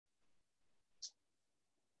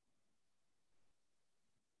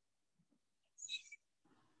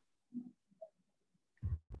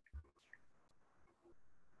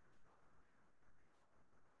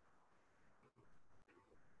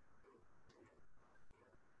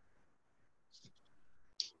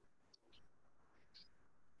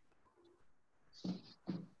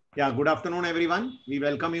Yeah, good afternoon, everyone. We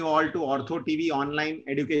welcome you all to Ortho TV online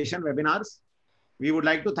education webinars. We would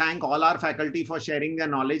like to thank all our faculty for sharing their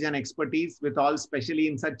knowledge and expertise with all, especially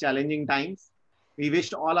in such challenging times. We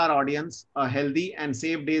wish all our audience a healthy and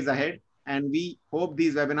safe days ahead, and we hope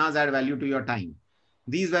these webinars add value to your time.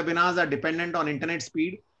 These webinars are dependent on internet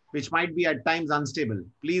speed, which might be at times unstable.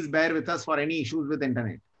 Please bear with us for any issues with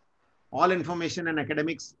internet. All information and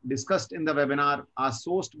academics discussed in the webinar are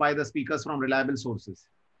sourced by the speakers from reliable sources.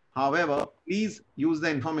 However, please use the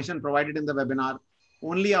information provided in the webinar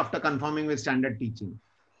only after confirming with standard teaching.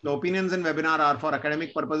 The opinions in webinar are for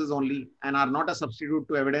academic purposes only and are not a substitute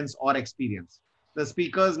to evidence or experience. The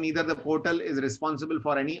speakers, neither the portal is responsible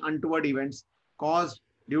for any untoward events caused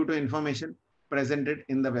due to information presented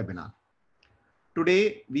in the webinar.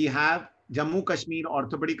 Today, we have Jammu Kashmir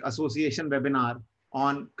Orthopedic Association webinar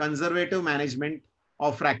on conservative management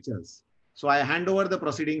of fractures. So I hand over the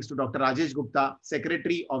proceedings to Dr. Rajesh Gupta,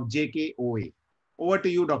 Secretary of JKOA. Over to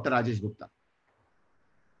you, Dr. Rajesh Gupta.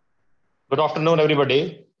 Good afternoon,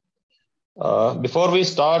 everybody. Before we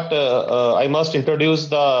start, I must introduce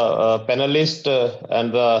the panelists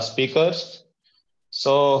and the speakers.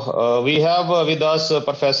 So we have with us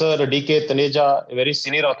Professor D.K. Taneja, a very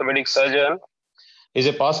senior orthopedic surgeon. He's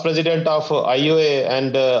a past president of IUA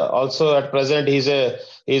and also at present he's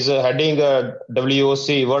heading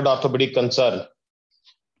WOC, World Orthopedic Concern.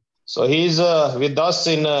 So he's with us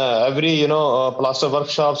in every plaster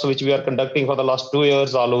workshops which we are conducting for the last 2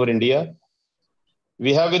 years all over India.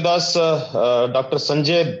 We have with us Dr.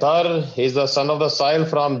 Sanjay Dhar. He's the son of the soil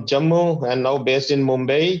from Jammu and now based in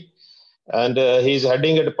Mumbai. And he's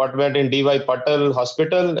heading a department in D.Y. Patel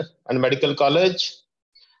Hospital and Medical College.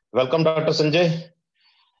 Welcome, Dr. Sanjay.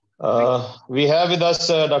 We have with us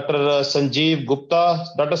Dr. Sanjeev Gupta.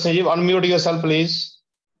 Dr. Sanjeev, unmute yourself, please.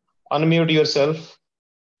 Unmute yourself.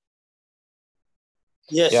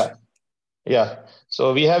 Yes. Yeah.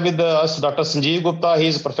 So we have with us Dr. Sanjeev Gupta. He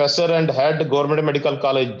is professor and head Government Medical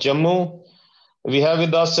College, Jammu. We have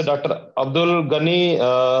with us Dr. Abdul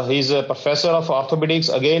Ghani. He is a professor of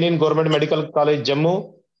orthopedics, again in Government Medical College,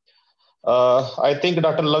 Jammu. I think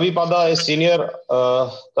Dr. Lavi Pada, a senior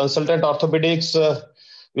consultant orthopedics,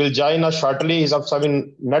 will join us shortly. He's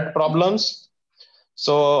having net problems.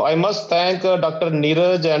 So I must thank Dr.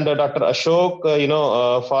 Neeraj and Dr. Ashok,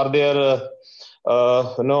 for their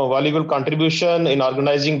valuable contribution in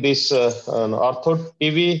organizing this Ortho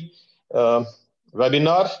TV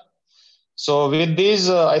webinar. So with these,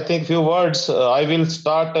 I think few words, I will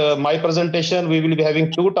start my presentation. We will be having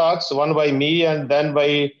 2 talks, one by me and then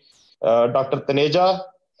by Dr. Taneja.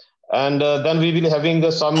 And then we will be having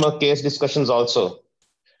some case discussions also.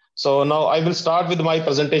 So now I will start with my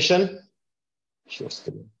presentation. Sure.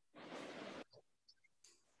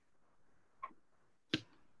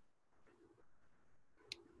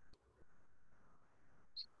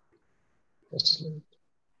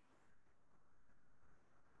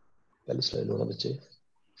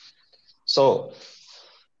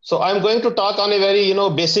 So I'm going to talk on a very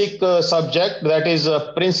basic subject, that is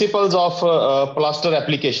principles of plaster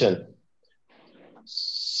application.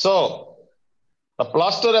 So a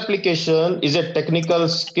plaster application is a technical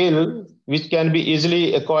skill which can be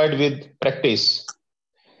easily acquired with practice.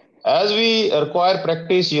 As we require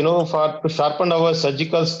practice, to sharpen our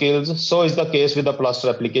surgical skills, so is the case with the plaster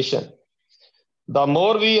application. The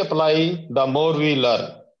more we apply, the more we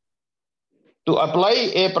learn. To apply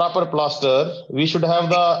a proper plaster, we should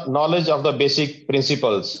have the knowledge of the basic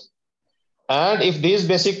principles. And if these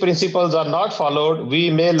basic principles are not followed,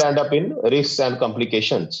 we may land up in risks and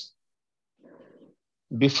complications.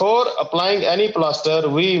 Before applying any plaster,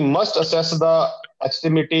 we must assess the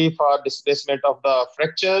extremity for displacement of the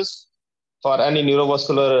fractures, for any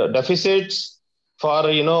neurovascular deficits, for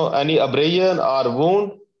any abrasion or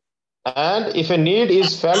wound. And if a need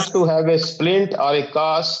is felt to have a splint or a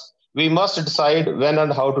cast, we must decide when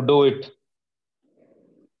and how to do it.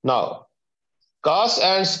 Now, casts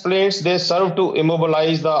and splints, they serve to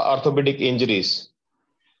immobilize the orthopedic injuries.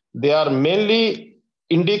 They are mainly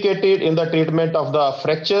indicated in the treatment of the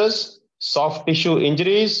fractures, soft tissue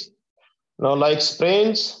injuries, like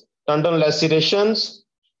sprains, tendon lacerations,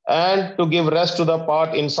 and to give rest to the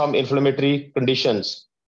part in some inflammatory conditions.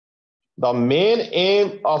 The main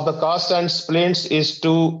aim of the cast and splints is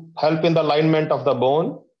to help in the alignment of the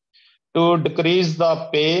bone, to decrease the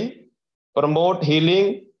pain, promote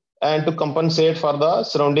healing, and to compensate for the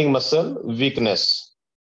surrounding muscle weakness.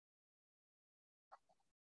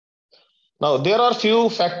 Now, there are few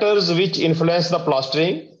factors which influence the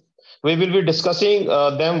plastering. We will be discussing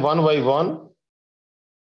them one by one.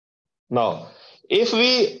 Now, if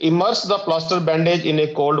we immerse the plaster bandage in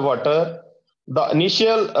a cold water, the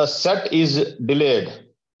initial set is delayed.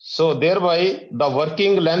 So thereby the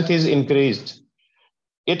working length is increased.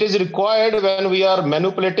 It is required when we are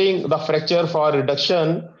manipulating the fracture for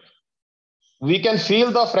reduction. We can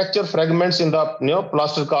feel the fracture fragments in the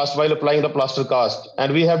plaster cast while applying the plaster cast,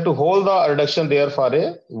 and we have to hold the reduction there for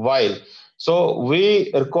a while. So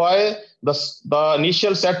we require the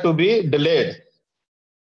initial set to be delayed.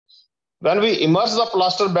 When we immerse the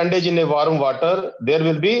plaster bandage in a warm water, there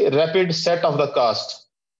will be rapid set of the cast.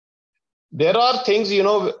 There are things,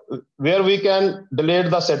 where we can delay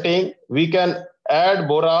the setting. We can add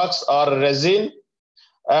borax or resin,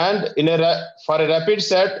 and for a rapid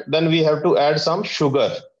set, then we have to add some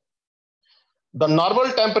sugar. The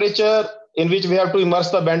normal temperature in which we have to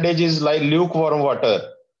immerse the bandage is like lukewarm water,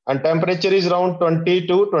 and temperature is around 20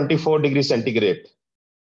 to 24 degrees centigrade.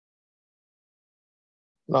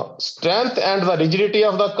 Now, strength and the rigidity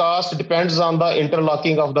of the cast depends on the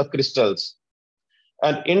interlocking of the crystals.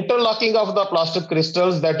 And interlocking of the plaster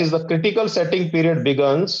crystals, that is the critical setting period,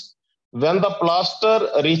 begins when the plaster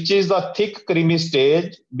reaches the thick creamy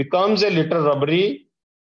stage, becomes a little rubbery,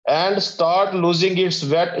 and start losing its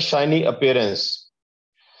wet shiny appearance.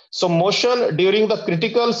 So motion during the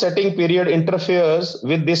critical setting period interferes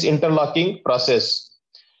with this interlocking process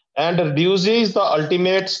and reduces the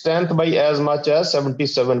ultimate strength by as much as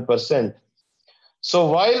 77%. So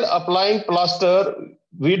while applying plaster,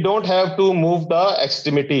 we don't have to move the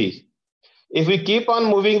extremity. If we keep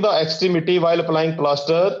on moving the extremity while applying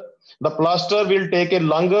plaster, the plaster will take a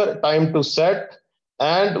longer time to set,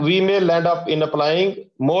 and we may land up in applying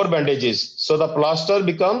more bandages. So the plaster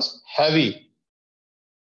becomes heavy.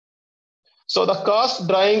 So the cast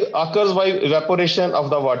drying occurs by evaporation of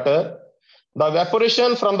the water. The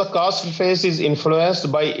evaporation from the cast face is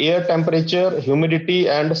influenced by air temperature, humidity,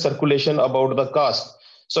 and circulation about the cast.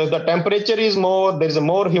 So if the temperature is more, there is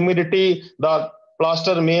more humidity, the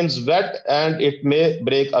plaster remains wet and it may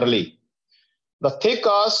break early. The thick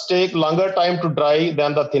casts take longer time to dry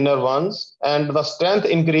than the thinner ones, and the strength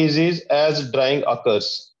increases as drying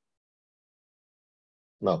occurs.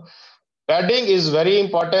 Now, padding is very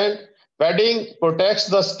important. Padding protects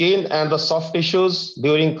the skin and the soft tissues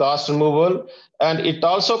during cast removal, and it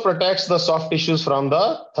also protects the soft tissues from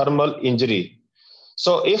the thermal injury.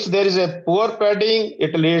 So if there is a poor padding,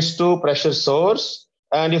 it leads to pressure sores,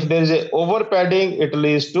 and if there is a over padding, it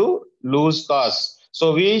leads to loose cast.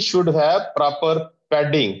 So we should have proper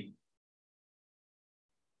padding.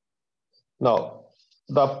 Now,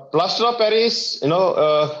 the plaster of Paris,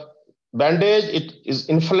 bandage, it is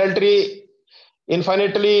infinitely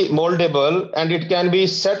moldable, and it can be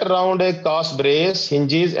set around a cast brace,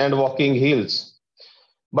 hinges, and walking heels.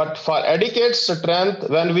 But for adequate strength,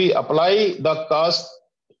 when we apply the cast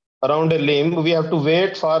around a limb, we have to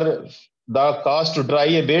wait for the cast to dry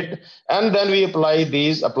a bit, and then we apply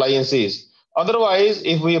these appliances. Otherwise,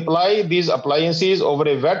 if we apply these appliances over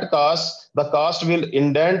a wet cast, the cast will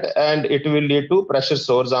indent and it will lead to pressure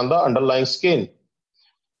sores on the underlying skin.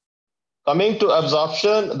 Coming to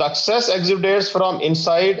absorption, the excess exudates from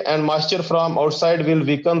inside and moisture from outside will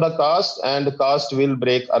weaken the cast, and the cast will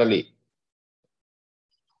break early.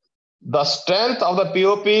 The strength of the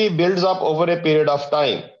POP builds up over a period of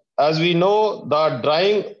time. As we know, total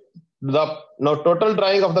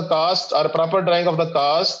drying of the cast or proper drying of the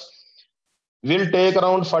cast will take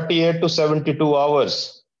around 48 to 72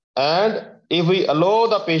 hours. And if we allow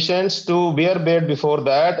the patients to wear bed before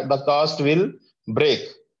that, the cast will break.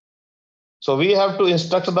 So we have to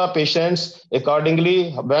instruct the patients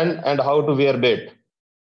accordingly when and how to wear bed.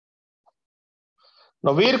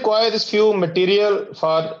 Now we require this few material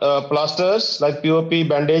for plasters like POP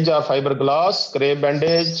bandage or fiberglass, crepe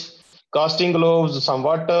bandage, casting gloves, some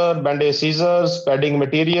water, bandage scissors, padding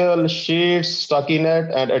material, sheets,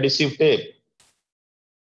 stockinette, and adhesive tape.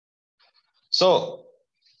 So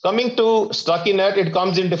coming to stockinette, it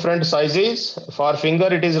comes in different sizes. For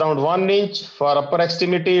finger, it is around 1 inch. For upper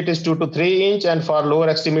extremity, it is 2 to 3 inch. And for lower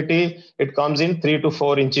extremity, it comes in 3 to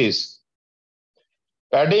 4 inches.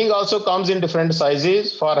 Padding also comes in different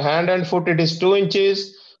sizes. For hand and foot, it is 2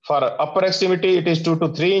 inches. For upper extremity, it is 2 to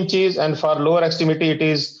 3 inches. And for lower extremity, it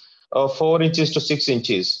is 4 inches to 6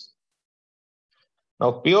 inches.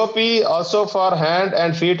 Now, POP also for hand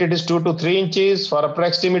and feet, it is 2 to 3 inches. For upper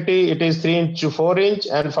extremity, it is 3 inch to 4 inch.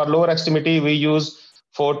 And for lower extremity, we use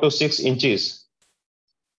 4 to 6 inches.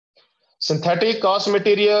 Synthetic cast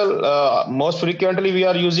material, most frequently we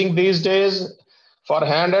are using these days. For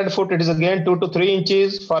hand and foot, it is again 2 to 3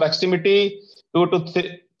 inches. For extremity,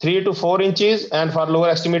 3 to 4 inches. And for lower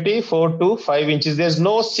extremity, 4 to 5 inches. There's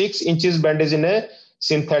no 6 inches bandage in a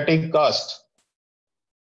synthetic cast.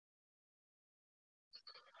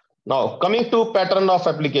 Now, coming to pattern of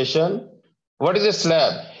application, what is a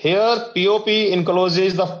slab? Here, POP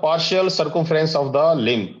encloses the partial circumference of the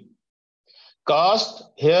limb. Cast,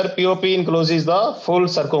 here POP encloses the full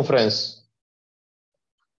circumference.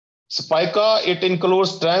 Spica, it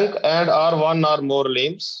includes trunk and or one or more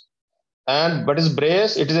limbs. And but is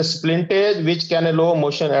brace, it is a splintage which can allow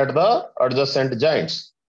motion at the adjacent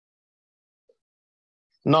joints.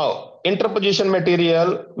 Now, interposition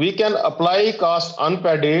material, we can apply cast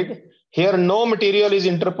unpadded. Here, no material is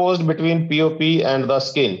interposed between POP and the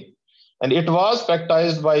skin. And it was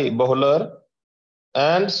practiced by Bohler.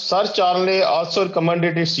 And Sir Charnley also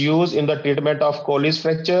recommended its use in the treatment of Colles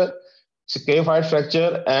fracture, scaphoid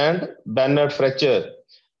fracture, and Bannert fracture.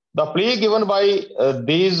 The plea given by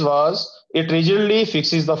these was it rigidly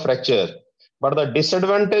fixes the fracture, but the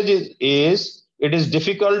disadvantage is it is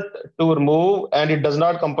difficult to remove and it does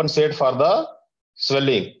not compensate for the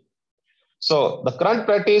swelling. So the current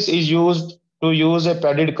practice is used to use a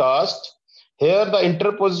padded cast. Here the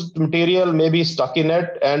interposed material may be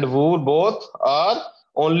stockinette and wool both or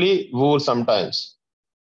only wool sometimes.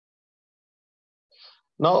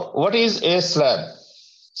 Now, what is a slab?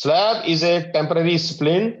 Slab is a temporary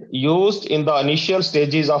splint used in the initial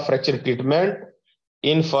stages of fracture treatment,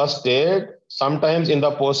 in first aid, sometimes in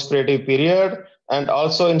the post-operative period, and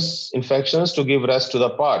also in infections to give rest to the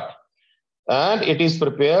part. And it is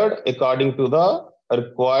prepared according to the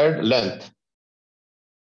required length.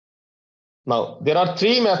 Now, there are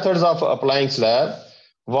three methods of applying slab.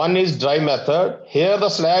 One is dry method. Here the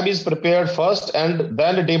slab is prepared first and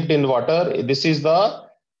then dipped in water. This is the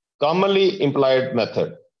commonly employed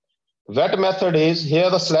method. Wet method is here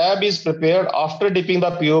the slab is prepared after dipping the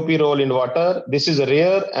POP roll in water. This is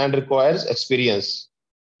rare and requires experience.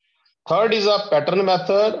 Third is a pattern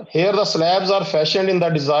method. Here the slabs are fashioned in the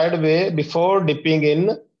desired way before dipping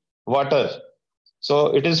in water. So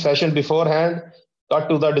it is fashioned beforehand, cut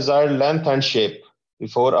to the desired length and shape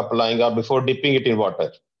before applying or before dipping it in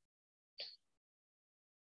water.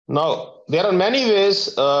 Now, there are many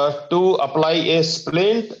ways to apply a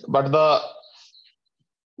splint, but the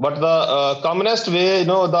commonest way,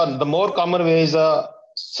 the more common way is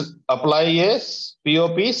apply a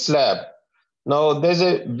POP slab. Now, there's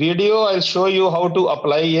a video, I'll show you how to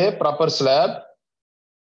apply a proper slab.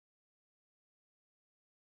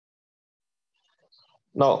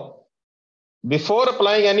 Now, before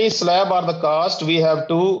applying any slab or the cast, we have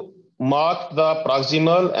to mark the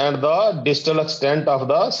proximal and the distal extent of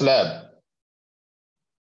the slab.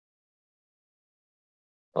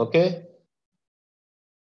 Okay.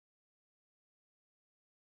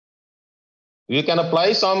 You can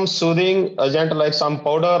apply some soothing agent like some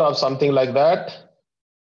powder or something like that.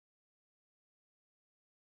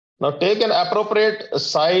 Now take an appropriate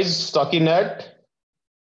size stockinette.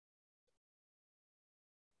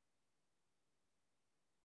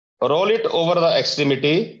 Roll it over the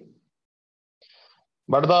extremity.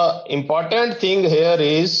 But the important thing here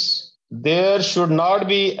is there should not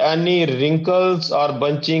be any wrinkles or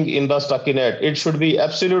bunching in the stockinette. It should be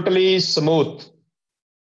absolutely smooth.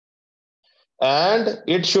 And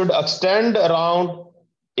it should extend around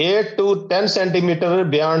 8 to 10 centimeter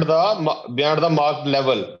beyond the marked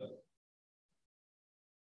level.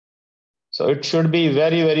 So it should be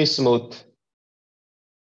very, very smooth.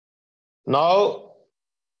 Now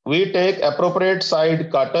we take appropriate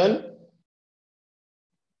side cotton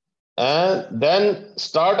and then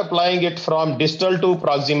start applying it from distal to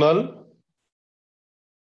proximal.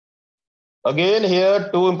 Again, here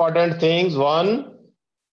two important things. One,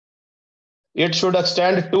 it should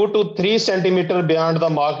extend 2 to 3 centimeter beyond the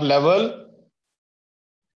marked level.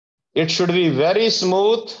 It should be very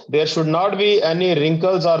smooth. There should not be any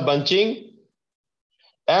wrinkles or bunching.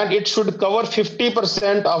 And it should cover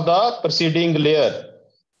 50% of the preceding layer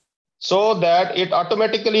so that it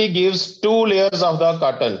automatically gives 2 layers of the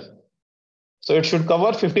cotton. So it should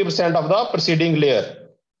cover 50% of the preceding layer.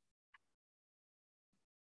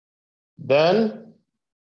 Then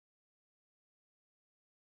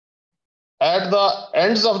at the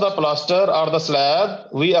ends of the plaster or the slab,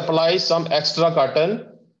 we apply some extra cotton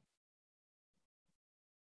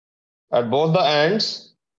at both the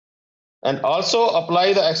ends and also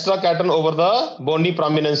apply the extra cotton over the bony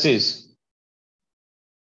prominences.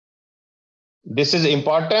 This is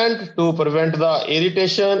important to prevent the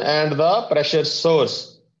irritation and the pressure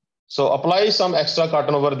source. So apply some extra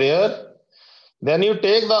cotton over there. Then you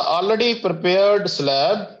take the already prepared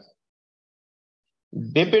slab,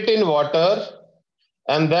 dip it in water,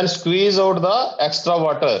 and then squeeze out the extra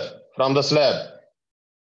water from the slab.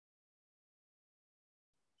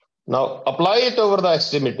 Now apply it over the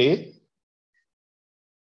extremity.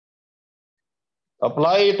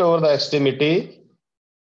 Apply it over the extremity.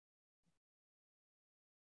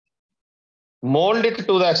 Mold it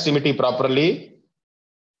to the extremity properly.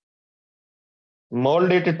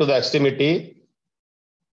 Mold it to the extremity.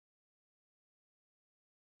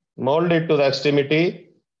 Mold it to the extremity.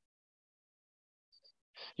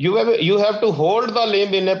 You have to hold the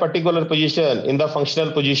limb in a particular position, in the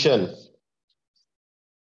functional position,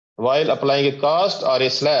 while applying a cast or a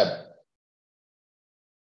slab.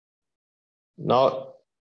 Now,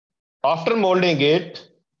 after molding it,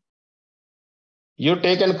 you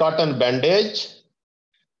take a cotton bandage,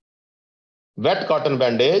 wet cotton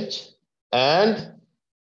bandage, and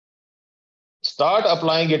start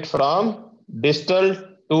applying it from distal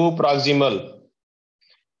to proximal.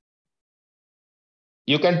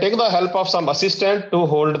 You can take the help of some assistant to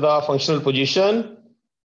hold the functional position,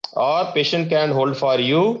 or patient can hold for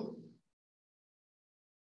you.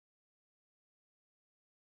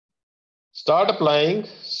 Start applying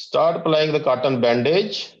the cotton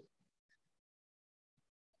bandage.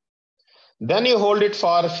 Then you hold it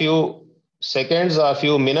for a few seconds or a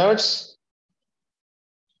few minutes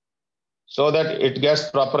so that it gets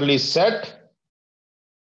properly set.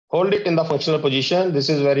 Hold it in the functional position. This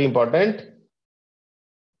is very important.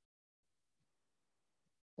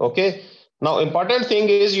 Okay. Now, important thing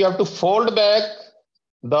is you have to fold back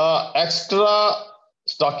the extra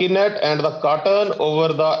stockinette and the cotton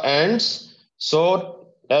over the ends so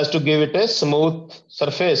as to give it a smooth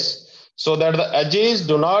surface, so that the edges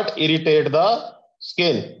do not irritate the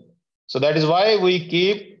skin. So that is why we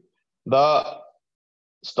keep the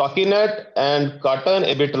stockinette and cotton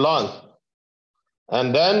a bit long.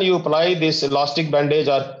 And then you apply this elastic bandage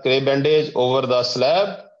or crepe bandage over the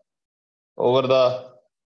slab, over the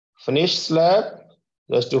finished slab,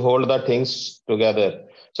 just to hold the things together.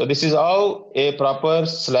 So this is how a proper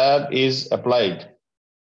slab is applied.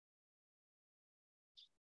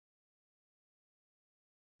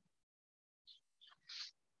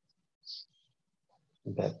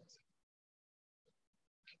 Back.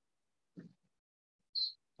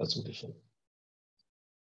 Presentation.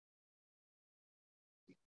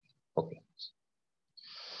 Okay.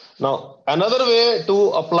 Now, another way to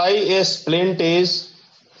apply a splint is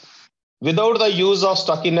without the use of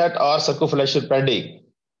stockinette or circumferential padding.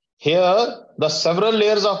 Here, the several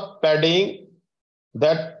layers of padding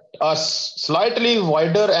that are slightly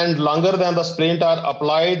wider and longer than the splint are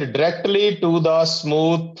applied directly to the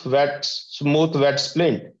smooth wet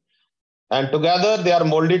splint. And together they are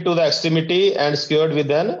molded to the extremity and secured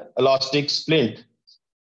with an elastic splint.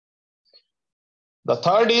 The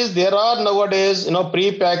third is there are nowadays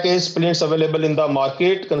pre-packaged splints available in the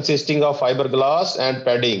market consisting of fiberglass and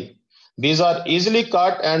padding. These are easily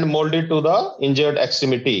cut and molded to the injured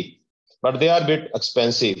extremity, but they are a bit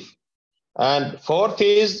expensive. And fourth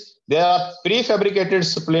is there are prefabricated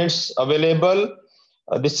splints available.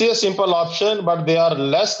 This is a simple option, but they are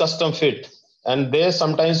less custom fit, and they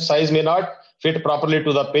sometimes size may not fit properly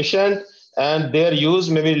to the patient, and their use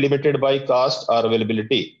may be limited by cost or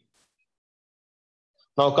availability.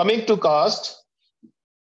 Now coming to cast,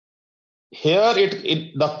 here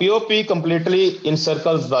the POP completely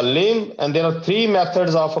encircles the limb, and there are three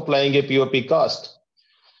methods of applying a POP cast.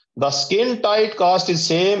 The skin tight cast is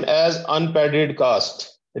same as unpadded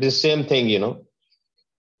cast. It is same thing,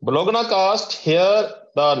 Bologna cast, here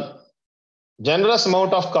the generous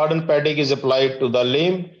amount of cotton padding is applied to the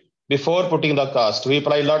limb before putting the cast. We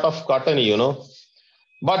apply a lot of cotton,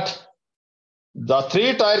 But the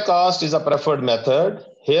three-tier cast is a preferred method.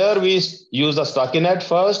 Here we use the stockinette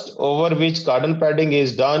first, over which cotton padding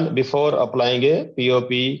is done before applying a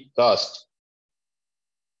POP cast.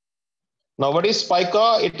 Now, what is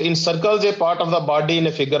spica? It encircles a part of the body in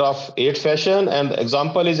a figure of 8 fashion, and the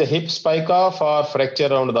example is a hip spica for fracture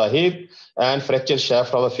around the hip and fracture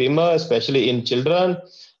shaft of the femur, especially in children,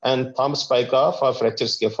 and thumb spica for fracture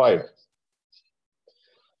scaphoid.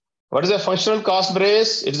 What is a functional cast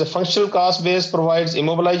brace? It is a functional cast brace provides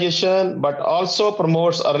immobilization, but also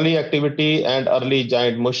promotes early activity and early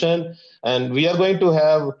joint motion. And we are going to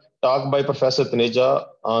have talk by Professor Taneja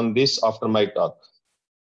on this after my talk.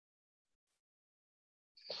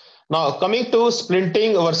 Now, coming to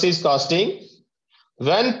splinting versus casting.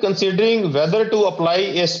 When considering whether to apply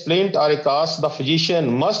a splint or a cast, the physician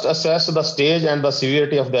must assess the stage and the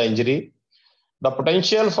severity of the injury, the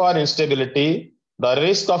potential for instability, the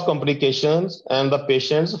risk of complications, and the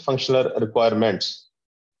patient's functional requirements.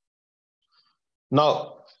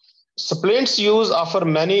 Now, splints use offer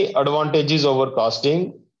many advantages over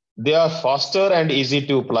casting. They are faster and easy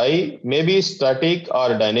to apply, maybe static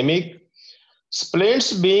or dynamic.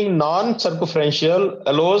 Splints being non-circumferential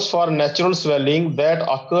allows for natural swelling that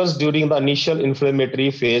occurs during the initial inflammatory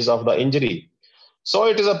phase of the injury. So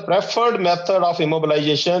it is a preferred method of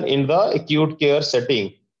immobilization in the acute care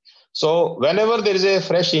setting. So whenever there is a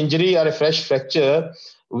fresh injury or a fresh fracture,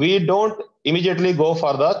 we don't immediately go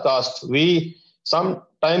for the cast. We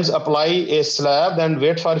sometimes apply a slab, then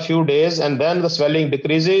wait for a few days, and then the swelling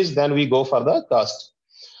decreases, then we go for the cast.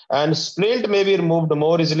 And splint may be removed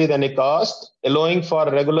more easily than a cast, allowing for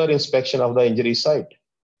regular inspection of the injury site.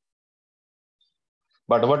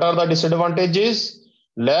 But what are the disadvantages?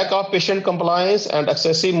 Lack of patient compliance and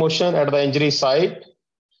excessive motion at the injury site.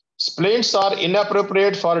 Splints are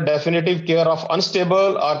inappropriate for definitive care of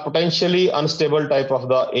unstable or potentially unstable type of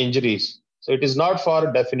the injuries. So it is not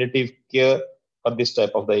for definitive care for this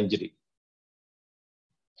type of the injury.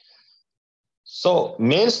 So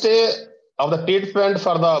mainstay of the treatment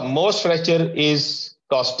for the most fracture is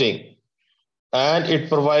casting, and it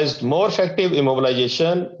provides more effective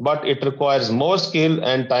immobilization, but it requires more skill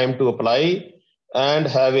and time to apply and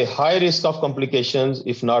have a high risk of complications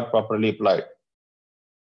if not properly applied.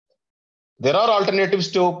 There are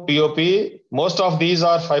alternatives to POP. Most of these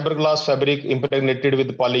are fiberglass fabric impregnated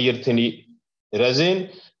with polyurethane resin.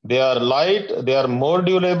 They are light, they are more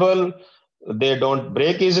durable, they don't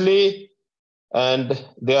break easily, and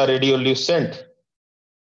they are radiolucent.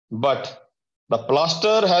 But the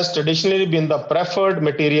plaster has traditionally been the preferred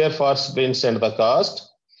material for splints and the cast.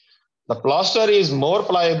 The plaster is more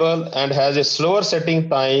pliable and has a slower setting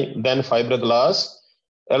time than fiberglass,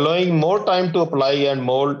 allowing more time to apply and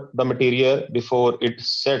mold the material before it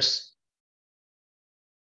sets.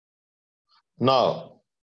 Now,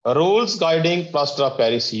 rules guiding plaster of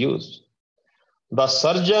Paris use. The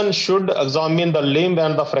surgeon should examine the limb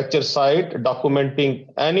and the fracture site, documenting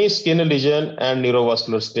any skin lesion and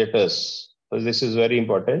neurovascular status. So this is very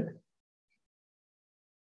important.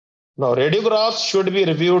 Now, radiographs should be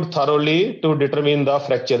reviewed thoroughly to determine the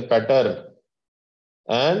fracture pattern.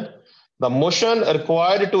 And the motion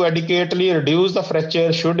required to adequately reduce the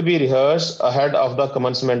fracture should be rehearsed ahead of the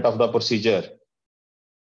commencement of the procedure.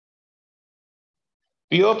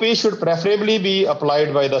 POP should preferably be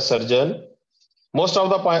applied by the surgeon. Most of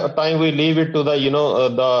the time we leave it to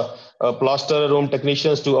the plaster room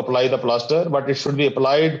technicians to apply the plaster, but it should be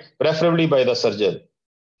applied preferably by the surgeon.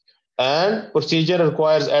 And procedure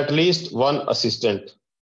requires at least one assistant.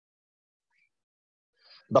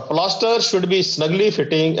 The plaster should be snugly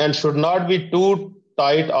fitting and should not be too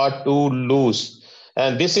tight or too loose.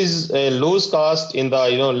 And this is a loose cast in the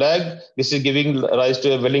leg. This is giving rise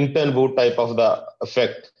to a Wellington boot type of the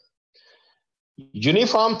effect.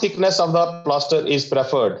 Uniform thickness of the plaster is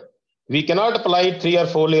preferred. We cannot apply 3 or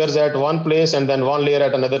 4 layers at one place and then 1 layer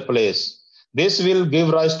at another place. This will give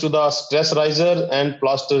rise to the stress riser and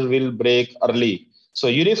plaster will break early. So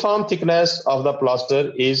uniform thickness of the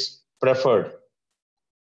plaster is preferred.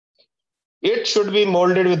 It should be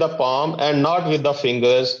molded with the palm and not with the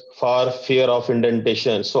fingers for fear of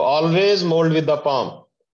indentation. So always mold with the palm.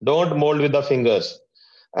 Don't mold with the fingers.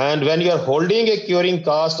 And when you are holding a curing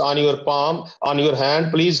cast on your palm, on your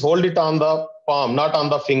hand, please hold it on the palm, not on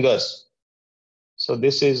the fingers. So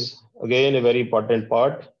this is again a very important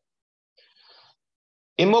part.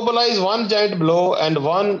 Immobilize one joint below and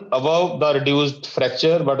one above the reduced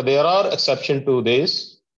fracture, but there are exceptions to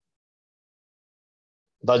this.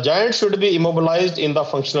 The joint should be immobilized in the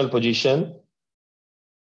functional position.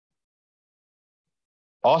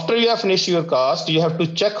 After you have finished your cast, you have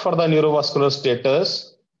to check for the neurovascular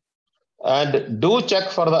status and do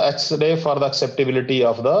check for the X-ray for the acceptability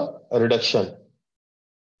of the reduction.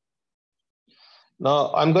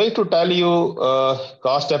 Now I'm going to tell you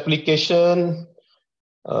cast application.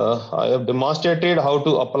 I have demonstrated how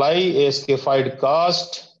to apply a scaphoid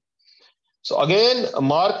cast. So again,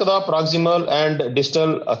 mark the proximal and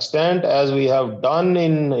distal extent as we have done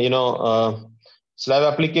in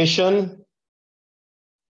slab application.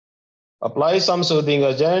 Apply some soothing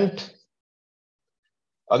agent.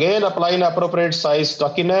 Again, apply an appropriate size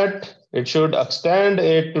stockinette. It should extend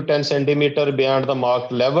 8 to 10 centimeter beyond the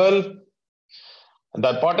marked level. The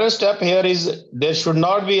important step here is there should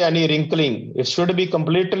not be any wrinkling. It should be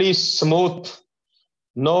completely smooth.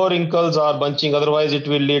 No wrinkles or bunching, otherwise it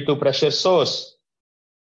will lead to pressure sores.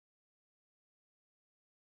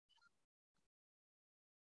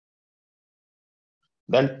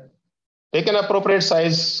 Then take an appropriate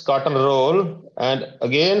size cotton roll and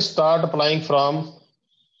again start applying from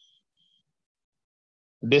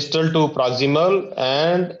distal to proximal,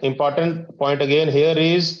 and important point again here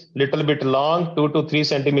is little bit long, 2 to 3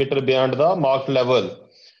 centimeter beyond the marked level,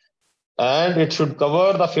 and it should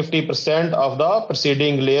cover the 50% of the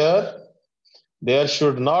preceding layer. There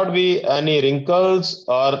should not be any wrinkles,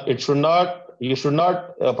 or you should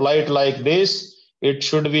not apply it like this. It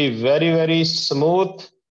should be very, very smooth.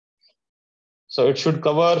 So it should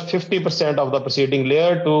cover 50% of the preceding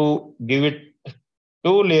layer to give it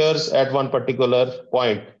 2 layers at one particular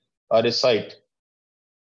point or a site.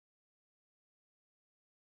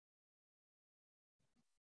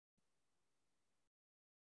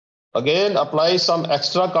 Again, apply some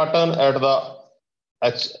extra cotton at the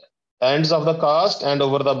ends of the cast and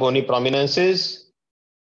over the bony prominences.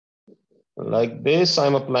 Like this,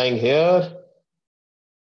 I'm applying here.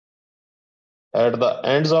 At the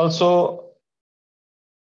ends also,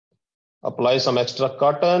 apply some extra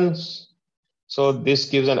cotton. So this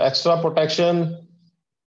gives an extra protection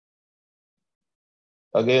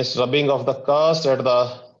against rubbing of the cast at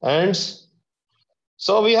the ends.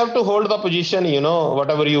 So we have to hold the position,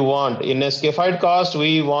 whatever you want. In a scaphied cast,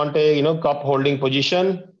 we want a, cup holding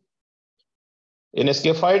position. In a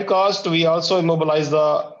scaphied cast, we also immobilize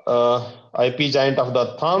the IP joint of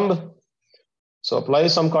the thumb. So apply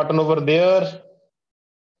some cotton over there.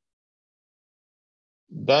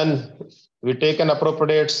 Then we take an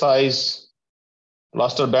appropriate size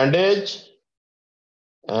plaster bandage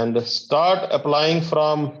and start applying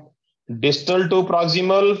from distal to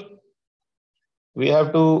proximal. We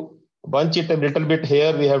have to bunch it a little bit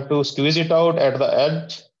here. We have to squeeze it out at the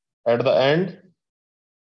edge, at the end.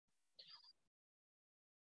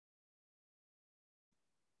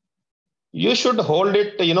 You should hold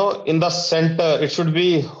it, in the center. It should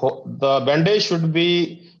be, the bandage should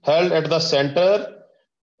be held at the center.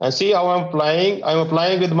 And see how I'm applying? I'm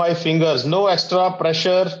applying with my fingers, no extra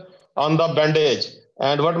pressure on the bandage.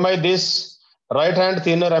 And what this right hand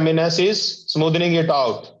thinner eminence is smoothing it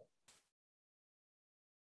out.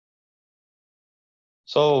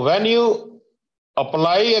 So when you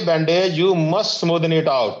apply a bandage, you must smoothen it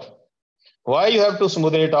out. Why you have to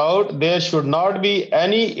smoothen it out? There should not be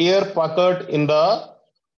any air pocket in the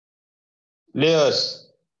layers.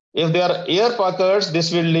 If there are air pockets,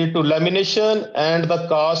 this will lead to lamination and the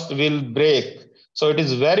cast will break. So it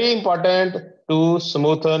is very important to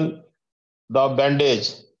smoothen the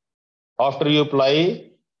bandage. After you apply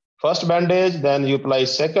first bandage, then you apply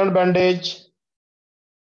second bandage.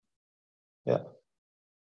 Yeah.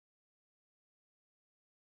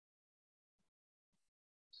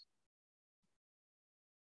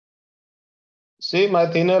 See,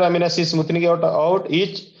 my thinner eminence is smoothing out.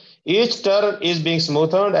 Each turn is being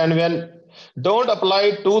smoothed, and when don't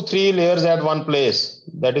apply 2-3 layers at one place.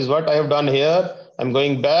 That is what I have done here. I'm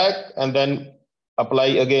going back and then apply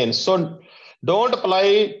again. So don't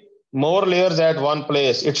apply more layers at one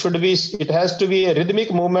place. It has to be a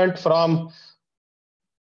rhythmic movement from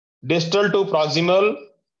distal to proximal.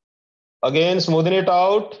 Again, smoothen it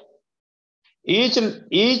out. Each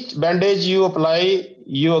bandage you apply,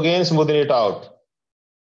 you again smoothen it out.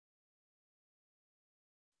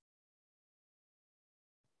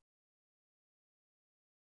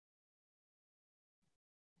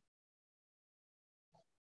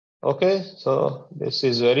 Okay, so this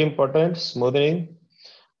is very important, smoothing.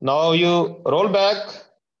 Now you roll back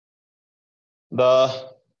the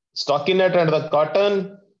stockinette and the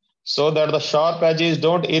cotton so that the sharp edges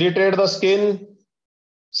don't irritate the skin.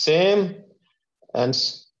 Same, and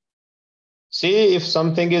see if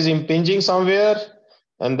something is impinging somewhere,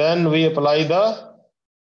 and then we apply the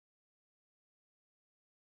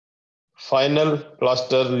final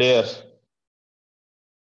plaster layer.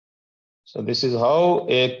 So this is how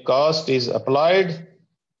a cast is applied.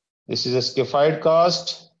 This is a scaphied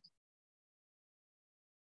cast.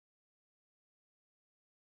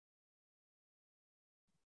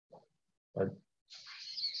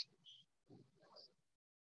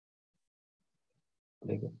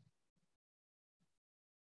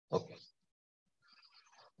 Okay.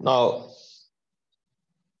 Now,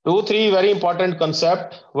 2-3 very important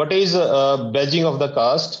concept. What is badging of the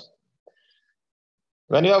cast?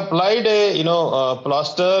 When you have applied a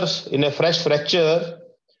plaster in a fresh fracture,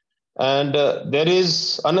 and there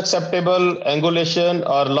is unacceptable angulation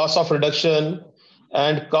or loss of reduction,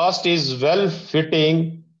 and cast is well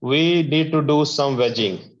fitting, we need to do some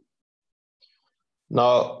wedging.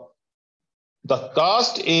 Now, the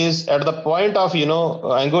cast is at the point of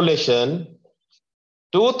angulation.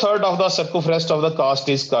 2/3 of the circumference of the cast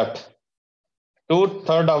is cut.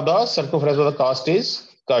 2/3 of the circumference of the cast is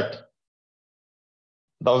cut.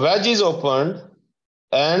 The wedge is opened,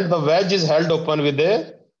 and the wedge is held open with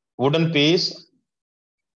a wooden piece.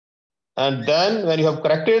 And then when you have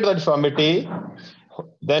corrected the deformity,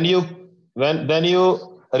 then you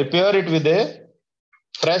repair it with a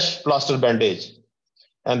fresh plaster bandage.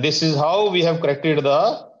 And this is how we have corrected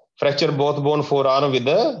the fracture both bone forearm with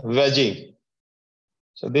the wedging.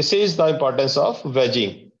 So this is the importance of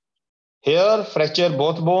wedging. Here, fracture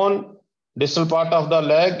both bone, distal part of the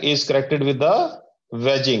leg is corrected with the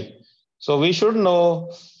wedging. So we should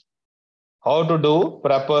know how to do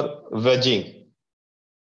proper wedging.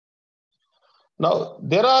 Now,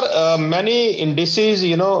 there are many indices,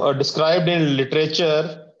 described in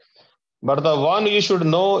literature, but the one you should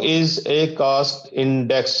know is a cast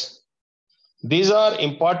index. These are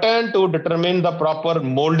important to determine the proper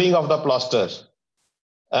molding of the plaster,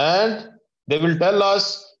 and they will tell us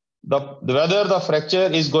whether the fracture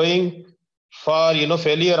is going for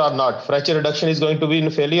failure or not. Fracture reduction is going to be in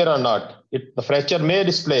failure or not. The fracture may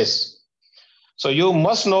displace. So you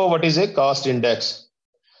must know what is a cast index.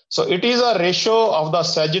 So it is a ratio of the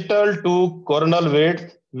sagittal to coronal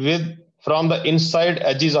width from the inside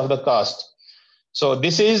edges of the cast. So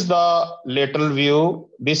this is the lateral view,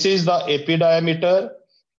 this is the AP diameter,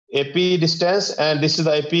 AP distance, and this is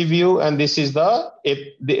the AP view, and this is the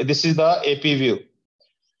AP view.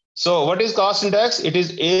 So what is cast index? It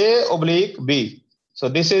is A/B. So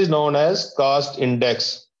this is known as cast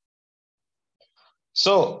index.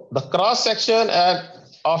 So the cross section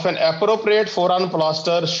of an appropriate forearm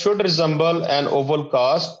plaster should resemble an oval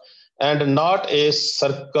cast and not a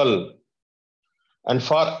circle. And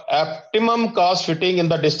for optimum cast fitting in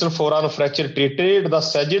the distal forearm fracture treated, the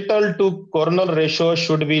sagittal to coronal ratio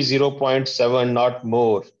should be 0.7, not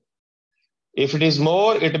more. If it is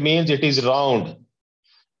more, it means it is round.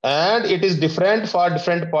 And it is different for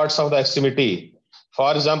different parts of the extremity.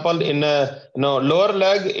 For example, in lower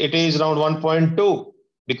leg, it is around 1.2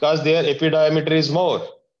 because their AP diameter is more.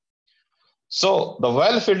 So the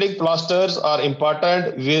well-fitting plasters are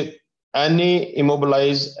important with any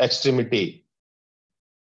immobilized extremity.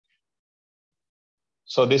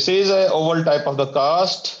 So this is an oval type of the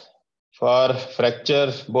cast for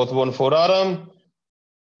fracture both bone forearm.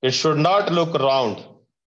 It should not look round.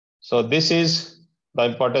 So this is the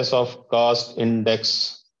importance of cast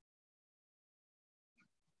index.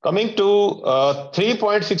 Coming to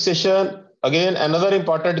 3-point fixation, again another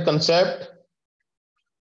important concept.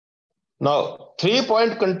 Now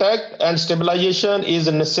 3-point contact and stabilization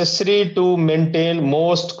is necessary to maintain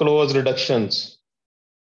most close reductions.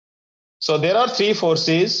 So there are 3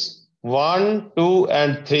 forces, 1, 2,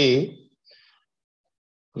 and 3.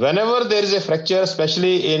 Whenever there is a fracture,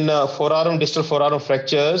 especially in distal forearm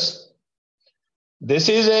fractures, this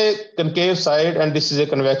is a concave side and this is a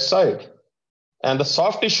convex side. And the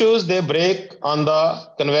soft tissues, they break on the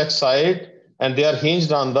convex side and they are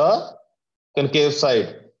hinged on the concave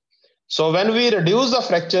side. So when we reduce the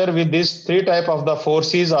fracture with these 3 type of the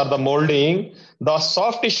forces or the molding, the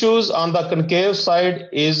soft tissues on the concave side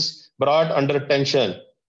is brought under tension.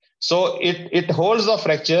 So it holds the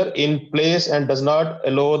fracture in place and does not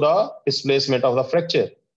allow the displacement of the fracture.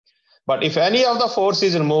 But if any of the force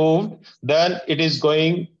is removed, then there is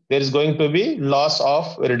going to be loss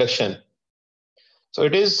of reduction. So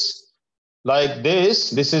it is like this.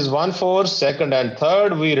 This is one force, second and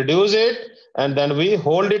third. We reduce it and then we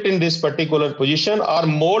hold it in this particular position or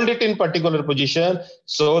mold it in particular position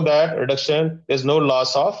so that there's no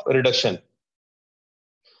loss of reduction.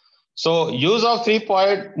 So use of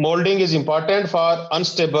 3-point molding is important for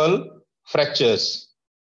unstable fractures.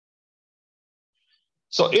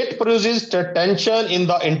 So it produces tension in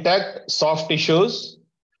the intact soft tissues,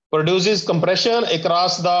 produces compression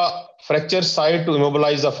across the fracture site to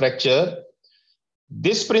immobilize the fracture.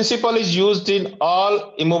 This principle is used in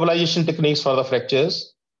all immobilization techniques for the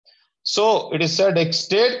fractures. So it is said a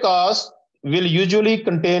straight cast will usually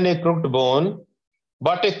contain a crooked bone,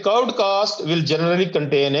 but a curved cast will generally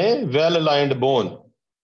contain a well-aligned bone.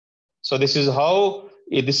 So this is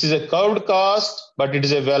a curved cast, but it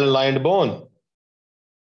is a well-aligned bone.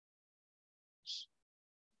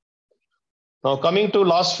 Now coming to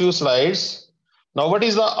last few slides. Now what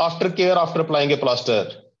is the aftercare after applying a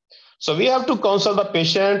plaster? So we have to counsel the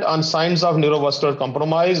patient on signs of neurovascular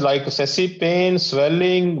compromise like excessive pain,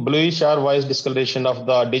 swelling, bluish or white discoloration of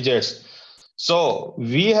the digits. So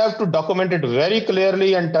we have to document it very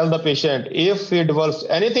clearly and tell the patient if it develops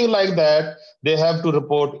anything like that, they have to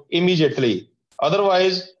report immediately.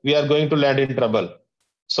 Otherwise, we are going to land in trouble.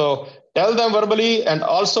 So tell them verbally and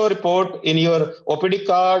also report in your OPD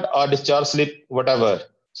card or discharge slip, whatever.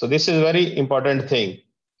 So this is a very important thing.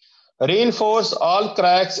 Reinforce all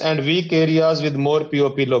cracks and weak areas with more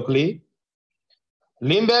POP locally.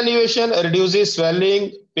 Limb elevation reduces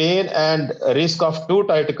swelling, pain, and risk of too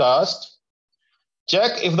tight cast.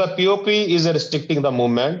 Check if the POP is restricting the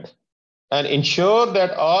movement and ensure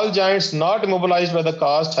that all joints not immobilized by the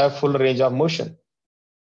cast have full range of motion.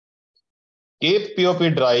 Keep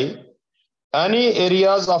POP dry. Any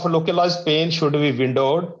areas of localized pain should be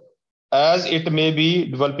windowed as it may be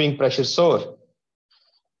developing pressure sore.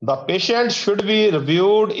 The patient should be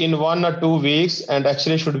reviewed in 1 or 2 weeks and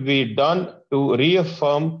X-ray should be done to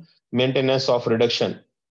reaffirm maintenance of reduction.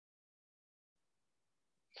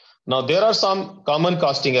 Now there are some common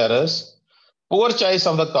casting errors. Poor choice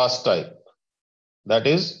of the cast type. That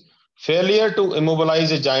is, failure to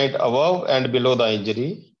immobilize a joint above and below the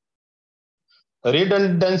injury.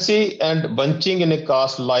 Redundancy and bunching in a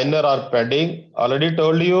cast liner or padding. Already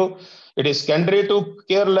told you, it is secondary to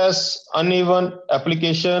careless, uneven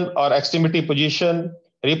application or extremity position,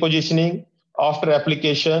 repositioning after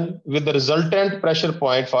application with the resultant pressure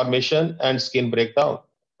point formation and skin breakdown,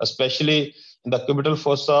 especially in the cubital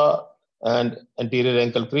fossa and anterior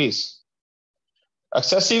ankle crease.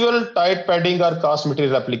 Accessible tight padding or cast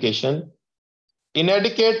material application.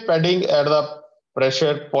 Inadequate padding at the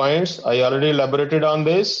pressure points. I already elaborated on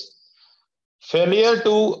this. Failure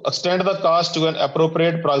to extend the cast to an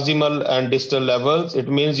appropriate proximal and distal levels. It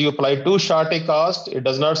means you apply too short a cast. It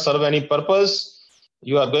does not serve any purpose.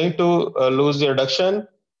 You are going to lose the reduction.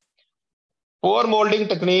 Poor molding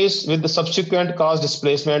techniques with the subsequent cast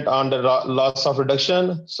displacement on the loss of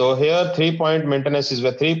reduction. So here 3-point maintenance is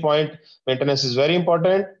where 3-point maintenance is very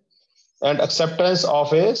important, and acceptance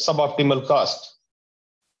of a suboptimal cast.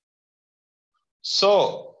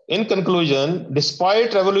 So in conclusion,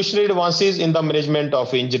 despite revolutionary advances in the management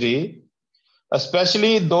of injury,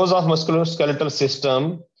 especially those of musculoskeletal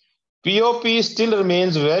system, POP still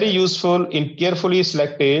remains very useful in carefully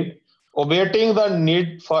selected, obviating the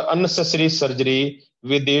need for unnecessary surgery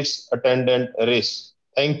with its attendant risk.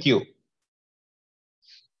 Thank you.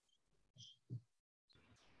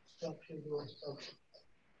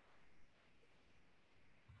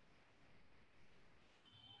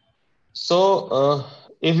 So,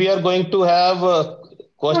 if we are going to have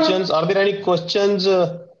questions, are there any questions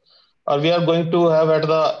or we are going to have at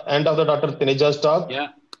the end of the Dr. Taneja's talk? Yeah.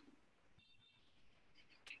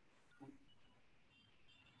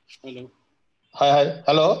 Hello. Hi.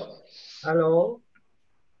 Hello. Hello.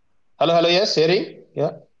 Hello. Yes, hearing.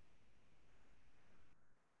 Yeah.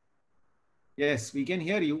 Yes, we can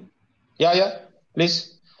hear you. Yeah.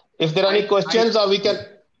 Please. If there are any questions, we can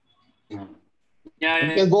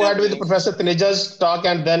go ahead with Professor Taneja's talk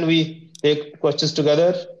and then we take questions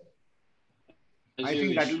together. I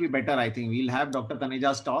think that will be better. I think we'll have Dr.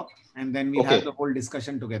 Taneja's talk and then we'll have the whole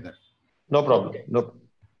discussion together. No problem. Okay. No.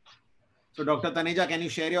 So Dr. Taneja, can you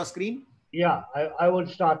share your screen? Yeah, I will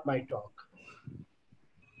start my talk.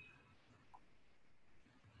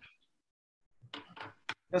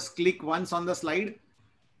 Just click once on the slide.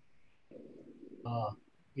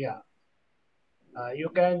 Yeah. You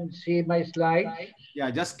can see my slide. Yeah,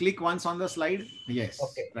 just click once on the slide. Yes.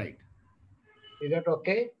 Okay. Right. Is that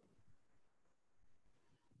okay?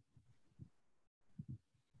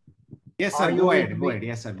 Yes, sir. Go ahead.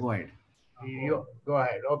 Yes, sir. Go ahead. You go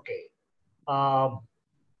ahead. Okay.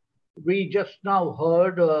 We just now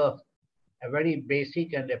heard a very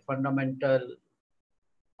basic and a fundamental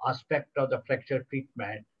aspect of the fracture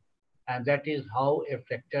treatment, and that is how a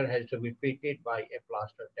fracture has to be treated by a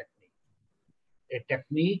plaster technique. A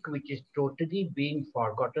technique which is totally being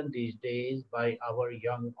forgotten these days by our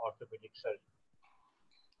young orthopedic surgeons.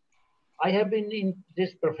 I have been in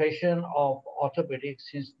this profession of orthopedics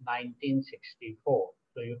since 1964.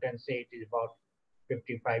 So you can say it is about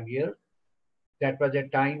 55 years. That was a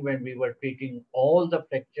time when we were treating all the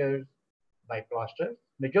fractures by plaster,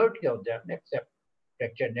 majority of them, except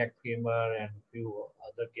fractured neck femur and few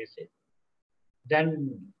other cases.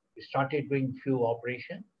 Then we started doing few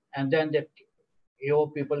operations, and then the AO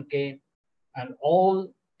people came, and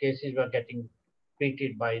all cases were getting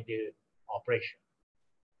treated by the operation.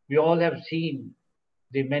 We all have seen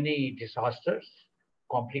the many disasters,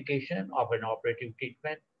 complication of an operative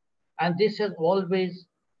treatment, and this has always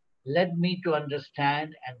led me to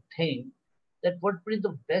understand and think that what is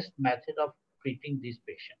the best method of treating this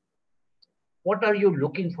patient? What are you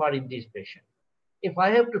looking for in this patient? If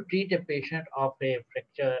I have to treat a patient of a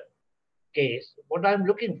fracture case, what I'm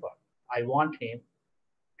looking for, I want him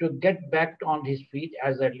to get back on his feet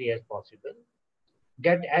as early as possible,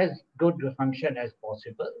 get as good function as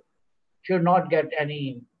possible, should not get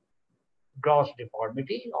any gross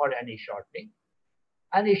deformity or any shortening,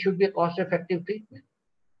 and it should be a cost-effective treatment.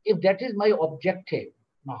 If that is my objective,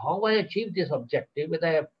 now how I achieve this objective, whether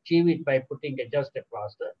I achieve it by putting just a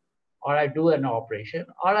plaster, or I do an operation,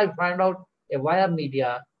 or I find out a via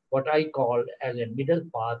media what I call as a middle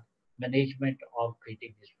path management of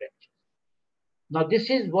treating these fractures. Now this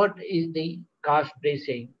is what is the cast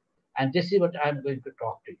bracing, and this is what I'm going to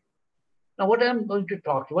talk to you. Now, what I'm going to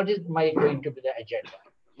talk, what is going to be the agenda?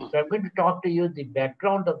 So I'm going to talk to you the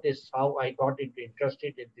background of this, how I got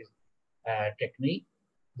interested in this technique,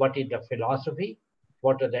 what is the philosophy,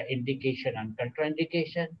 what are the indication and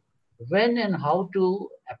contraindication, when and how to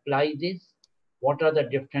apply this, what are the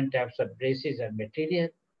different types of braces and material,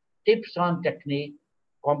 tips on technique,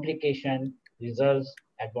 complication, results,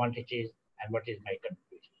 advantages, and what is my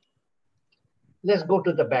conclusion. Let's go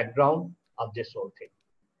to the background of this whole thing.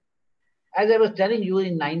 As I was telling you,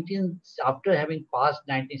 after having passed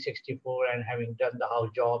 1964 and having done the house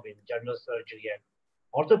job in general surgery and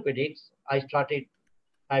orthopedics, I started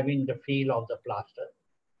having the feel of the plaster.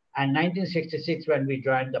 And 1966, when we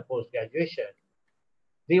joined the post-graduation,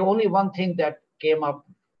 the only one thing that came up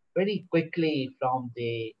very quickly from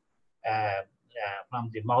the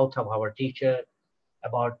mouth of our teacher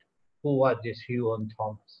about who was this Hugh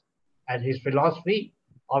Thomas and his philosophy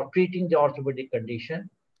of treating the orthopedic condition,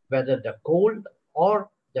 whether the cold or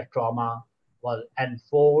the trauma was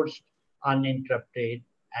enforced, uninterrupted,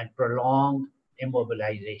 and prolonged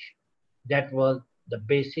immobilization. That was the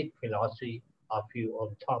basic philosophy of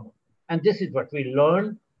Hugh Thomas. And this is what we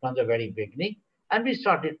learned from the very beginning, and we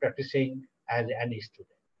started practicing as any student.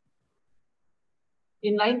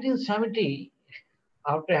 In 1970,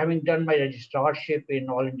 after having done my registrarship in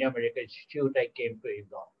All India Medical Institute, I came to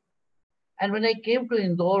Indore. And when I came to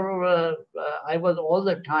Indore, I was all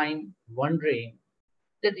the time wondering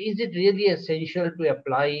that is it really essential to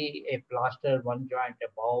apply a plaster one joint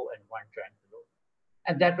above and one joint below?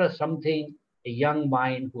 And that was something a young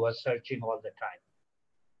mind who was searching all the time.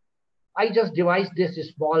 I just devised this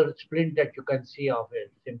small splint that you can see of a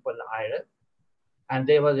simple iron. And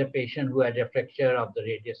there was a patient who had a fracture of the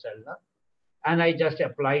radius ulna. And I just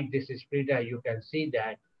applied this splint, as you can see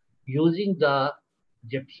that, using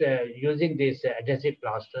this adhesive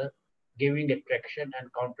plaster, giving a traction and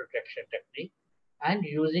counter traction technique, and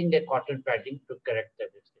using a cotton padding to correct the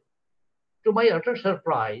distance. To my utter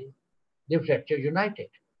surprise, the fracture united.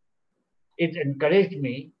 It encouraged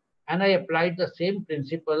me, and I applied the same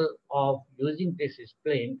principle of using this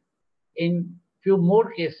splint in few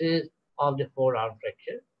more cases of the forearm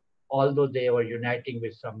fracture, although they were uniting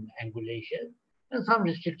with some angulation and some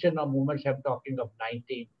restriction of movements. I'm talking of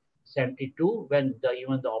 1972, when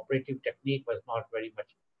even the operative technique was not very much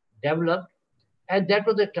developed. And that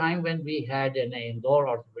was the time when we had an Indore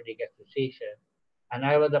Orthopedic Association. And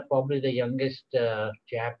I was probably the youngest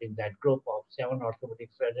chap in that group of 7 orthopedic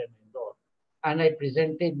surgeons in Indore. And I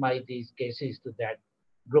presented these cases to that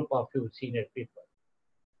group of few senior people.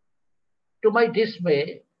 To my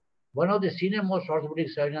dismay, one of the senior most orthopedic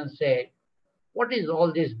surgeons said, "What is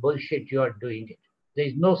all this bullshit you are doing it? There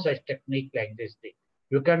is no such technique like this thing.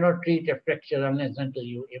 You cannot treat a fracture unless until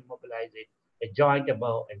you immobilize it, a joint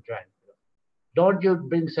above and joint below. Don't you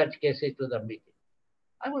bring such cases to the meeting."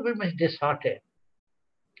 I was very much disheartened.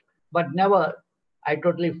 But never, I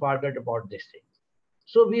totally forgot about this thing.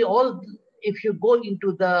 So we all, if you go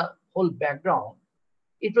into the whole background,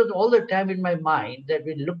 it was all the time in my mind that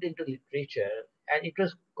we looked into literature, and it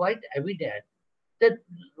was quite evident that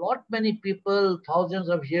many people, thousands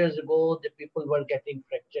of years ago, the people were getting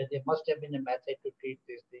fractured. There must have been a method to treat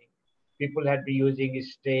this thing. People had been using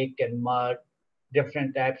stake and mud,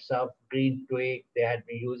 different types of green twig. They had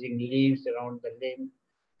been using leaves around the limb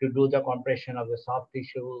to do the compression of the soft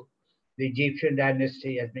tissue. The Egyptian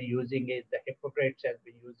dynasty has been using it. The Hippocrates has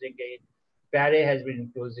been using it. Pare has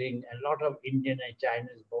been using, a lot of Indian and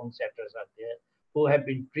Chinese bone setters are there who have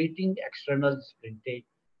been treating external splintage,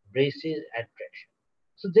 braces, and traction.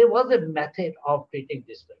 So there was a method of treating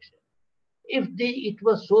this fraction. If it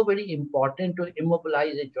was so very important to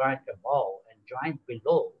immobilize a joint above and joint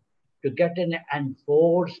below to get an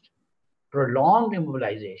enforced, prolonged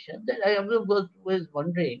immobilization, then I was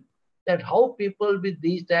wondering that how people with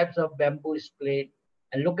these types of bamboo splint,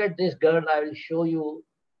 and look at this girl, I will show you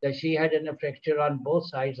that she had a fracture on both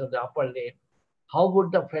sides of the upper limb. How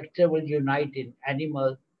would the fracture will unite in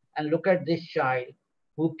animals? And look at this child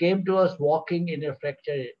who came to us walking in a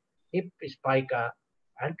fractured hip spica,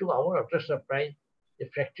 and to our utter surprise, the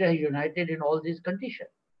fracture has united in all these conditions.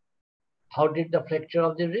 How did the fracture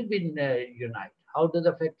of the rib unite? How did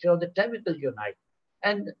the fracture of the clavicle unite?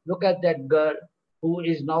 And look at that girl who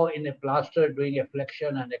is now in a plaster doing a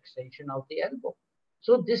flexion and extension of the elbow.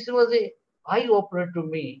 So this was a eye-opener to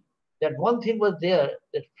me that one thing was there,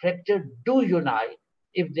 that fracture do unite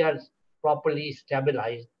if they are properly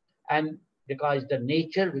stabilized, and because the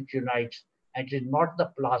nature which unites, and it is not the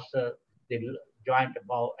plaster, the joint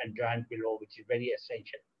above and joint below, which is very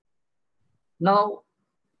essential. Now,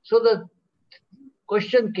 so the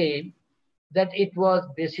question came that it was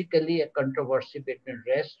basically a controversy between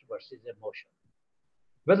rest versus emotion.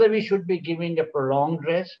 Whether we should be giving a prolonged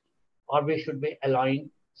rest or we should be allowing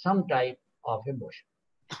some type of emotion.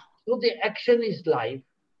 So the action is life.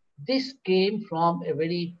 This came from a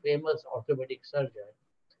very famous orthopedic surgeon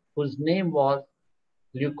whose name was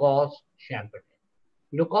Lucas Champignon.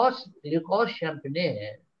 Lucas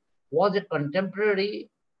Champignon was a contemporary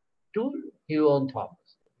to Huon Thomas.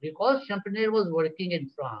 Lucas Champignon was working in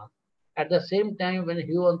France at the same time when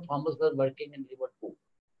Huon Thomas was working in Liverpool.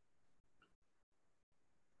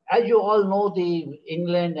 As you all know, the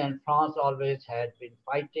England and France always had been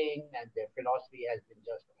fighting, and their philosophy has been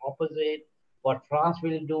just opposite. What France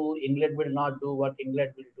will do, England will not do. What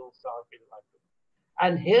England will do, France will not do.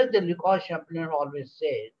 And here the Lucas Champignon always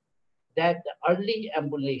said that the early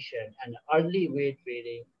ambulation and early weight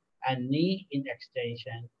bearing and knee in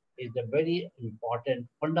extension is the very important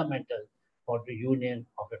fundamental for the union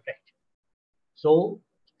of a fracture. So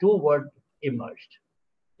two words emerged: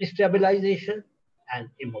 stabilization and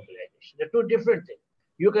immobilization. They're two different things.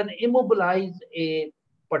 You can immobilize a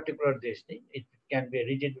particular destiny. It can be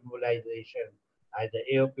rigid immobilization, as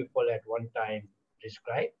the AO people at one time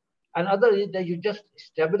described. And other is that you just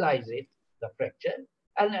stabilize it, the fracture,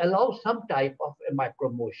 and allow some type of a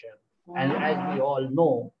micromotion. And as we all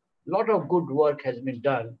know, a lot of good work has been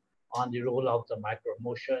done on the role of the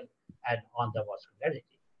micromotion and on the vascularity.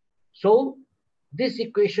 So this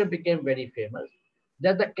equation became very famous,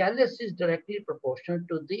 that the callus is directly proportional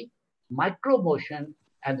to the micromotion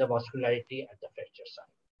and the vascularity at the fracture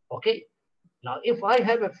site. Okay. Now, if I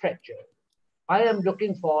have a fracture, I am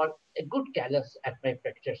looking for a good callus at my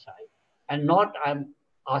fracture site, and not I'm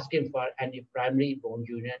asking for any primary bone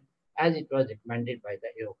union as it was recommended by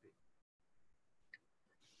the AOP.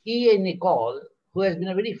 E. A. Nicol, who has been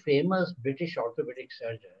a very famous British orthopedic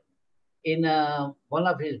surgeon, in one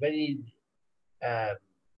of his very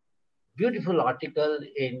beautiful article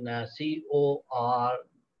in COR,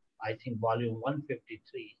 I think volume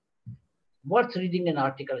 153, worth reading an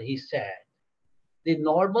article, he said, the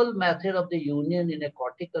normal method of the union in a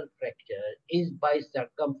cortical fracture is by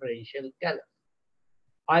circumferential callus.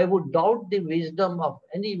 I would doubt the wisdom of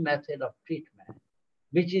any method of treatment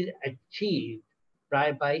which is achieved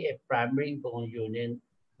by a primary bone union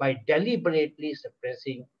by deliberately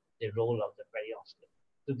suppressing the role of the periosteum.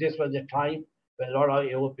 So this was the time when a lot of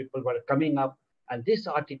AO people were coming up, and this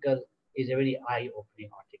article is a very eye-opening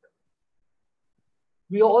article.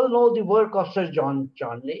 We all know the work of Sir John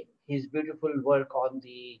Charnley, his beautiful work on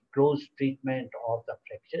the close treatment of the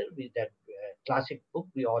fracture with that classic book.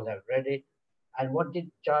 We all have read it. And what did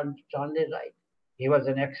Charnley write? He was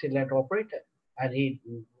an excellent operator, and he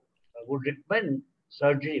would recommend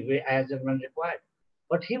surgery as and when required.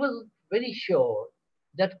 But he was very sure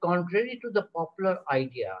that contrary to the popular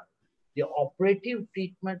idea, the operative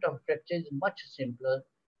treatment of fracture is much simpler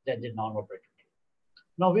than the non-operative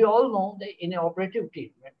treatment. Now, we all know that in an operative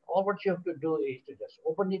treatment, all what you have to do is to just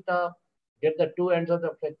open it up, get the two ends of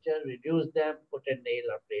the fracture, reduce them, put a nail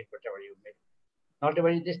or plate, whatever you make. Not a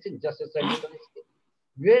very distinct, just a surgical mistake.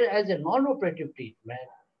 Whereas a non-operative treatment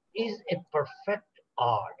is a perfect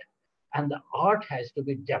art, and the art has to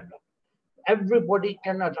be developed. Everybody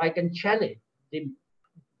cannot, I can challenge the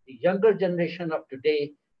younger generation of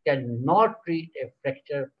today cannot treat a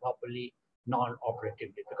fracture properly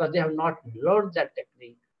non-operatively because they have not learned that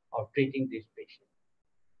technique of treating these patients.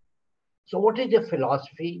 So what is the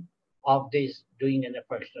philosophy of this doing in a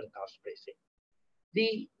functional cast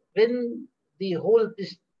bracing? When the whole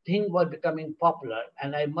this thing was becoming popular,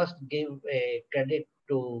 and I must give a credit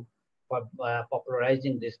to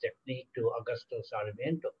popularizing this technique to Augusto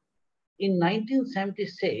Sarmiento. In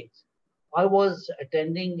 1976, I was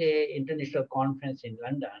attending an international conference in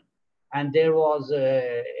London, and there was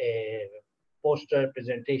a poster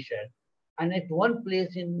presentation. And at one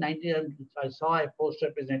place in 1900, I saw a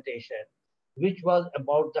poster presentation which was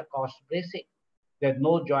about the cast bracing, that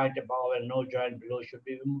no joint above and no joint below should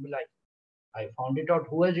be immobilized. I found it out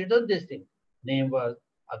who has written this thing. Name was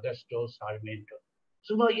Augusto Sarmiento.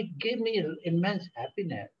 So now it gave me immense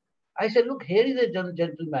happiness. I said, look, here is a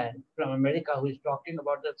gentleman from America who is talking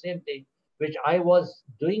about the same thing, which I was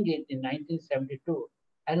doing it in 1972,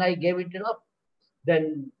 and I gave it up.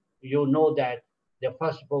 Then you know that the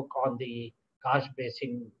first book on the cast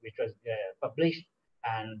bracing, which was published,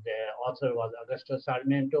 and the author was Augusto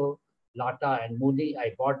Sarmiento, Lata and Mooney.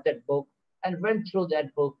 I bought that book and went through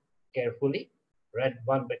that book carefully, read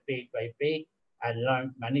one page by page, and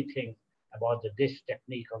learned many things about this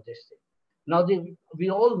technique of this thing. Now, we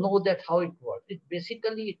all know that how it works. It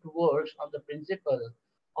works on the principle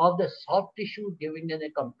of the soft tissue giving in a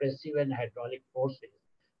compressive and hydraulic forces,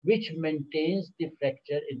 which maintains the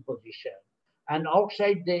fracture in position. And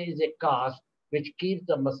outside there is a cast which keeps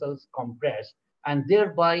the muscles compressed, and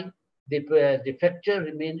thereby the fracture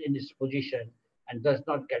remains in its position and does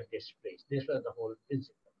not get displaced. This was the whole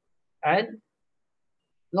principle. And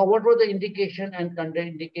now, what were the indication and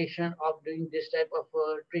contraindication of doing this type of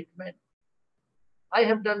treatment? I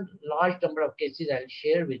have done large number of cases I'll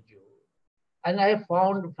share with you. And I have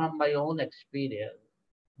found from my own experience,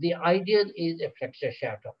 the ideal is a fracture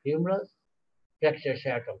shaft of humerus, fracture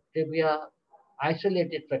shaft of tibia,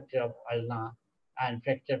 isolated fracture of ulna, and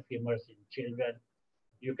fracture femurs in children.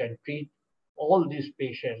 You can treat all these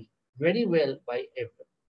patients very well by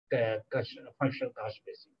a functional cast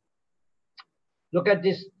bracing. Look at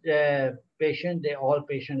this patient. All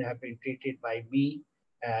patients have been treated by me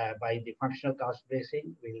by the functional cast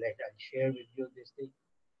bracing. I'll share with you this thing.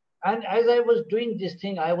 And as I was doing this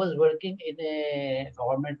thing, I was working in a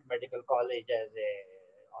government medical college as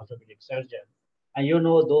a orthopedic surgeon. And you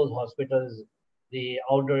know those hospitals, the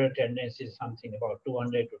outdoor attendance is something about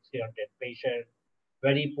 200 to 300 patients,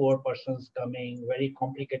 very poor persons coming, very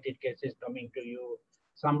complicated cases coming to you.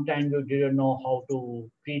 Sometimes you didn't know how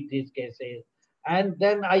to treat these cases. And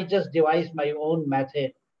then I just devised my own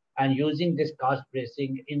method and using this cast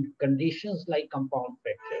bracing in conditions like compound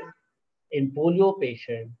fracture, in polio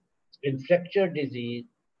patient, in fracture disease,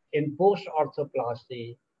 in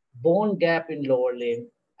post-orthoplasty, bone gap in lower limb,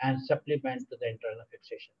 and supplement to the internal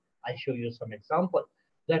fixation. I show you some example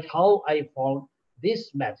that how I found this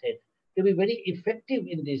method to be very effective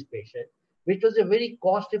in these patients, which was a very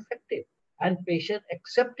cost effective, and patient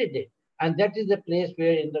accepted it. And that is the place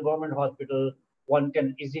where in the government hospital, one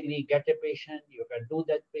can easily get a patient, you can do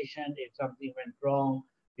that patient. If something went wrong,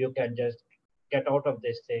 you can just get out of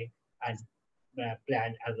this thing and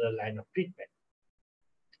plan other line of treatment.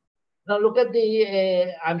 Now look at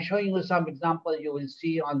I'm showing you some example. You will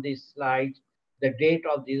see on these slides, the date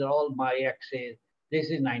of these are all my axes. This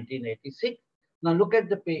is 1986. Now look at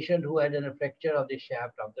the patient who had a fracture of the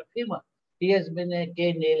shaft of the femur. He has been, a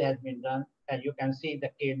cane nail has been done, and you can see the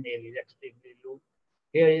cane nail is extremely loose.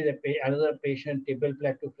 Here is another patient, tibial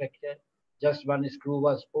plateau fracture. Just one screw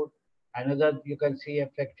was put. Another, you can see a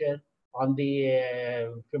fracture on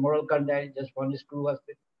the femoral condyle, just one screw was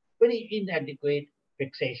put. Very inadequate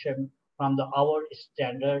fixation from our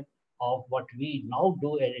standard of what we now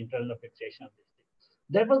do an internal fixation of this thing.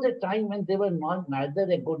 There was a time when they were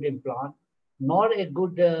neither a good implant nor a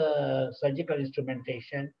good surgical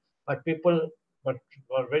instrumentation, but people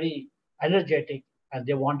were very energetic and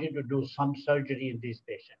they wanted to do some surgery in these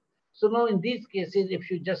patients. So now in these cases, if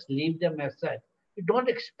you just leave them as such, you don't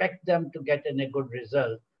expect them to get a good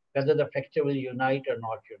result, whether the fracture will unite or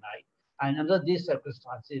not unite. And under these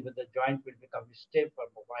circumstances, where the joint will become stiff or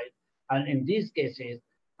mobile. And in these cases,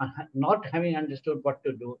 not having understood what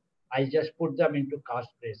to do, I just put them into cast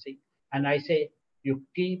bracing. And I say, you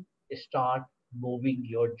start moving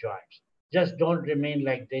your joints. Just don't remain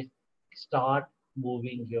like this. Start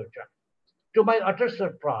moving your joints. To my utter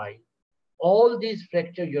surprise, all these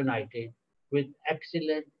fractures united with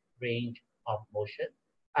excellent range of motion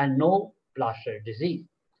and no plaster disease.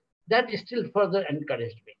 That still further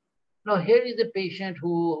encouraged me. Now here is a patient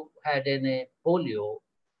who had a polio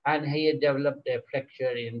and he had developed a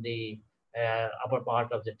fracture in the upper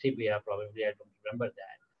part of the tibia, probably, I don't remember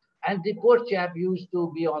that. And the poor chap used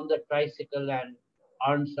to be on the tricycle and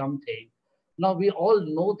earn something. Now we all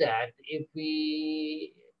know that if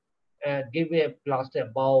we give a plaster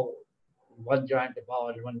above, one joint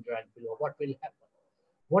above and one joint below, what will happen?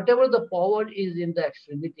 Whatever the power is in the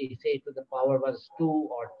extremity, say to the power was 2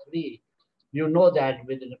 or 3, you know that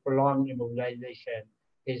within a prolonged immobilization,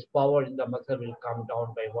 his power in the muscle will come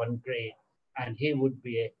down by 1 grade and he would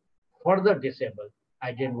be further disabled.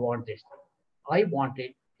 I didn't want this thing. I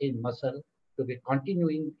wanted his muscle to be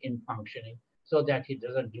continuing in functioning so that he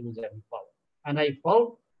doesn't lose any power. And I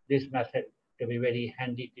found this method to be very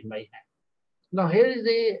handy in my hand. Now here is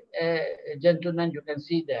a gentleman, you can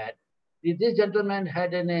see that. This gentleman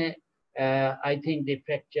had I think the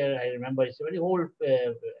fracture, I remember it's a very old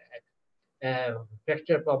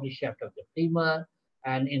fracture, probably shaft of the femur,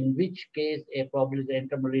 and in which case probably the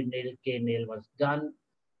intermediate nail, cane nail was done.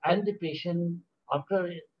 And the patient,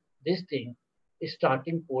 after this thing, is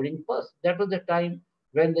starting pouring pus. That was the time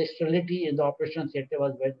when the sterility in the operation theater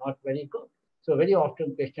was not very good. So very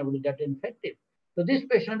often patient will get infected. So this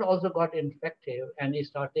patient also got infected and he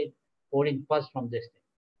started pouring pus from this thing.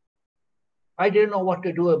 I didn't know what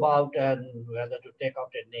to do about whether to take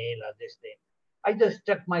out a nail or this thing. I just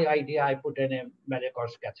stuck my idea. I put in a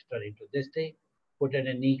Maricors catheter into this thing, put in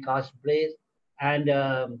a knee cast brace, and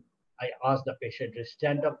I asked the patient to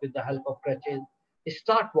stand up with the help of crutches.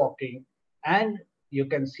 start walking, and you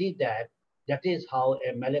can see that that is how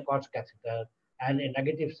a Malacot's catheter and a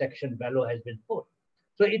negative section bellow has been put.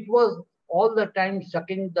 So it was all the time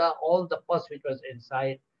sucking all the pus which was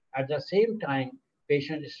inside. At the same time,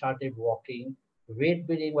 patient started walking, weight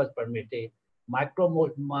bearing was permitted,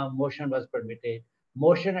 motion was permitted,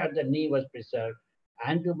 motion at the knee was preserved,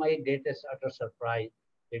 and to my greatest utter surprise,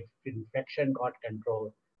 the infection got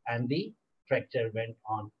controlled and the fracture went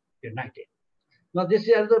on united. Now, this is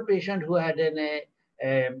another patient who had an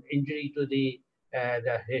injury to the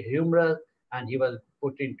humerus, and he was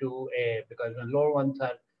put into because the lower one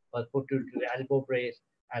third was put into the elbow brace,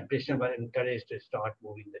 and patient was encouraged to start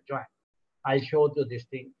moving the joint. I showed you this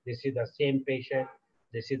thing. This is the same patient.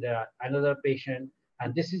 This is another patient,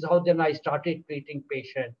 and this is how then I started treating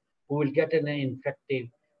patient who will get an infective,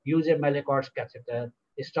 use a Malacot's catheter,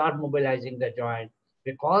 start mobilizing the joint,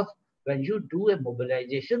 because when you do a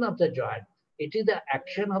mobilization of the joint, it is the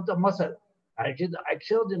action of the muscle. It is the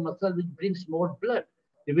action of the muscle which brings more blood.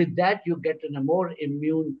 With that, you get a more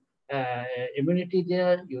immunity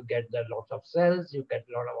there. You get the loss of cells. You get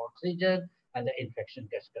a lot of oxygen, and the infection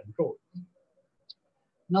gets controlled.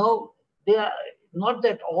 Now, they are not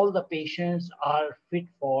that all the patients are fit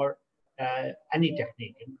for any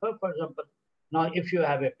technique. For example, now if you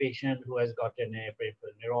have a patient who has got a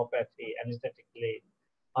peripheral neuropathy, anesthetically,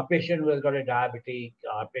 a patient who has got a diabetic,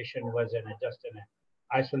 a patient who has just an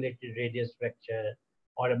isolated radius fracture,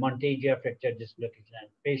 or a Montagia fracture dislocation,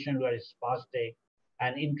 patient who is spastic,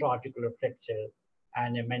 an intra-articular fracture,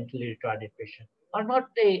 and a mentally retarded patient are not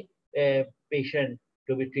a patient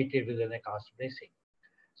to be treated with an cast bracing.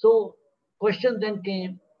 So question then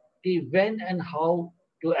came to when and how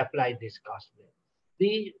to apply this cast brace.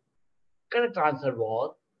 The correct answer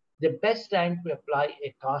was the best time to apply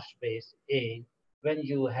a cast brace is when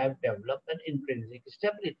you have developed an intrinsic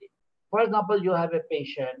stability. For example, you have a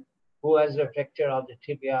patient who has a fracture of the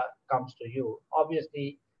tibia comes to you.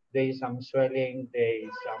 Obviously, there is some swelling, there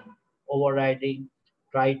is some overriding.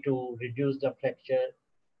 Try to reduce the fracture,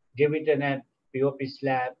 give it an POP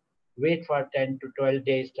slab, wait for 10 to 12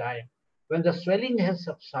 days time. When the swelling has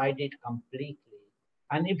subsided completely,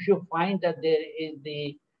 and if you find that there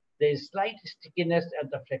is slight stickiness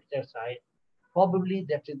at the fracture site, probably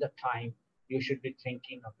that is the time you should be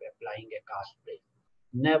thinking of applying a cast brace.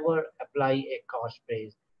 Never apply a cast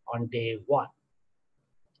brace on day one.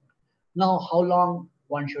 Now, how long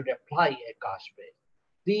one should apply a cast brace?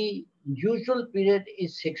 The usual period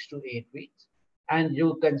is 6 to 8 weeks. And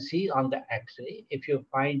you can see on the X-ray, if you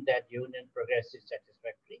find that union progress is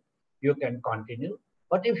satisfactory, you can continue.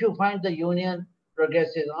 But if you find the union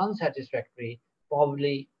progress is unsatisfactory,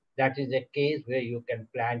 probably that is a case where you can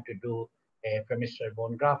plan to do a femoral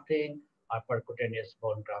bone grafting or percutaneous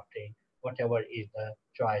bone grafting, whatever is the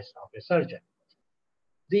choice of a surgeon.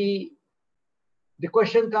 The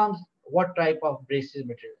question comes, what type of braces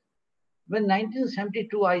material? When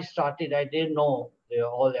 1972 I started, I didn't know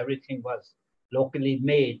everything was locally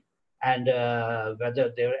made, and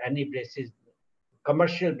whether there were any braces,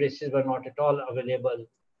 commercial braces were not at all available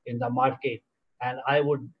in the market. And I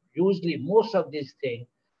would usually, most of these things,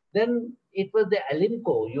 then it was the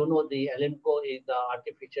Alimco. You know, the Alimco is the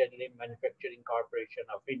Artificial Limb Manufacturing Corporation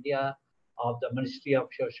of India, of the Ministry of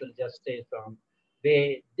Social Justice.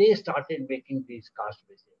 They started making these cast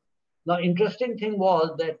braces. Now, interesting thing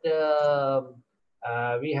was that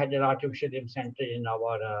we had an artificial limb center in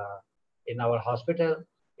our hospital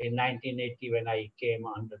in 1980 when I came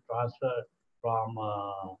on the transfer from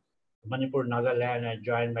Manipur, Nagaland, and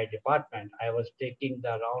joined my department. I was taking the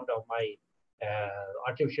round of my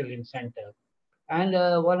artificial limb center, and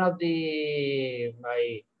one of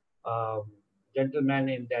my gentlemen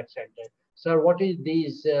in that center, sir, what is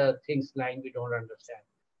these things lying? We don't understand.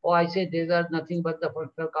 Oh, I said these are nothing but the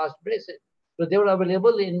functional cast braces. So they were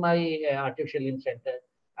available in my artificial limb center,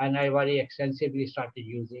 and I very extensively started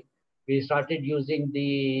using. We started using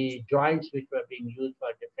the joints which were being used for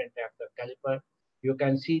different types of caliper. You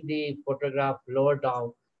can see the photograph lower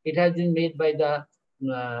down. It has been made by the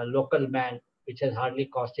local man, which has hardly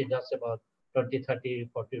costed us about 20, 30,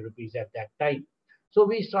 40 rupees at that time. So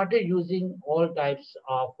we started using all types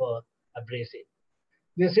of braces.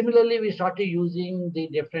 Similarly, we started using the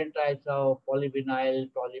different types of polyvinyl,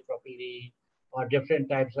 polypropylene, or different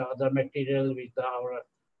types of other material which our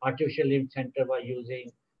artificial limb center were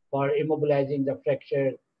using for immobilizing the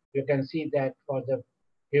fracture. You can see that for the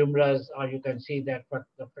humerus, or you can see that for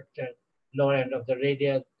the fracture lower end of the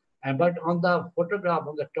radius. But on the photograph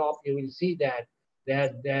on the top, you will see that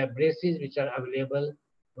there are braces which are available,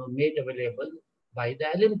 made available by the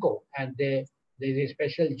Alimco, and there is a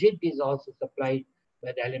special jig is also supplied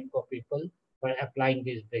by the Alimco people for applying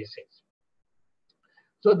these braces.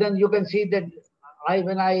 So then you can see that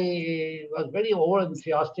when I was very over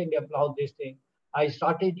enthusiastic about this thing, I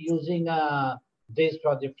started using this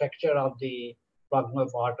for the fracture of the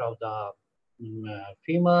proximal part of the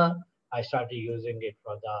femur. I started using it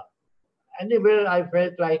for the anywhere I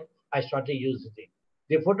felt like I started using it.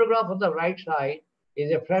 The photograph on the right side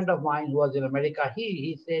is a friend of mine who was in America.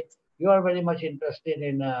 He said, "You are very much interested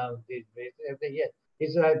in these braces." I said, "Yes." He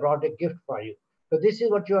said, "I brought a gift for you." So this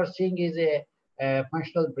is what you are seeing is a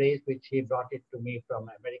functional brace which he brought it to me from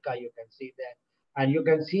America. You can see that, and you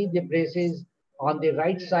can see the braces on the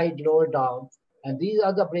right side lower down, and these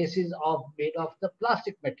are the braces made of the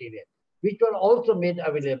plastic material, which were also made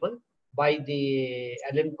available by the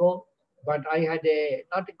Alimco, but I had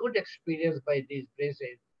not a good experience by these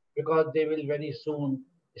braces because they will very soon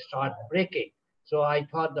start breaking. So I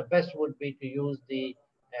thought the best would be to use the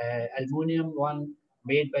aluminum one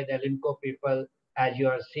made by the Alimco people. As you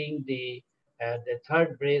are seeing, the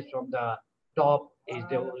third brace from the top is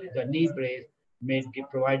the knee brace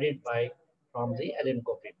provided by from the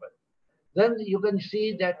Alimco people. Then you can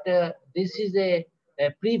see that this is a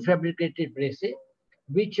prefabricated braces,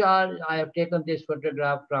 which I have taken this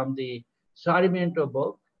photograph from the Sarmiento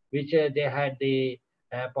book, which they had the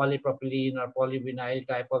polypropylene or polyvinyl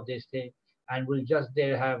type of this thing, and will just they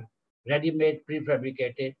have ready-made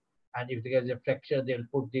prefabricated, and if there is a fracture, they'll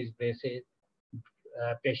put these braces.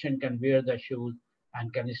 Patient can wear the shoes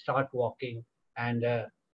and can start walking and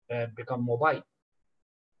become mobile.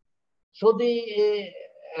 So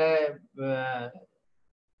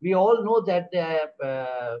we all know that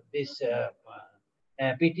this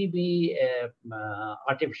PTB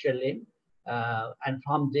artificial limb, and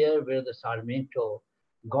from there where the Sarmiento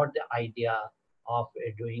got the idea of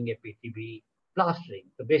doing a PTB plastering.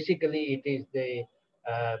 So basically it is the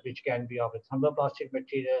which can be of a thermoplastic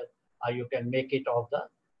material, or you can make it of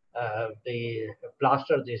the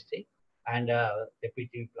plaster this thing, and the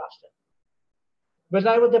PTB plaster. When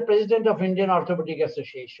I was the president of Indian Orthopedic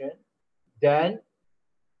Association, then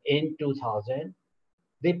in 2000,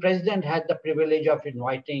 the president had the privilege of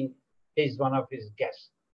inviting one of his guests.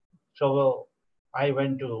 So I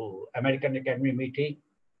went to American Academy meeting,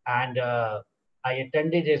 and I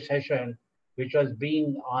attended a session which was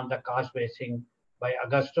being on the cast bracing by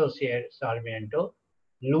Augusto Sarmiento.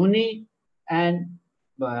 Looney and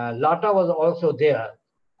Lata was also there.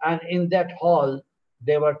 And in that hall,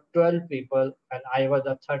 there were 12 people, and I was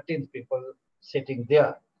the 13th people sitting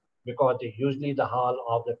there, because usually the hall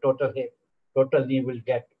of the total knee will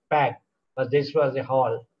get packed. But this was a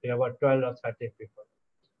hall, there were 12 or 13 people.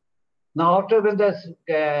 Now, after when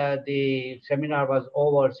the seminar was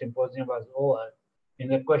over, symposium was over, in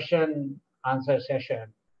the question answer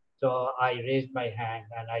session, so I raised my hand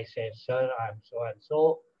and I said, "Sir, I'm so and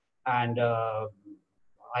so, and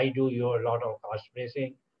I do a lot of cast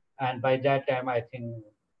bracing." And by that time, I think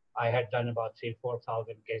I had done about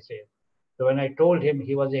 4,000 cases. So when I told him,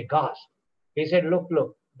 he was aghast. He said, look,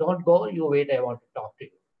 don't go, you wait, I want to talk to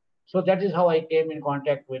you. So that is how I came in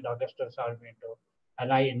contact with Augusto Sarmiento.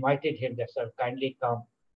 And I invited him that, "Sir, kindly come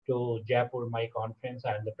to Jaipur, my conference.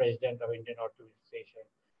 I am the president of Indian Orthopedic Association."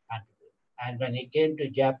 And when he came to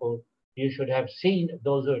Jaipur, you should have seen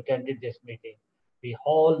those who attended this meeting. The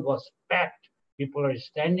hall was packed. People are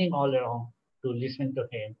standing all around to listen to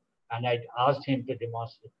him. And I asked him to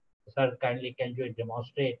demonstrate. "Sir, kindly can you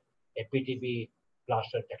demonstrate a PTB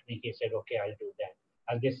plaster technique?" He said, "Okay, I'll do that."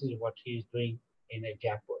 And this is what he's doing in a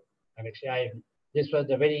Jaipur. And actually, this was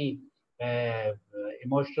a very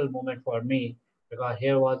emotional moment for me, because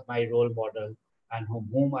here was my role model, and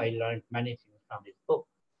whom I learned many things from his book.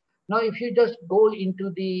 Now, if you just go into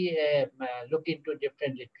look into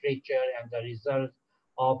different literature and the results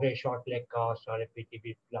of a short leg cast or a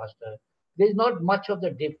PTB plaster, there's not much of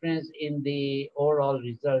the difference in the overall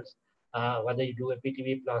results, whether you do a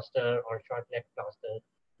PTB plaster or short leg plaster.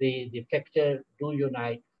 The fracture do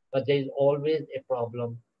unite, but there's always a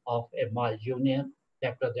problem of a malunion.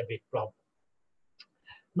 That was a big problem.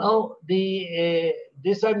 Now,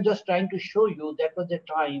 this I'm just trying to show you, that was the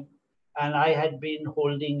time, and I had been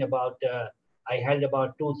holding I held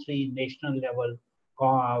about 2-3 national level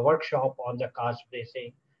workshop on the cast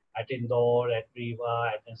bracing at Indore, at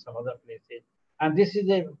Riva, and some other places. And this is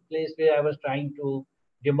a place where I was trying to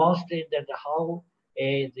demonstrate that how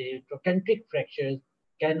the trochanteric fractures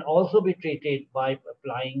can also be treated by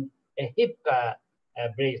applying a hip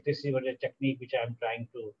brace. This is what a technique which I'm trying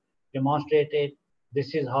to demonstrate it.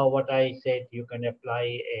 This is how what I said you can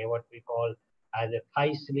apply what we call as a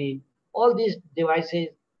thigh sleeve. All these devices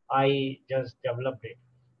I just developed it.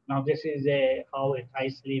 Now this is how a thigh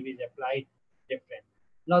sleeve is applied different.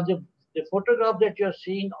 Now the photograph that you're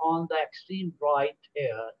seeing on the extreme right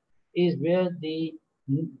here is where the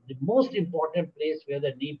most important place where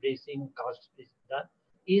the knee bracing cast is done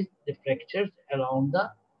is the fractures around the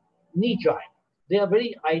knee joint. They are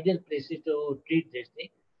very ideal places to treat this thing.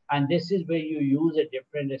 And this is where you use a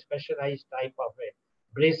different, a specialized type of a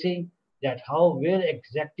bracing, that how, where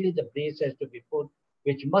exactly the brace has to be put,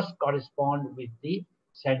 which must correspond with the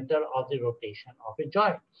center of the rotation of a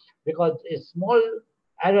joint. Because a small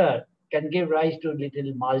error can give rise to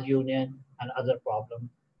little malunion and other problems.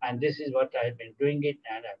 And this is what I've been doing it,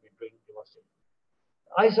 and I've been doing it.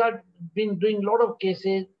 I have been doing a lot of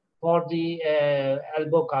cases for the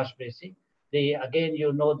elbow cast bracing. Again,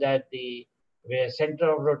 you know that the where center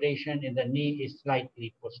of rotation in the knee is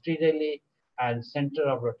slightly posteriorly, and center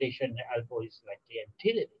of rotation in the elbow is slightly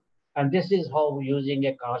anteriorly. And this is how using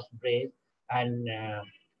a cast brace and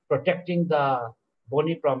protecting the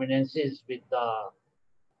bony prominences with the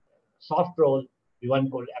soft roll, one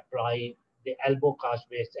could apply the elbow cast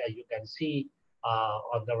brace, as you can see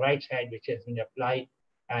on the right side, which has been applied,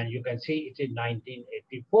 and you can see it in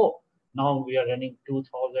 1984. Now we are running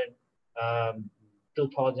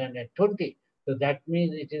 2020. So that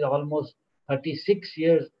means it is almost 36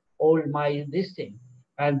 years old, this thing.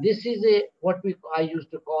 And this is a what I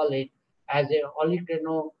used to call it as a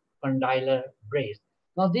olecranocondylar brace.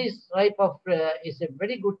 Now this type of is a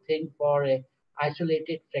very good thing for a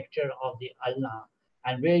isolated fracture of the ulna,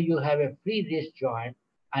 and where you have a free wrist joint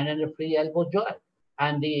and then a free elbow joint,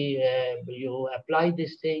 and you apply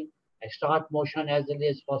this thing, start motion as early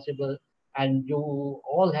as possible, and you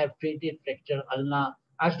all have treated fracture ulna,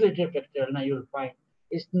 isolated fracture ulna. You'll find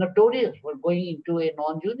it's notorious for going into a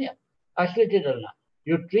non-union isolated ulna.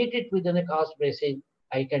 You treat it with a cast bracing.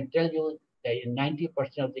 I can tell you that in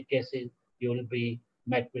 90% of the cases you will be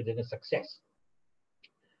met with a success.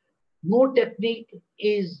 No technique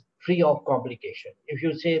is free of complication. If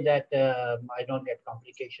you say that I don't get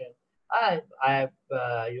complication,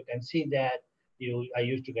 you can see that I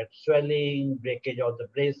used to get swelling, breakage of the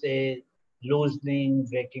braces, loosening,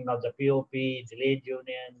 breaking of the POP, delayed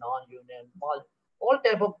union, non-union, all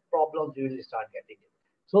type of problems you will start getting it.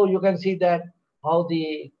 So you can see that how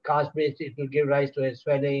the cast brace, it will give rise to a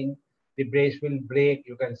swelling, the brace will break,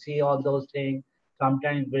 you can see all those things.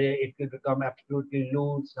 Sometimes it will become absolutely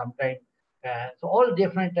loose, sometimes. So all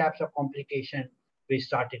different types of complication we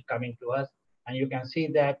started coming to us. And you can see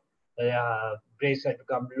that the brace has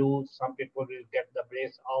become loose. Some people will get the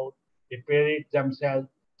brace out, repair it themselves.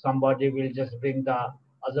 Somebody will just bring the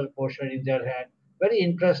other portion in their hand. Very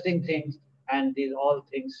interesting things. And these all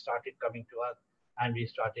things started coming to us, and we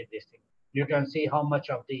started this thing. You can see how much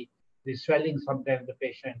of the swelling sometimes the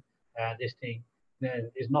patient, this thing,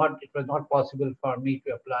 it was not possible for me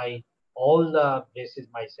to apply all the braces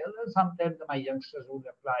myself, and sometimes my youngsters will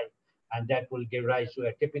apply, and that will give rise to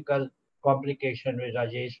a typical complication which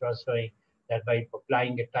Rajesh was showing, that by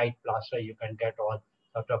applying a tight plaster you can get all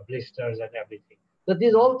sort of blisters and everything. So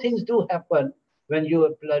these all things do happen when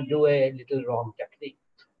you do a little wrong technique.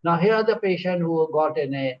 Now here are the patient who got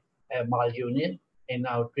in a malunion and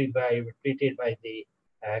now treated by the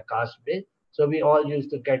cast brace. So we all used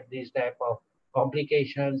to get these type of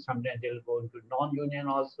complications. Sometimes they'll go into non-union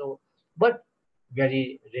also, but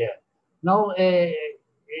very rare. Now, in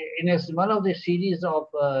one of the series of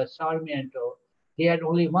Sarmiento, he had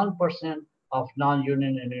only 1% of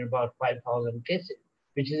non-union in about 5,000 cases,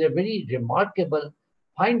 which is a very remarkable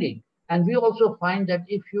finding. And we also find that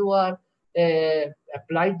if you are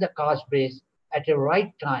applied the cast brace at a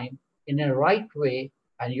right time, in a right way,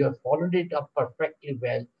 and you have followed it up perfectly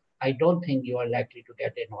well, I don't think you are likely to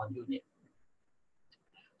get a non-union.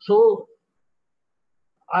 So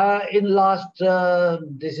in last,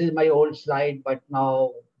 this is my old slide, but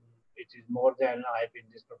now it is more than, I've been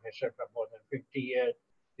this professor for more than 50 years.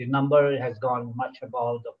 The number has gone much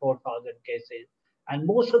above the 4,000 cases. And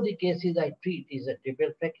most of the cases I treat is a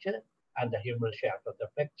tibial fracture and the humeral shaft of the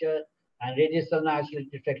fracture, and radius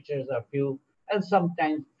isolated fractures are few, and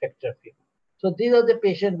sometimes fracture few. So these are the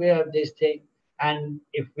patients where this thing, and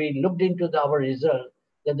if we looked into our result,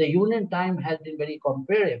 that the union time has been very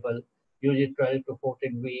comparable, usually 12 to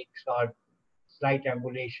 14 weeks, or slight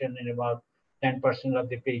ambulation in about 10% of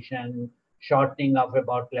the patient, shortening of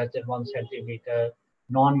about less than 1 centimeter,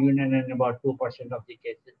 non-union in about 2% of the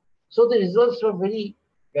cases. So the results are very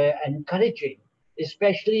encouraging,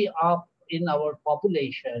 especially in our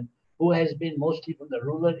population who has been mostly from the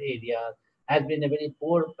rural area, has been a very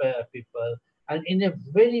poor people, and in a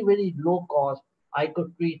very, very low cost, I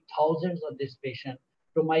could treat thousands of these patients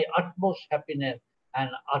to my utmost happiness and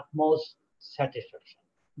utmost satisfaction.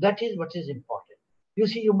 That is what is important. You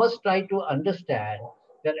see, you must try to understand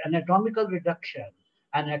That anatomical reduction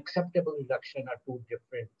and acceptable reduction are two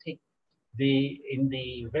different things. In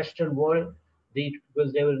the Western world, they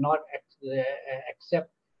will not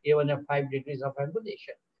accept even a 5 degrees of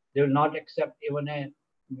ambulation. They will not accept even a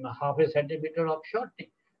half a centimeter of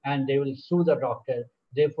shortening, and they will sue the doctor.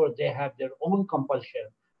 Therefore, they have their own compulsion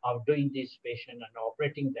of doing these patients and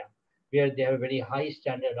operating them, where they have a very high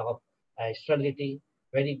standard of sterility,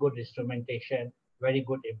 very good instrumentation, very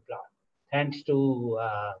good implant. Thanks to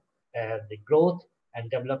the growth and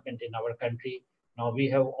development in our country, now we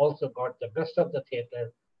have also got the best of the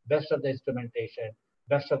theater, best of the instrumentation,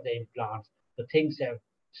 best of the implants. The things have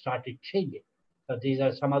started changing. So these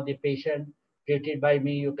are some of the patients treated by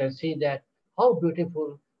me. You can see that how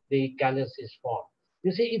beautiful the callus is formed.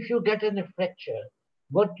 You see, if you get in a fracture,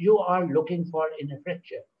 what you are looking for in a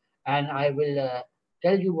fracture, and I will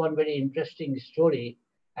tell you one very interesting story.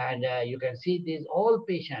 And you can see these all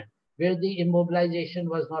patients where the immobilization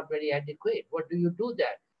was not very adequate. What do you do then?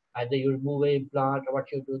 Either you remove an implant or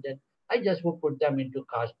what you do then? I just would put them into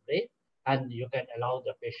cast brace, and you can allow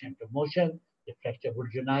the patient to motion. The fracture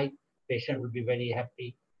would unite. Patient will be very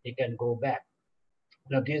happy. He can go back.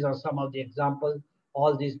 Now, these are some of the examples.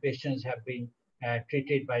 All these patients have been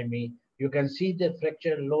treated by me. You can see the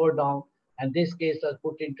fracture lower down, and this case was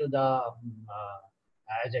put into the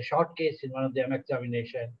as a short case in one of the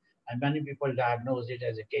examination, and many people diagnose it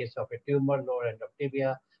as a case of a tumor lower end of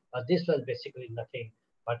tibia. But this was basically nothing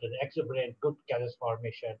but an exuberant good callus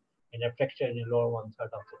formation in a fracture in the lower one third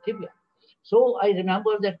of the tibia. So I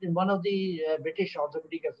remember that in one of the British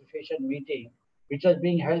Orthopedic Association meeting, which was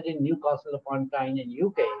being held in Newcastle upon Tyne in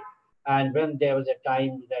UK, and when there was a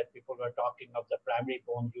time that people were talking of the primary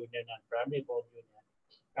bone union and primary bone union,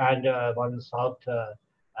 and one South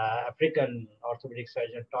African orthopedic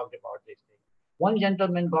surgeon talked about this thing. One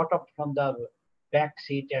gentleman got up from the back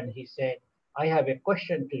seat and he said, I have a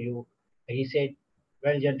question to you. He said,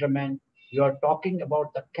 well, gentlemen, you are talking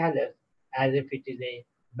about the callus as if it is a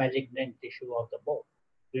malignant tissue of the bone.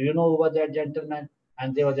 Do you know who was that gentleman?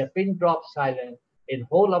 And there was a pin drop silence in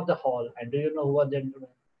whole of the hall. And do you know who was the gentleman?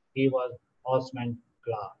 He was Osman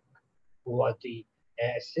Clark, who was the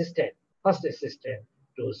first assistant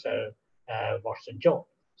to Sir Watson Jones.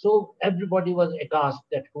 So everybody was aghast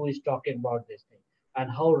that who is talking about this thing, and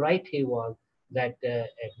how right he was that a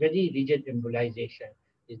very rigid embolization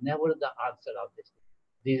is never the answer of this thing.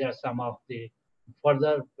 These are some of the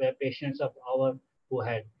further patients of ours who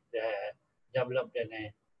had developed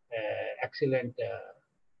an excellent.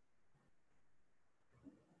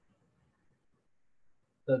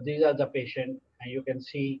 So these are the patients, and you can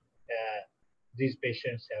see these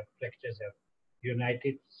patients have fractures have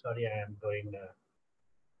united. Sorry, I am going.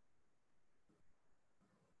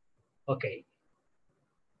 Okay.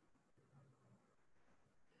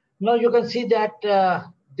 Now you can see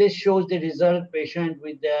that this shows the result. Patient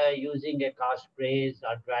with using a cast brace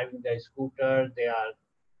or driving the scooter.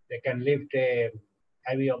 They can lift a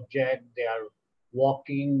heavy object. They are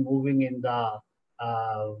walking, moving in the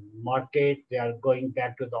market. They are going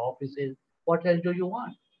back to the offices. What else do you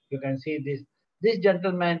want? You can see this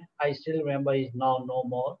gentleman. I still remember is now no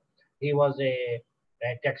more. He was a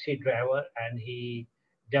taxi driver, and he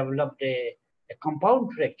developed a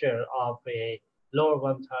compound fracture of a lower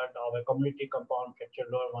one third of a community compound fracture,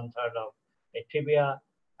 lower one third of a tibia,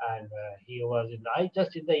 and he was in. I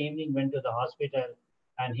just in the evening went to the hospital,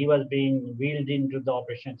 and he was being wheeled into the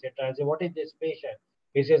operation theater. I said, "What is this patient?"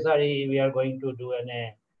 He says, "Sir, we are going to do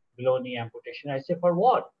a below knee amputation." I said, "For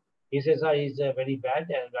what?" He says, "Sir, he's very bad,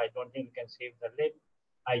 and I don't think we can save the limb."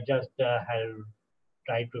 I just have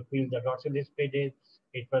tried to feel the dorsal spinatus.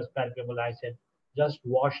 It was palpable. I said, "Just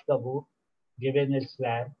wash the wound, give in a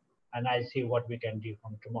slab, and I'll see what we can do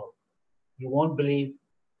from tomorrow." You won't believe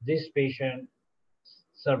this patient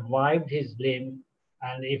survived his limb,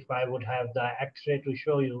 and if I would have the X-ray to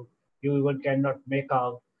show you, you even cannot make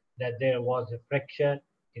out that there was a fracture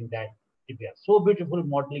in that tibia. So beautiful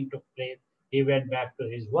modeling took place. He went back to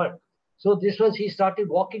his work. So he started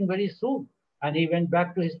walking very soon, and he went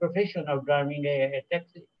back to his profession of driving a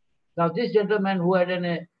taxi. Now this gentleman who had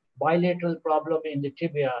a bilateral problem in the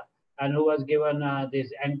tibia and who was given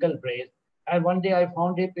this ankle brace, and one day I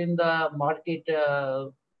found him in the market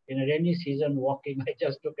in a rainy season walking. I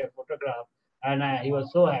just took a photograph, and he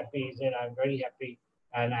was so happy. He said, "I'm very happy,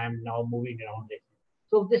 and I'm now moving around it."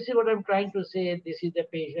 So this is what I'm trying to say. This is the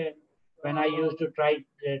patient. When I used to try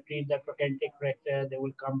to treat the trochanteric fracture, they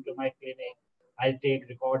will come to my clinic. I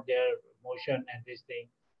record their motion and this thing.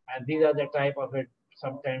 And these are the type of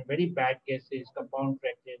sometimes very bad cases, compound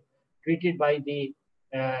fracture, treated by the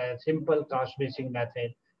simple cast bracing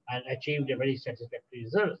method and achieved a very satisfactory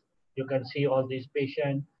result. You can see all these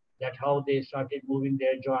patients, that how they started moving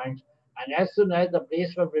their joints. And as soon as the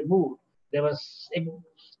brace was removed, there was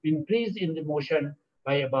increase in the motion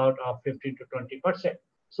by about 15 to 20%.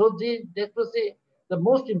 So that was the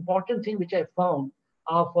most important thing which I found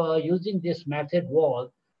of using this method was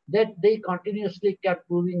that they continuously kept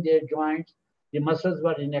moving their joints. The muscles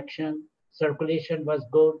were in action, circulation was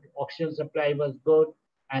good, oxygen supply was good,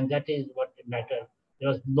 and that is what mattered. There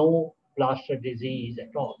was no plaster disease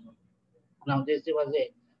at all. Now this was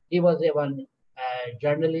a he was a one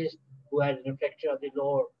journalist who had a fracture of the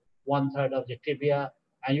lower one third of the tibia,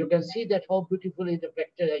 and you can see that how beautifully the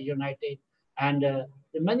fracture is united. And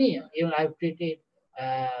the many I've treated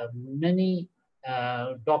many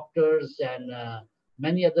doctors and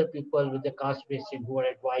many other people with the cast bracing who are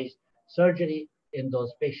advised surgery in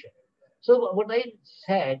those patients. So what I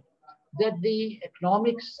said that the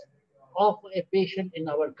economics of a patient in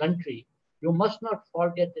our country, you must not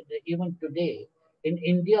forget that even today in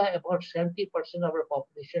India, about 70% of our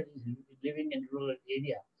population is living in rural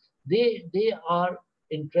area. They are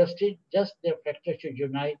interested just their fracture should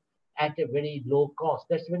unite at a very low cost.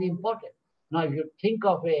 That's very important. Now, if you think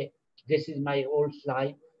of this is my old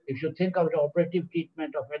slide. If you think of the operative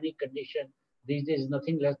treatment of any condition, these days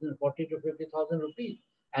nothing less than 40 to 50,000 rupees.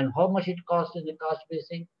 And how much it costs in the cost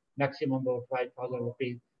basing? Maximum about 5,000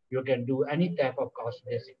 rupees. You can do any type of cost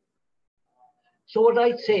basing. So what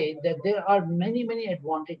I say that there are many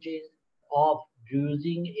advantages of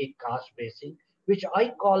using a cast basing, which I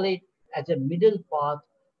call it as a middle path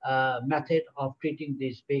method of treating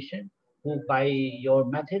this patient. Who by your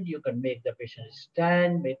method you can make the patient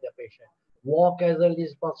stand, make the patient walk as early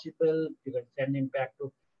as possible. You can send him back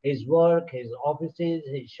to his work, his offices,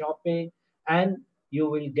 his shopping, and you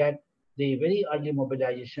will get the very early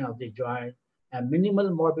mobilization of the joint and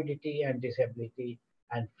minimal morbidity and disability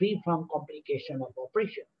and free from complication of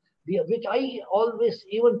operation. Which I always,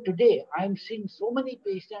 even today, I'm seeing so many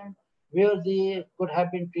patients where they could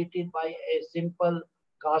have been treated by a simple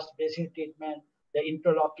cast basing treatment. The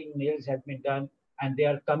interlocking nails have been done and they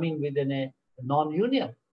are coming within a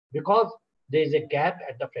non-union because there is a gap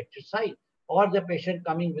at the fracture site or the patient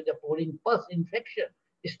coming with a pouring pus infection.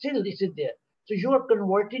 Still, this is there. So you are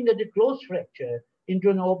converting the closed fracture into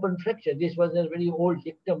an open fracture. This was a very old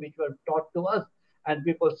dictum which was taught to us. And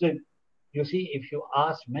people said, you see, if you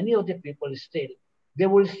ask many of the people still, they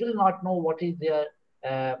will still not know what is their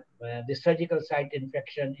the surgical site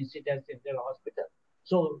infection incidence in their hospital.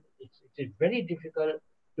 So it is very difficult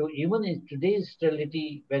to, even in today's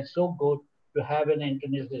sterility, when so good, to have an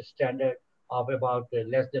international standard of about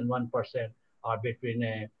less than 1% or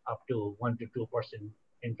between up to 1 to 2%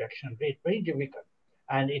 infection rate. Very difficult.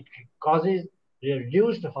 And it causes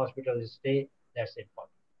reduced hospital stay. That's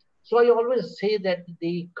important. So I always say that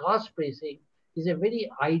the cast bracing is a very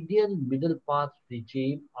ideal middle path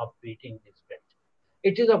regime of treating this fracture.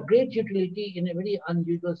 It is of great utility in a very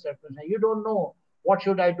unusual circumstance. You don't know what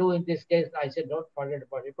should I do in this case. I said, don't forget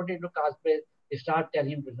about it. Put it to cast brace. Start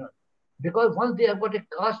telling him to know. Because once they have got a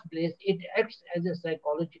cast brace, it acts as a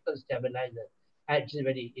psychological stabilizer. And it's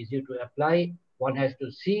very easy to apply. One has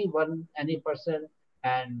to see any person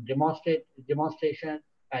and demonstration,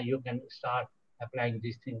 and you can start applying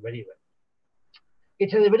this thing very well.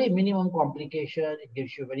 It has a very minimum complication. It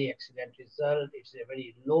gives you a very excellent result. It's a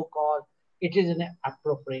very low cost. It is an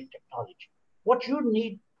appropriate technology. What you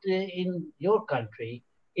need in your country,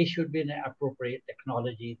 it should be an appropriate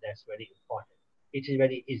technology. That's very important. It is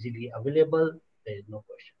very easily available. There is no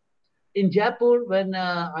question. In Jaipur, when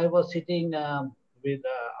I was sitting with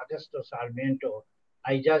Augusto Sarmiento,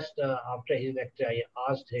 I just, after his lecture, I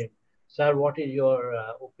asked him, sir, what is your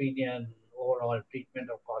opinion overall treatment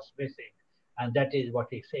of cost basing? And that is what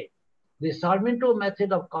he said. The Sarmiento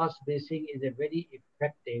method of cost basing is a very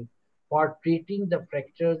effective for treating the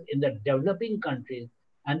fractures in the developing countries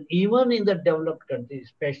and even in the developed countries,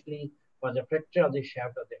 especially for the fracture of the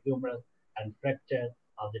shaft of the humerus and fracture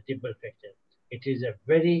of the tibial fracture. It is a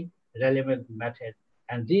very relevant method.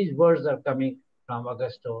 And these words are coming from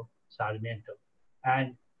Augusto Sarmiento.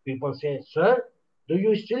 And people say, sir, do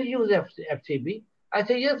you still use FCB? I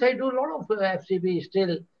say, yes, I do a lot of FCB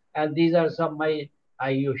still. And these are some I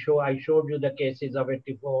showed you the cases of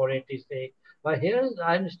 84, 86. But here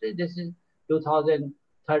I'm still, this is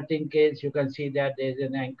 2013 case. You can see that there's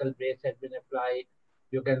an ankle brace has been applied.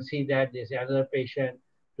 You can see that there's another patient,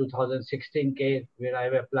 2016 case, where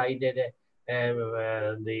I've applied the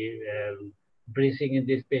bracing in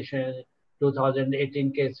this patient.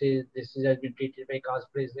 2018 cases, this has been treated by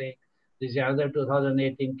cast bracing. This is another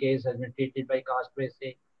 2018 case has been treated by cast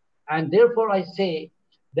bracing. And therefore I say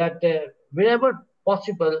that wherever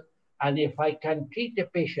possible, And if I can treat a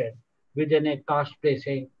patient within a cast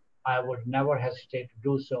bracing, I would never hesitate to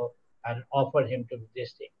do so and offer him to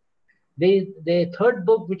this thing. The third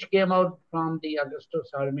book, which came out from the Augusto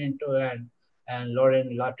Sarmiento and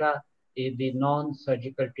Lauren Latta, is the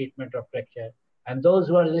non-surgical treatment of fracture. And those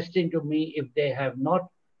who are listening to me, if they have not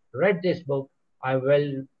read this book, I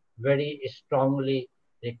will very strongly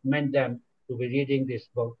recommend them to be reading this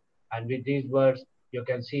book. And with these words, you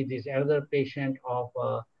can see this elder patient of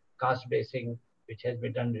cast bracing, which has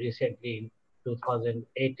been done recently in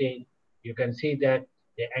 2018. You can see that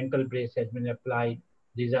the ankle brace has been applied.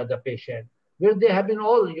 These are the patients where they have been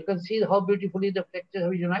all. You can see how beautifully the fractures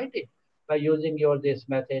have united by using this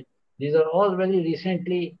method. These are all very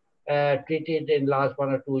recently treated in last 1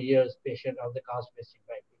 or 2 years patient of the cast bracing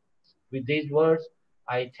therapy. With these words,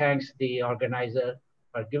 I thanks the organizer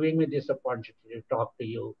for giving me this opportunity to talk to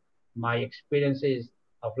you. My experiences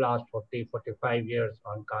of last 40, 45 years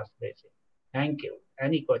on cast bracing. Thank you.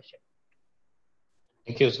 Any question?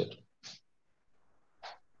 Thank you, sir.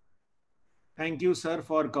 Thank you, sir,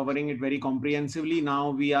 for covering it very comprehensively.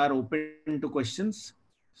 Now we are open to questions.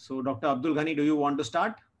 So, Dr. Abdul Ghani, do you want to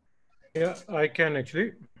start? Yeah, I can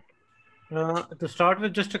actually. To start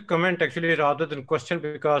with, just a comment actually rather than question,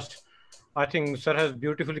 because I think sir has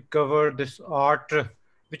beautifully covered this art,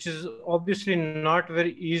 which is obviously not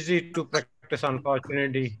very easy to practice,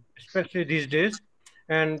 unfortunately, especially these days.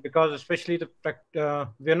 And because especially we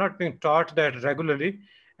are not being taught that regularly,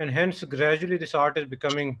 and hence gradually this art is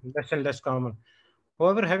becoming less and less common.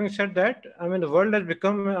 However, having said that, I mean, the world has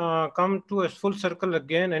come to a full circle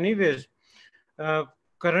again anyways.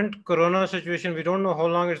 Current corona situation, we don't know how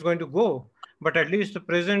long it's going to go, but at least the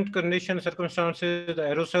present condition, circumstances, the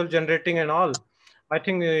aerosol generating and all, I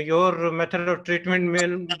think your method of treatment may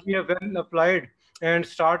be well applied and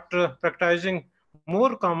start practicing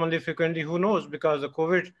more commonly, frequently. Who knows? Because the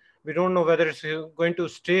COVID, we don't know whether it's going to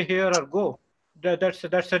stay here or go. That's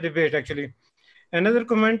a debate actually. Another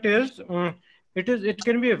comment is it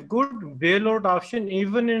can be a good bailout option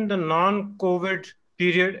even in the non-COVID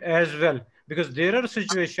period as well, because there are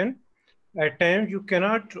situations at times you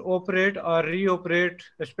cannot operate or reoperate,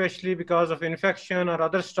 especially because of infection or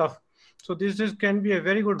other stuff. So can be a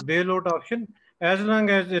very good bailout option as long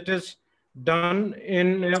as it is done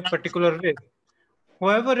in a particular way.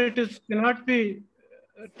 However, cannot be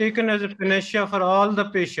taken as a panacea for all the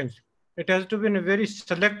patients. It has to be in a very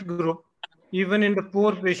select group, even in the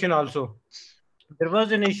poor patient also. There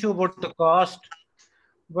was an issue about the cost,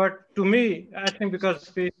 but to me, I think because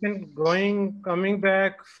patient coming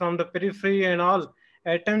back from the periphery and all,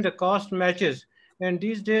 at times the cost matches. And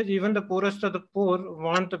these days, even the poorest of the poor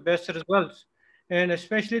want the best results. And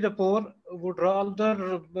especially the poor would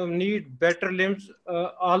rather need better limbs,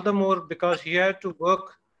 all the more because he had to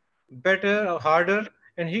work better, harder,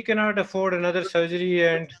 and he cannot afford another surgery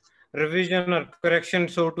and revision or correction,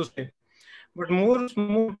 so to say. But more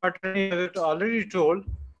importantly, as I already told,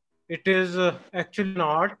 it is actually an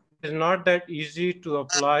art. It is not that easy to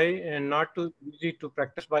apply and not too easy to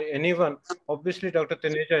practice by anyone. Obviously, Dr.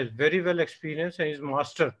 Taneja is very well experienced and is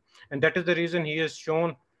master, and that is the reason he has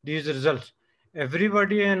shown these results.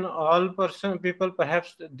 Everybody and all people,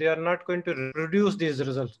 perhaps they are not going to reproduce these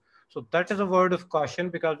results. So that is a word of caution,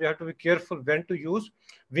 because we have to be careful when to use.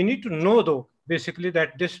 We need to know, though, basically,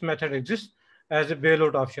 that this method exists as a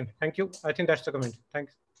bailout option. Thank you. I think that's the comment.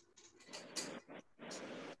 Thanks.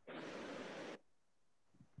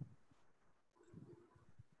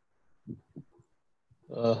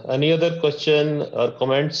 Any other question or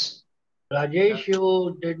comments? Rajesh,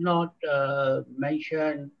 you did not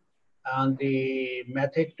mention on the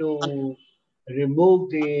method to remove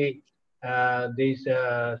these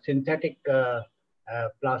synthetic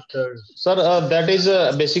plasters. Sir, that is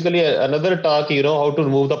basically another talk, how to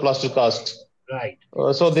remove the plaster cast. Right.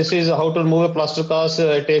 So this is how to remove a plaster cast.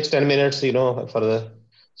 It takes 10 minutes, further.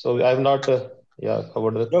 So I have not,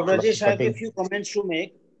 covered the Dr. Rajesh, I have a few comments to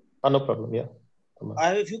make. No problem, yeah. I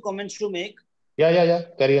have a few comments to make. Yeah,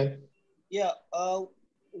 carry on. Yeah,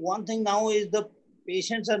 one thing now is the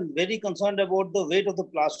patients are very concerned about the weight of the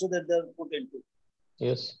plaster that they're put into.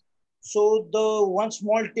 Yes. So the one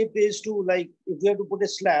small tip is to, like, if we have to put a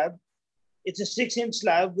slab, it's a 6-inch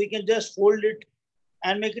slab, we can just fold it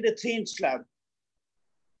and make it a 3-inch slab.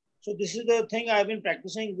 So this is the thing I've been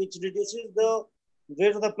practicing, which reduces the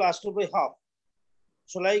weight of the plaster by half.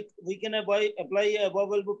 So like we can apply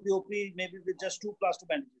above elbow POP maybe with just 2 plaster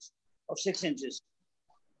bandages of 6 inches.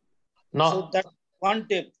 No. So that's one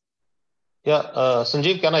tip. Yeah,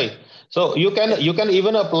 Sanjeev, can I? So you can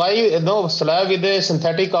even apply slab with a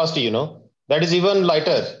synthetic cast, that is even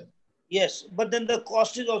lighter. Yes, but then the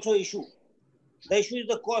cost is also an issue. The issue is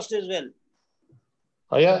the cost as well.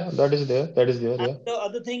 Oh, yeah, that is there. That is there. And Yeah. the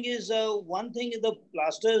other thing is, one thing is the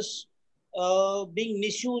plasters being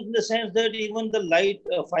misused in the sense that even the light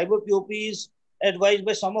fiber POP is advised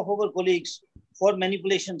by some of our colleagues for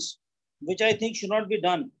manipulations, which I think should not be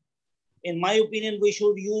done. In my opinion, we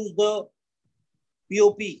should use the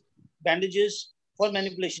POP bandages for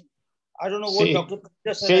manipulation. I don't know what See, Dr.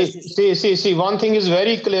 Just has to say. see. One thing is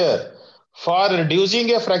very clear. For reducing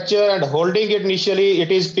a fracture and holding it initially,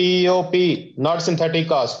 it is POP, not synthetic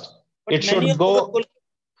cast. But It should go.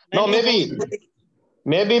 No, many of our colleagues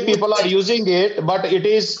maybe who people are using it, but it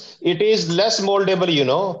is less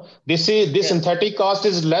moldable. This yes, synthetic cast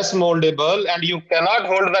is less moldable, and you cannot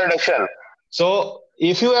hold the reduction. So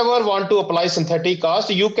if you ever want to apply synthetic cast,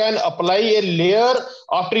 you can apply a layer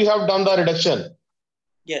after you have done the reduction.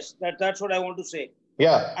 yes, that's what I want to say.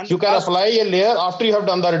 Yeah, And you the can last, apply a layer after you have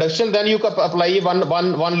done the reduction. Then you can apply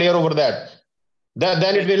one layer over that. Then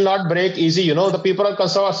it right, will not break easy. The people are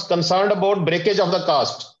concerned about breakage of the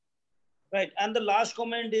cast. right. And the last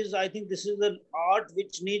comment is, I think this is the art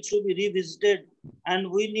which needs to be revisited, and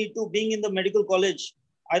we need to, being in the medical college,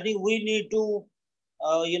 I think we need to,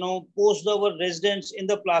 post our residents in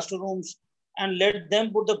the plaster rooms and let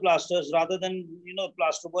them put the plasters rather than,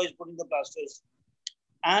 plaster boys putting the plasters.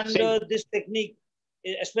 And See, this technique,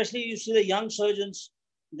 especially you see the young surgeons,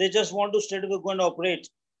 they just want to straight away go and operate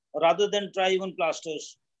rather than try even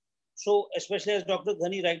plasters. So especially as Dr.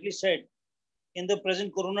 Ghani rightly said, in the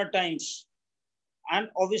present corona times, and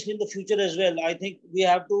obviously in the future as well, I think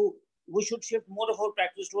we should shift more of our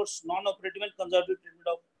practice towards non-operative and conservative treatment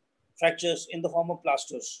of fractures in the form of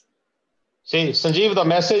plasters. See, Sanjeev, the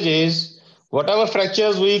message is whatever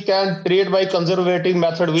fractures we can treat by conservative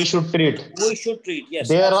method, we should treat. We should treat, yes,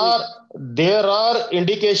 There absolutely. are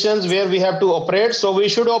indications where we have to operate, so we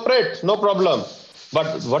should operate, no problem.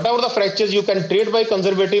 But whatever the fractures you can treat by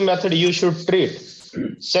conservative method, you should treat.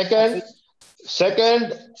 Second, Absolutely.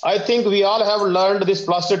 second, I think we all have learned this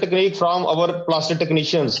plaster technique from our plaster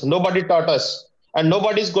technicians. Nobody taught us, and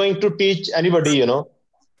nobody is going to teach anybody.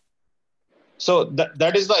 So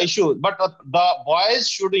that is the issue. But the boys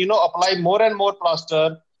should apply more and more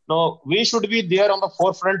plaster. No, we should be there on the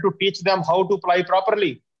forefront to teach them how to apply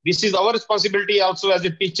properly. This is our responsibility also as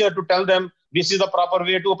a teacher to tell them this is the proper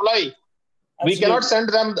way to apply. We cannot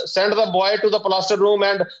Absolutely. send the boy to the plaster room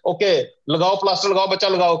and okay, लगाओ plaster लगाओ बच्चा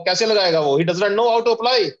लगाओ. कैसे लगाएगा वो? He does not know how to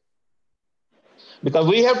apply. Because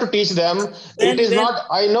we have to teach them. It is When not,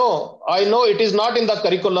 I know it is not in the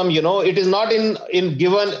curriculum, it is not in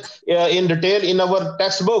given in detail in our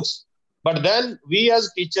textbooks, but then we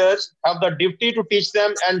as teachers have the duty to teach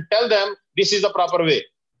them and tell them this is the proper way.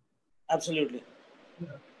 absolutely.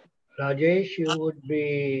 Rajesh, you would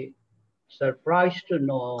be surprised to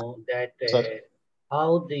know that Sir.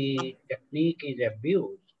 how the technique is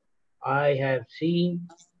abused. I have seen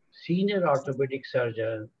senior orthopedic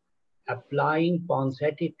surgeons applying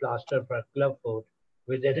Ponseti plaster for clubfoot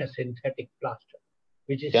within a synthetic plaster,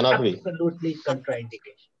 which is Cannot be. absolutely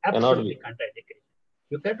contraindication. Cannot Absolutely be. contraindication.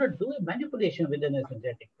 You cannot do a manipulation within a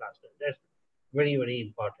synthetic plaster. That's very, very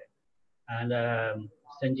important. And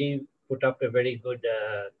Sanjeev put up a very good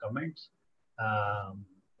comments.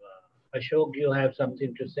 Ashok, you have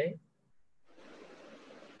something to say?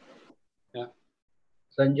 Yeah.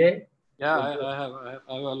 Sanjay? Yeah, I have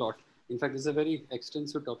a lot. In fact, this is a very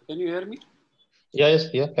extensive topic. Can you hear me? Yes,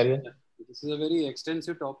 yeah, carry on. Yeah. This is a very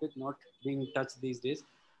extensive topic, not being touched these days.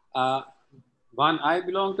 I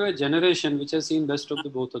belong to a generation which has seen best of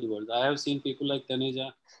both of the worlds. I have seen people like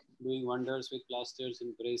Taneja doing wonders with plasters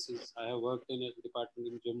and braces. I have worked in a department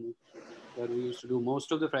in Jammu where we used to do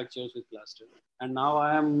most of the fractures with plaster. And now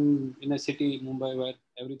I am in a city, Mumbai, where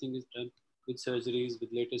everything is done with surgeries, with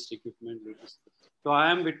latest equipment. So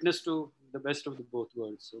I am witness to the best of both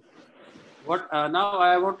worlds. So now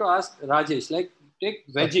I want to ask Rajesh, like take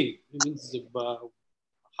wedging. It means,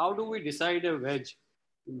 how do we decide a wedge?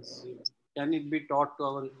 Can it be taught to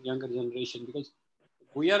our younger generation? Because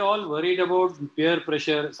we are all worried about peer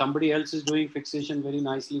pressure. Somebody else is doing fixation very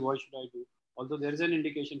nicely. What should I do? Although there is an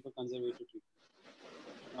indication for conservative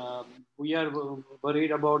treatment. We are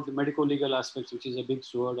worried about the medical legal aspects, which is a big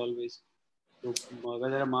sword always. So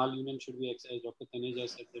whether a malunion should be excised, Dr. Taneja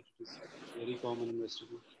said that it is very common in Western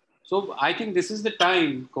world. So I think this is the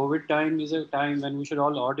time, COVID time is a time when we should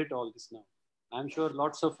all audit all this now. I'm sure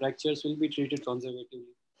lots of fractures will be treated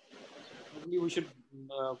conservatively. Probably we should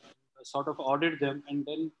sort of audit them and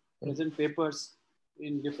then present papers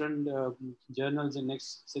in different journals in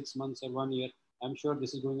next 6 months or 1 year. I'm sure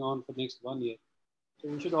this is going on for next 1 year. So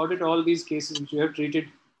we should audit all these cases which we have treated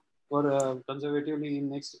for conservatively in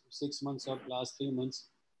next 6 months or last 3 months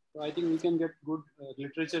So I think we can get good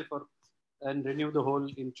literature for and renew the whole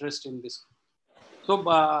interest in this. So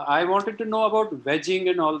I wanted to know about wedging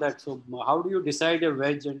and all that. So how do you decide a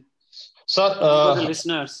wedge? And Sir, for the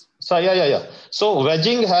listeners. So yeah. So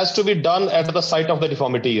wedging has to be done at the site of the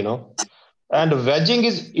deformity, and wedging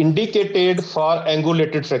is indicated for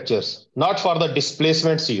angulated fractures, not for the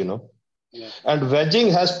displacements, Yeah. And wedging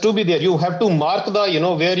has to be there. You have to mark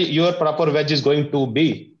the, where your proper wedge is going to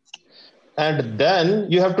be. And then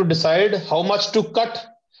you have to decide how much to cut,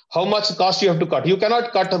 how much cost you have to cut. You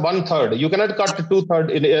cannot cut 1/3. You cannot cut 2/3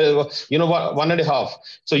 in, 1.5.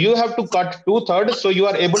 So you have to cut 2/3. So you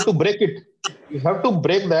are able to break it. You have to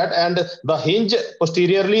break that, and the hinge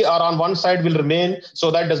posteriorly or on one side will remain, so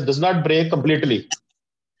that does not break completely.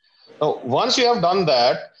 Now, once you have done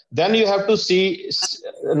that, then you have to see,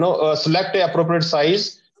 select a appropriate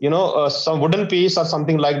size, some wooden piece or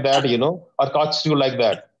something like that, or cut screw like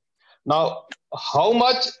that. Now, how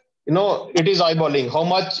much, it is eyeballing, how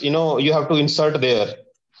much, you have to insert there.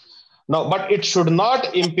 Now, but it should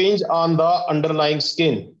not impinge on the underlying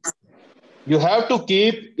skin. You have to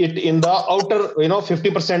keep it in the outer,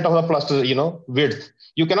 50% of the plaster, width.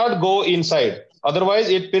 You cannot go inside. Otherwise,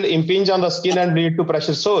 it will impinge on the skin and lead to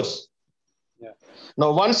pressure sores. Yeah.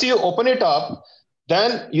 Now, once you open it up,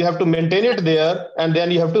 then you have to maintain it there, and then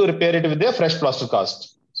you have to repair it with a fresh plaster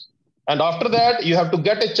cast. And after that, you have to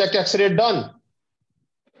get a check X-ray done.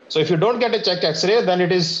 So if you don't get a check X-ray, then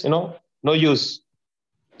it is, no use.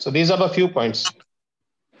 So these are the few points.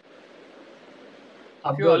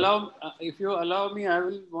 If you allow me, I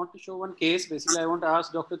will want to show one case. Basically, I want to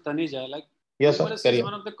ask Dr. Taneja, yes, humerus is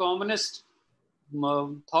one of the commonest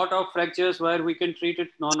thought of fractures where we can treat it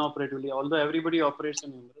non-operatively, although everybody operates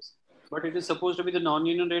on humerus, but it is supposed to be the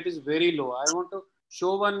non-union rate is very low. I want to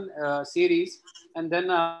show one series and then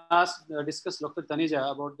discuss Dr.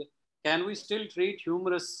 Taneja about can we still treat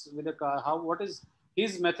humerus with a car? What is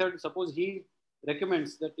his method? Suppose he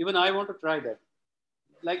recommends that, even I want to try that.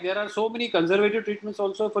 Like there are so many conservative treatments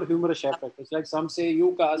also for humerus shaft fractures. Like some say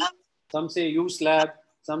U cast, some say U slab,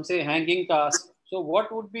 some say hanging cast. So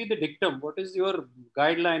what would be the dictum? What is your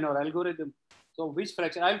guideline or algorithm? So which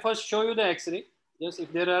fracture? I'll first show you the X-ray. Just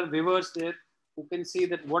if there are viewers there who can see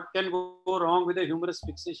that what can go wrong with a humerus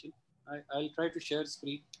fixation. I'll try to share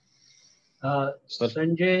screen.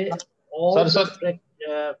 Sanjay, all the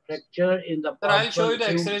fracture in the. Sir, I'll show you the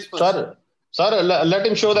X-rays first. Sir, let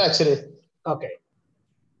him show the X-ray. Okay.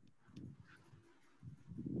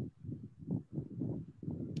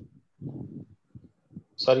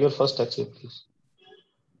 Sir, your first X-ray, please.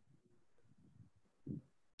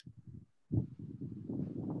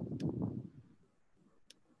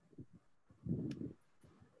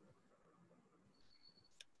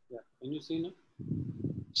 Yeah, can you see now?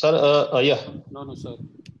 Sir, yeah. No, sir.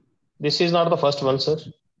 This is not the first one, sir.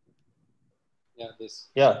 Yeah, this.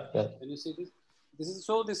 Yeah. Can you see this? This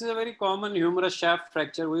is a very common humerus shaft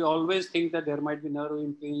fracture. We always think that there might be nerve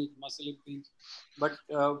impinge, muscle impinge, but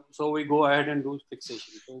so we go ahead and do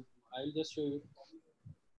fixation. So I'll just show you.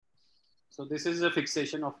 So this is a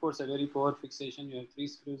fixation, of course, a very poor fixation. You have 3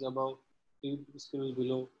 screws above, 3 screws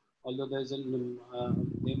below. Although there's a name,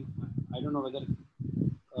 I don't know whether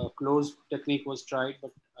closed technique was tried,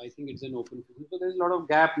 but I think it's an open fixation. So there's a lot of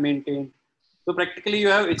gap maintained. So practically you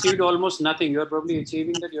have achieved almost nothing. You're probably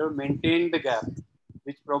achieving that you have maintained the gap,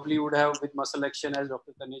 which probably would have with muscle action, as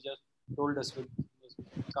Dr. Taneja told us, with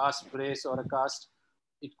cast brace or a cast,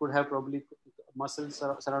 it could have probably muscles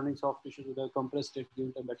surrounding soft tissue would have compressed it,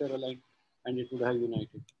 given a better alignment, and it would have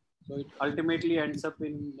united. So it ultimately ends up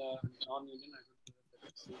in non-union.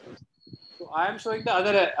 So I am showing the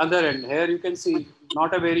other end. Here you can see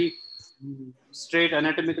not a very straight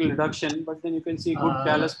anatomical reduction, but then you can see good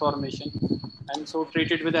callus formation, and so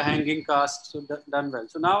treated with a hanging cast, so done well.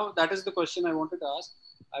 So now that is the question I wanted to ask.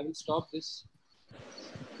 I will stop this,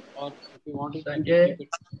 or if you want to keep it.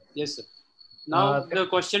 Yes, sir. Now the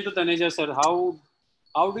question to Taneja, sir,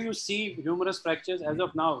 how do you see humerus fractures as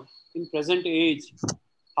of now in present age?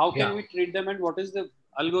 How can we treat them, and what is the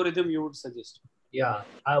algorithm you would suggest? Yeah,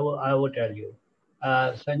 I will tell you.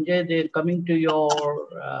 Sanjay, they're coming to your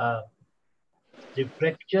the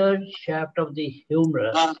fractured shaft of the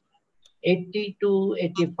humerus. 80 to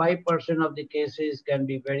 85% of the cases can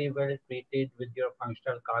be very well treated with your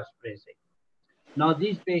functional cast bracing. Now,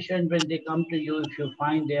 these patients, when they come to you, if you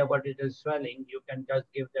find there what it is swelling, you can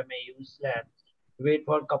just give them a U slab, wait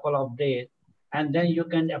for a couple of days, and then you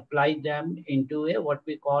can apply them into a what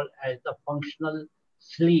we call as the functional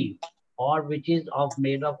sleeve, or which is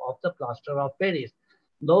made up of the plaster of Paris.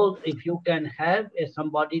 Those, if you can have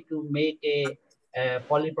somebody to make a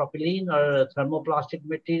polypropylene or a thermoplastic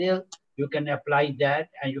material, You can apply that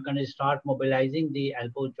and you can start mobilizing the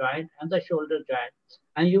elbow joint and the shoulder joint.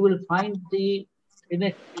 And you will find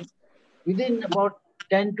within about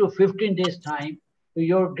 10 to 15 days time, to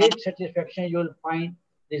your great satisfaction, you will find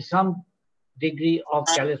there's some degree of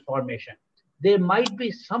callus formation. There might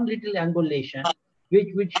be some little angulation,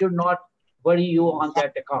 which should not worry you on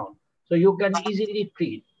that account. So you can easily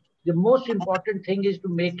treat. The most important thing is to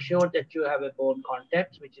make sure that you have a bone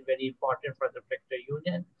contact, which is very important for the fracture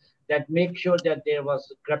union. That make sure that there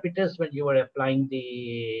was crepitus when you were applying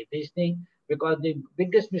this thing, because the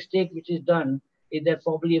biggest mistake which is done is that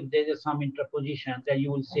probably if there is some interposition, then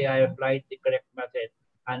you will say I applied the correct method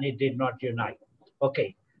and it did not unite.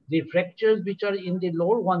 Okay, the fractures which are in the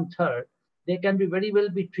lower 1/3, they can be very well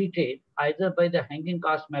be treated either by the hanging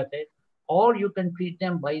cast method, or you can treat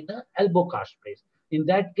them by the elbow cast brace. In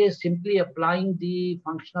that case, simply applying the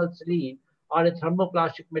functional sleeve or a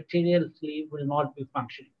thermoplastic material sleeve will not be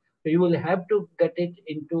functioning. So you will have to get it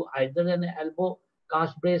into either an elbow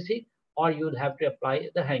cast bracing, or you will have to apply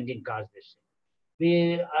the hanging cast bracing.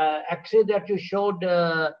 The X-ray that you showed,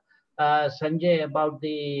 Sanjay, about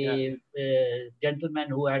the gentleman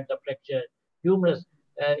who had the fracture humerus,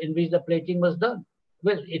 in which the plating was done.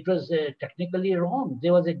 Well, it was technically wrong.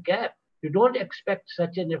 There was a gap. You don't expect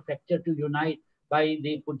such a fracture to unite by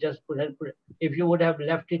the if you would have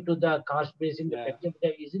left it to the cast bracing, the fracture would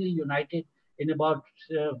have easily united in about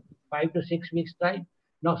 5 to 6 weeks time.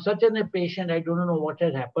 Now, such a patient, I don't know what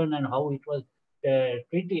had happened and how it was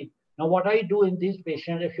treated. Now, what I do in this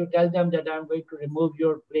patient, if you tell them that I'm going to remove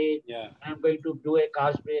your plate, I'm going to do a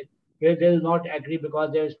cast brace, they will not agree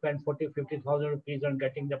because they spend 40,000-50,000 rupees on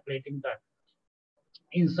getting the plating done.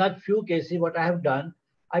 In such few cases, what I have done,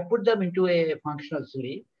 I put them into a functional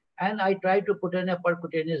sleeve and I try to put in a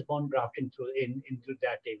percutaneous bone grafting into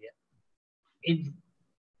that area.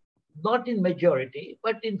 Not in majority,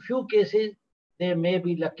 but in few cases, they may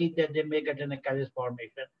be lucky that they may get an callus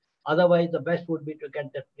formation. Otherwise, the best would be to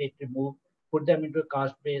get the plate removed, put them into a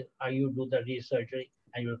cast brace, or you do the resurgery,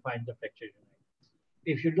 and you will find the fracture unite.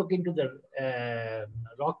 If you look into the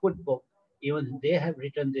Rockwood book, even they have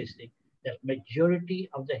written this thing, that majority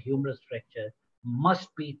of the humerus fracture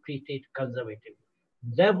must be treated conservatively.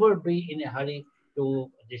 Never be in a hurry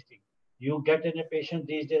to this thing. You get in a patient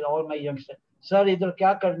these days, all my youngsters, sir, इधर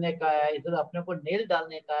क्या करने का है, इधर अपने को nail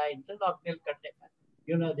डालने का है, interlock nail करने का है.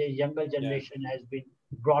 You know, the younger generation has been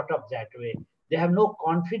brought up that way. They have no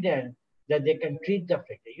confidence that they can treat the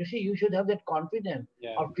fracture. You see, you should have that confidence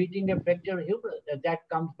of treating a fracture humerus. That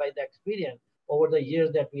comes by the experience over the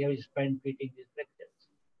years that we have spent treating these fractures.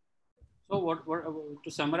 So what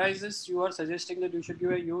to summarize this, you are suggesting that you should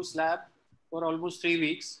give a U slab for almost 3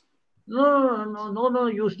 weeks? No,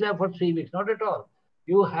 U slab for 3 weeks, not at all.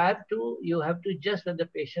 You have to just, when the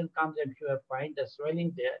patient comes and you have find the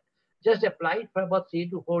swelling there, just apply it for about 3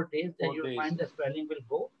 to 4 days, then you'll find the swelling will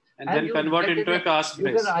go. And then convert into a cast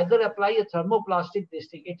brace. You can either apply a thermoplastic this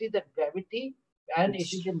thing. It is the gravity and it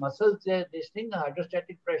is the muscles this thing, the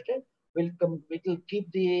hydrostatic pressure will keep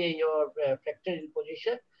your fracture in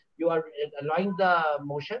position. You are allowing the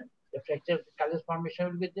motion, the fracture, the callus formation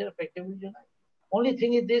will be there, fracture will unite. Only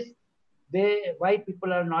thing is this, why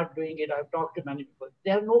people are not doing it. I've talked to many people.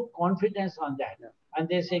 They have no confidence on that. And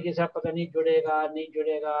they say कि सब पता नहीं जुड़ेगा, नहीं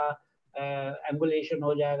जुड़ेगा, angulation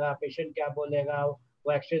हो जाएगा, patient क्या बोलेगा,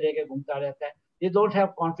 वो X-ray देके घूमता रहता है. They don't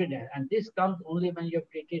have confidence, and this comes only when you have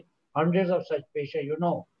treated hundreds of such patients. You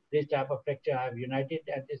know, this type of fracture I have united,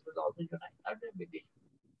 and this will also unite. Not a big issue.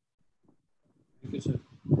 Thank you, sir.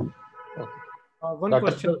 One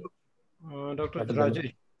question, Dr.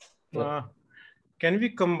 Rajesh. Can we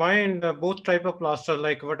combine both type of plaster?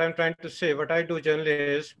 Like what I'm trying to say, what I do generally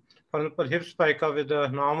is, for example, hip spica with the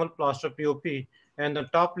normal plaster POP and the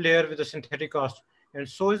top layer with the synthetic cast. And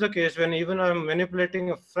so is the case when even I'm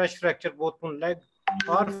manipulating a fresh fracture, both on leg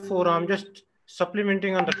or forearm, just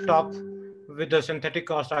supplementing on the top with the synthetic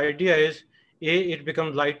cast. Idea is A, it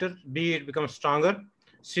becomes lighter, B, it becomes stronger,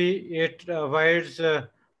 C, it avoids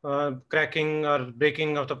cracking or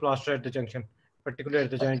breaking of the plaster at the junction, particularly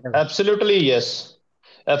at the joint. Absolutely, yes.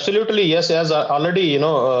 Absolutely, yes. As already,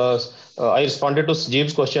 I responded to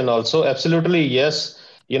Jeev's question also. Absolutely, yes.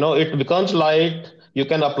 It becomes light. You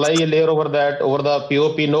can apply a layer over that, over the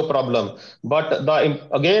POP, no problem. But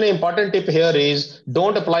again, important tip here is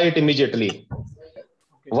don't apply it immediately. Okay.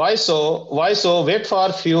 Why so? Wait for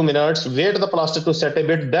a few minutes, wait the plaster to set a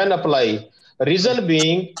bit, then apply. Reason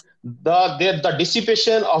being, the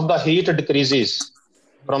dissipation of the heat decreases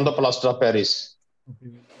from the plaster of Paris.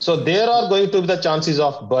 So there are going to be the chances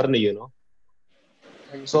of burn,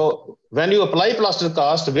 So when you apply plaster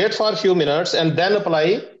cast, wait for a few minutes and then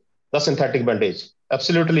apply the synthetic bandage.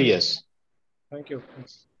 Absolutely, yes. Thank you.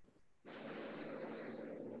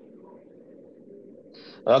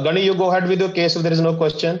 Gani, you go ahead with your case if there is no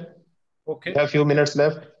question. Okay. We have a few minutes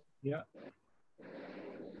left. Yeah.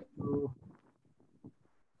 So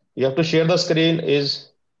You have to share the screen.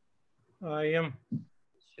 I am.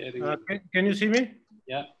 Sharing. Can you see me?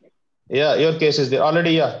 Yeah. Yeah, your case is there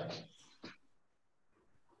already. Yeah.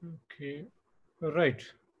 Okay. Right.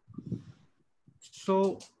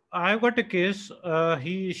 So I've got a case.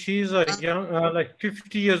 She's a young, like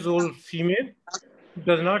 50 years old female.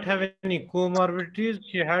 Does not have any comorbidities.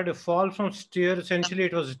 She had a fall from stair. Essentially,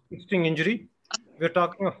 it was a twisting injury. We're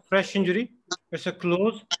talking a fresh injury. It's a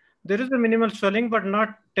close. There is a minimal swelling, but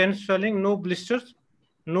not tense swelling. No blisters,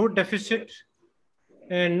 no deficit,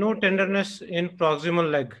 and no tenderness in proximal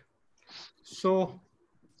leg. So,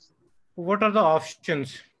 what are the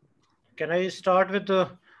options? Can I start with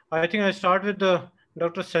the? I think I start with the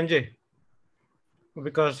Dr. Sanjay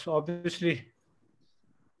because obviously.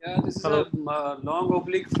 Yeah, this is a long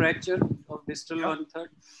oblique fracture of distal 1/3.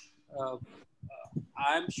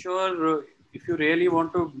 I'm sure if you really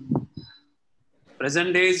want to,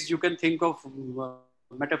 present days, you can think of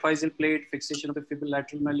metaphyseal plate, fixation of the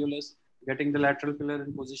lateral malleolus, getting the lateral pillar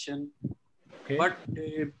in position. Okay. But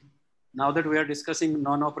now that we are discussing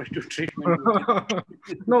non-operative treatment,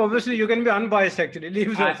 no, obviously you can be unbiased. Actually,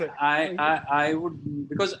 leave that. I would,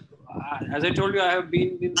 because as I told you, I have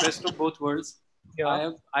been in best of both worlds.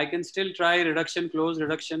 Yeah. I can still try reduction, close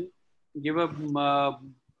reduction, give a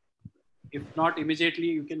if not immediately,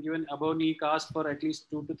 you can give an above knee cast for at least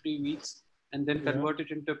 2 to 3 weeks and then convert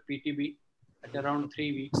it into PTB at around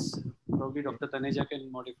 3 weeks. Probably Dr. Taneja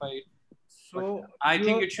can modify it. So I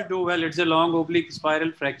think it should do well. It's a long oblique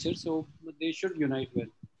spiral fracture, so they should unite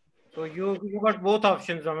well. So you got both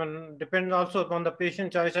options. I mean, depends also upon the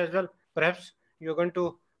patient choice as well. Perhaps you're going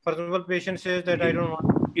to, for example, patient says that I don't want.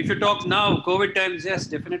 If you talk now, COVID times, yes,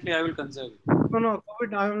 definitely I will conserve it. No,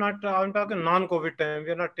 COVID. I'm not. I'm talking non-COVID time.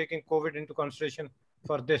 We are not taking COVID into consideration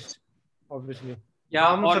for this, obviously.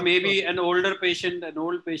 Yeah, or maybe an older patient, an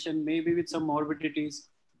old patient, maybe with some morbidities,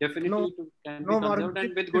 definitely can be conserved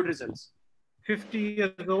and with good results. 50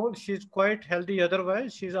 years old. She's quite healthy.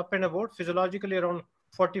 Otherwise, she's up and about. Physiologically around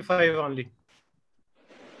 45 only.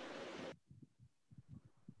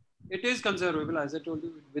 It is conservable, as I told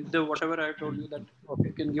you, with the whatever I told you that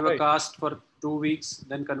you can give a cast for 2 weeks,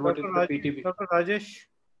 then convert it to PTB. Dr. Rajesh?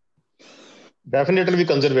 Definitely be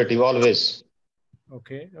conservative, always.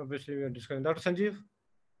 Okay, obviously we are discussing. Dr. Sanjeev?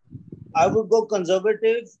 I would go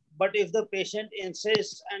conservative, but if the patient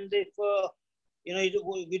insists and if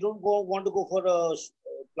we don't want to go for a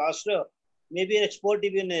plaster, maybe an expert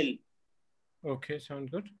TB nail. Okay, sounds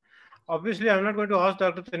good. Obviously, I'm not going to ask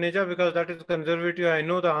Dr. Taneja because that is conservative. I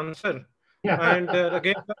know the answer. And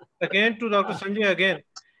again to Dr. Sanjay again.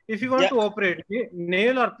 If you want to operate,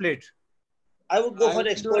 nail or plate? I would go for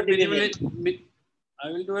expert TB nail. I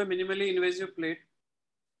will do a minimally invasive plate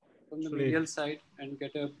from the medial side and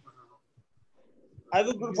get a. I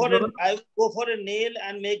would go for a nail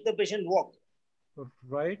and make the patient walk.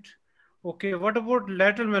 Right. Okay. What about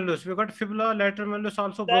lateral malleus? We got fibula, lateral malleus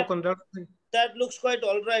also broken. That looks quite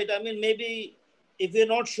all right. I mean, maybe if we're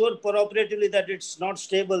not sure operatively that it's not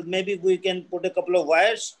stable, maybe we can put a couple of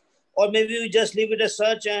wires, or maybe we just leave it as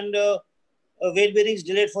such and weight bearing is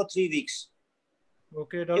delayed for 3 weeks.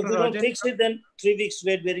 Okay, Dr. If we don't fix it, then 3 weeks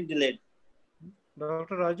weight bearing delayed.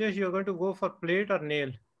 Dr. Rajesh, you're going to go for plate or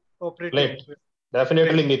nail? Plate.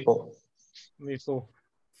 Definitely MIPO. MIPO.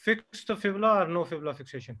 Fix the fibula or no fibula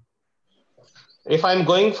fixation? If I'm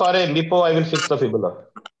going for a MIPO, I will fix the fibula.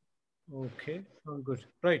 Okay, good.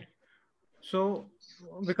 Right. So,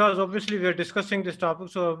 because obviously we are discussing this topic,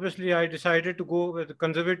 so obviously I decided to go with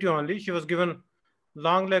conservative only. She was given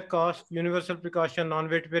long leg cast, universal precaution,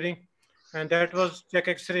 non-weight bearing, and that was check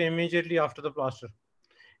X-ray immediately after the plaster.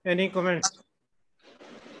 Any comments?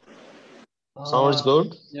 Sounds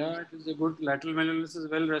good. Yeah, it is a good lateral malleolus is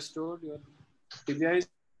well restored. Your tibia is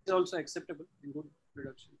also acceptable in good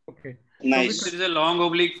reduction. Okay. Nice. So it is a long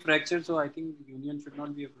oblique fracture, so I think union should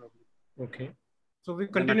not be a problem. Okay. So we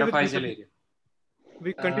continue with this area.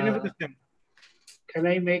 We continue with the same. Can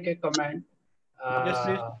I make a comment? Yes,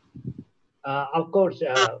 please. Of course,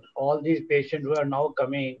 all these patients who are now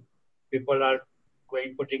coming, people are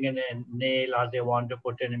putting in a nail or they want to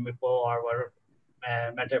put in a MIPO or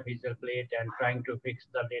metaphyseal plate and trying to fix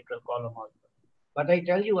the lateral column also. But I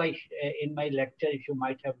tell you, in my lecture, if you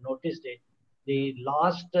might have noticed it, the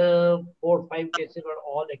last 4 or 5 cases were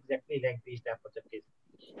all exactly like these type of cases.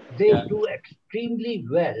 They do extremely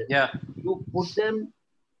well. Yeah. You put them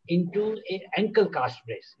into an ankle cast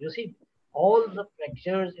brace. You see, all the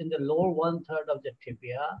fractures in the lower one-third of the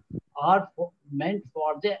tibia are meant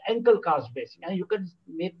for the ankle cast bracing, and you can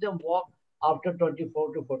make them walk after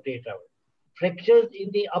 24 to 48 hours. Fractures in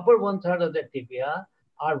the upper one-third of the tibia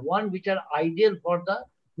are one which are ideal for the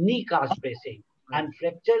knee cast bracing, and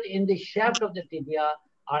fracture in the shaft of the tibia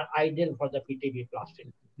are ideal for the PTB plastic.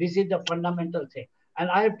 This is the fundamental thing. And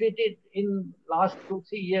I have treated in last 2-3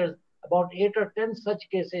 years about 8 or 10 such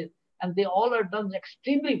cases, and they all are done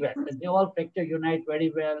extremely well. And they all fracture unite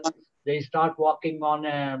very well. They start walking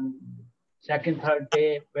on second, third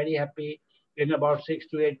day, very happy. In about 6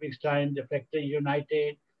 to 8 weeks time, the fracture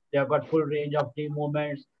united. They have got full range of knee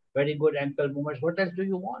movements, very good ankle movements. What else do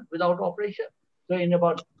you want without operation? So in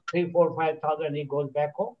about 3, 4, 5,000, he goes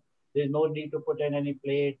back home. There's no need to put in any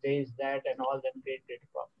plate, this, that, and all that great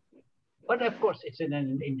problem. But of course, it's in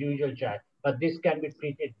an individual child. But this can be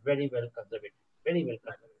treated very well conservative, very well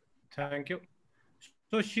conservative. Thank you.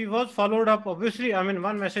 So she was followed up. Obviously, I mean,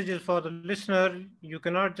 one message is for the listener: you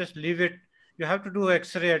cannot just leave it. You have to do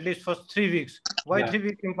X-ray at least for 3 weeks. Why 3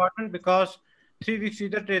 weeks important? Because 3 weeks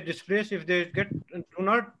either they displace. If they do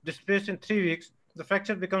not displace in 3 weeks, the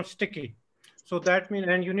fracture becomes sticky. So that means,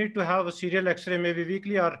 and you need to have a serial X-ray maybe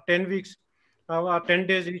weekly or 10 weeks, or 10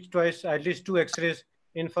 days each, twice, at least 2 X-rays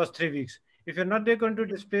in first 3 weeks. If you're not going to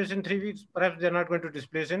displace in 3 weeks, perhaps they're not going to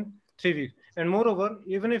displace in 3 weeks. And moreover,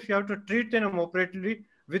 even if you have to treat them operatively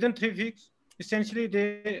within 3 weeks, essentially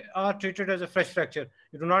they are treated as a fresh fracture.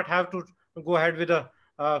 You do not have to go ahead with a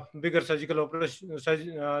bigger surgical operation,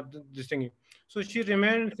 this thing. So she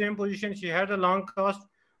remained in the same position. She had a long cast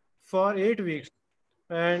for 8 weeks.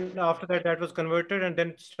 And after that, that was converted and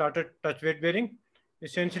then started touch weight bearing.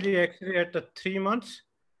 Essentially X-ray at the 3 months,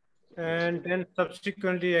 and then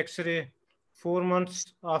subsequently X-ray 4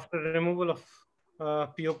 months after removal of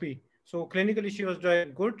POP. So clinically she was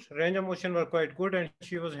doing good, range of motion were quite good, and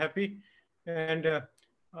she was happy. And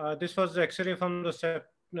this was the X-ray from the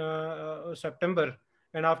September.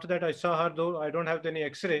 And after that I saw her, though I don't have any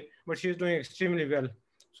X-ray, but she's doing extremely well.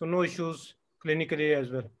 So no issues clinically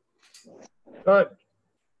as well. Good.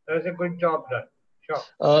 That's a good job done.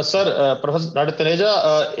 Sure. Sir, Professor Dr.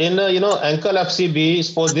 Taneja, in ankle FCB,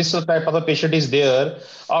 suppose this type of a patient is there,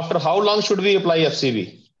 after how long should we apply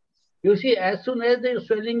FCB? You see, as soon as the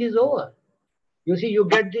swelling is over, you see, you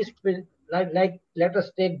get this, like let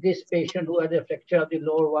us take this patient who had a fracture of the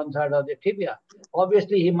lower one-third of the tibia.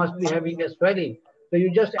 Obviously, he must be having a swelling. So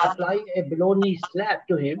you just apply a below knee slap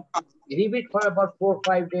to him, leave it for about 4 or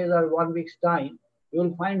 5 days or 1 week's time. You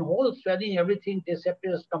will find whole swelling, everything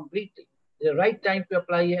disappears completely. The right time to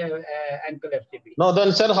apply ankle FCB. No,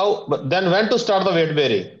 then sir, then when to start the weight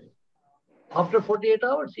bearing? After 48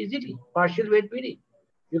 hours, easily, partial weight bearing.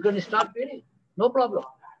 You can start bearing, no problem.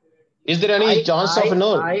 Is there any chance of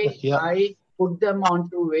I put them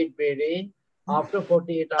onto weight bearing after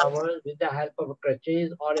 48 hours with the help of a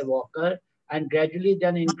crutches or a walker, and gradually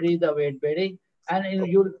then increase the weight bearing. And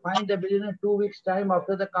you'll find that within 2 weeks' time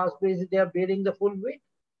after the cast brace, they are bearing the full weight.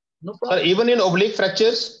 No problem. Sir, even in oblique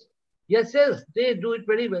fractures? Yes, they do it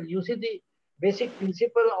very well. You see, the basic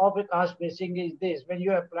principle of a cast bracing is this: when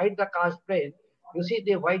you apply the cast brace, you see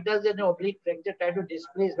why does an oblique fracture try to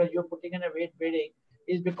displace when you're putting in a weight bearing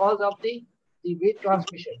is because of the weight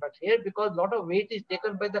transmission. But here, because a lot of weight is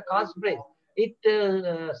taken by the cast brace, it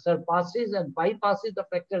surpasses and bypasses the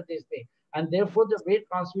fracture this thing. And therefore, the weight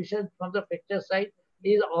transmission from the fracture side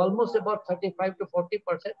is almost about 35 to 40%.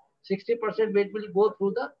 60% weight will go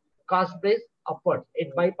through the cast brace upwards.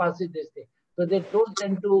 It bypasses this thing. So they don't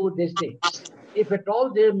tend to this thing. If at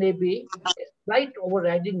all there may be a slight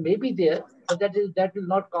overriding may be there, but that will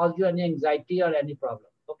not cause you any anxiety or any problem.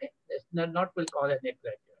 Okay? That's not will cause any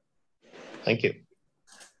anxiety. Thank you.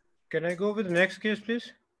 Can I go with the next case,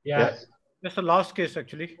 please? Yes. That's the last case,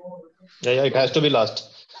 actually. Yeah, it has to be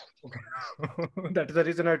last. Okay. That is the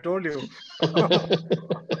reason I told you.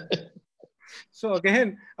 So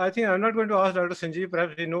again, I think I'm not going to ask Dr. Sanjeev.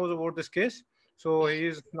 Perhaps he knows about this case. So he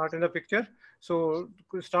is not in the picture. So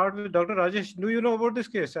to start with Dr. Rajesh, do you know about this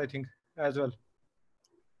case, I think, as well?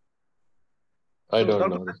 I don't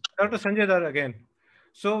know. Dr. Sanjay Dar again.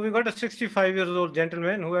 So we got a 65-year-old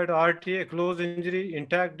gentleman who had RTA, closed injury,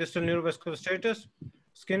 intact distal neurovascular status,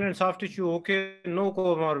 skin and soft tissue okay, no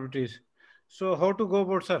comorbidities. So how to go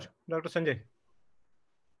about, sir, Dr. Sanjay?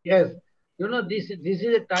 Yes, you know, this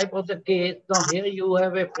is a type of the case. Now here you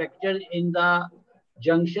have a fracture in the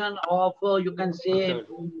junction of, you can say,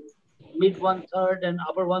 mid 1/3 and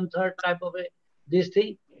upper 1/3 type of this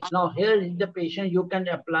thing. Now here in the patient, you can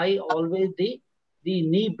apply always the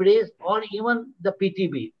knee brace or even the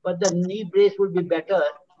PTB, but the knee brace would be better.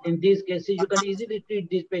 In these cases, you can easily treat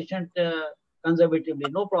this patient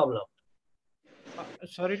conservatively, no problem.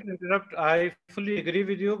 Sorry to interrupt. I fully agree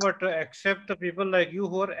with you, but except the people like you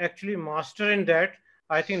who are actually master in that,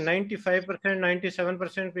 I think 95%,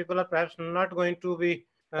 97% people are perhaps not going to be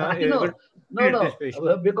I able to know. No, treat this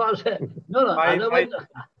no, patient. because no, no. By Otherwise,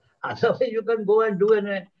 otherwise you can go and do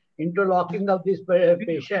an interlocking of this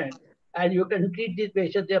patient, and you can treat these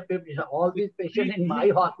patients. They are all these patients in my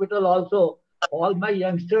hospital also. All my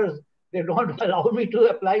youngsters, they don't allow me to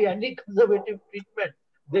apply any conservative treatment.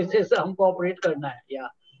 They say हमको operate करना है. Yeah.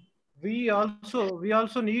 we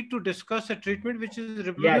also need to discuss a treatment which is Yes,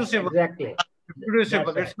 reproducible. exactly.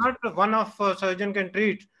 Reproducible. That's right. It's not one of surgeon can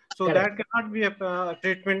treat. So Correct. that cannot be a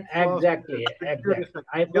treatment for Exactly. Exactly.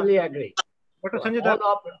 I fully agree. Dr. So Sanjay,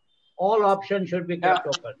 all options should be kept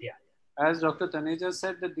open. Yeah. As Dr. Taneja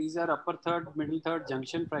said, that these are upper third, middle third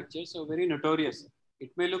junction fractures, so very notorious.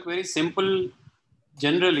 It may look very simple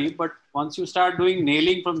generally, but once you start doing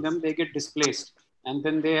nailing from them, they get displaced. And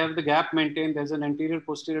then they have the gap maintained. There's an anterior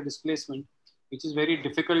posterior displacement, which is very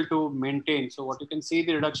difficult to maintain. So what you can see,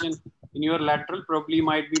 the reduction in your lateral probably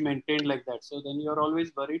might be maintained like that. So then you're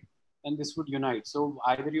always worried and this would unite. So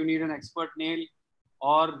either you need an expert nail,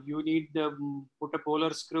 or you need to put a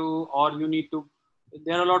polar screw, or you need to,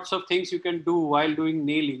 there are lots of things you can do while doing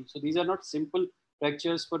nailing. So these are not simple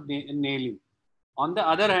fractures for nailing. On the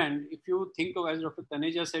other hand, if you think of, as Dr.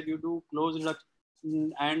 Taneja said, you do close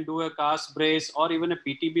reduction and do a cast brace or even a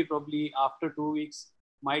PTB probably after 2 weeks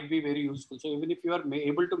might be very useful. So even if you are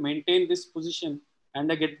able to maintain this position and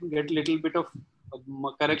get a little bit of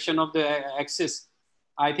correction of the axis,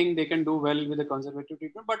 I think they can do well with the conservative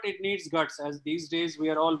treatment, but it needs guts, as these days we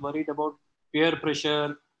are all worried about peer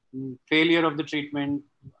pressure, failure of the treatment,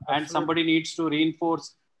 and somebody needs to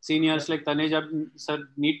reinforce. Seniors like Taneja sir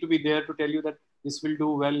need to be there to tell you that this will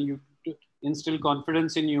do well, you to instill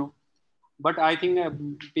confidence in you. But I think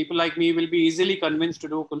people like me will be easily convinced to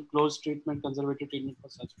do closed treatment, conservative treatment for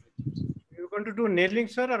such patients. you're going to do nailing,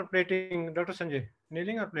 sir, or plating, Dr. Sanjay?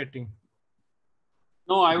 Nailing or plating?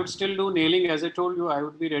 No, I would still do nailing. As I told you, I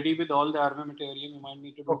would be ready with all the armamentarium. You might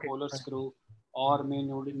need to do polar screw, or may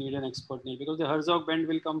need an expert nail, because the Herzog bend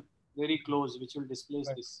will come very close, which will displace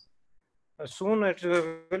this. Soon it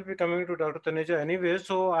will be coming to Dr. Taneja anyway.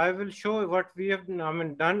 So I will show what we have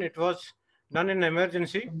done. It was done in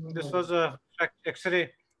emergency. This was a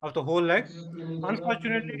X-ray of the whole leg.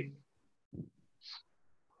 Unfortunately,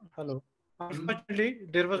 Unfortunately,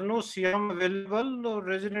 there was no Siam available. No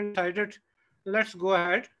resident decided, let's go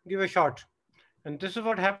ahead, give a shot. And this is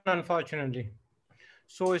what happened, unfortunately.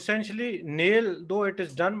 So essentially, nail, though it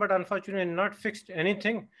is done, but unfortunately not fixed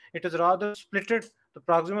anything. It is rather splitted. The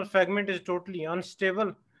proximal fragment is totally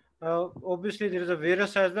unstable. Obviously, there is a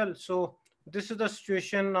varus as well. So this is the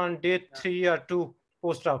situation on day 3 or 2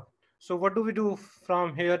 post-op. So what do we do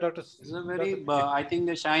from here, Dr. This is a very, I think,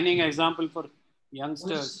 the shining example for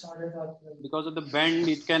youngsters. Because of the bend,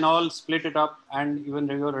 it can all split it up, and even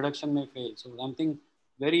your reduction may fail. So something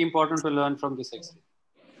very important to learn from this X-ray.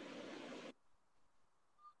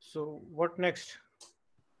 So what next?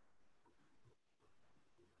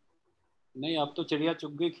 नहीं अब तो चिड़िया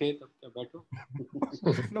चुग गई खेत अब क्या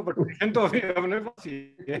बैठो No, but तो अभी हमने बस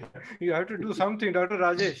ये you have to do something. Dr.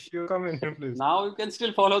 Rajesh, you come in please. Now you can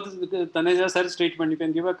still follow this with the Taneja sir's treatment. You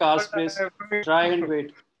can give a cast brace, try and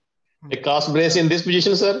wait. A cast brace in this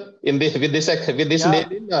position, sir, in this with this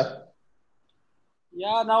nail.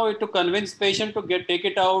 Yeah, now to convince patient to take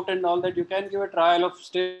it out and all that, you can give a trial of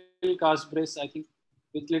still cast brace, I think,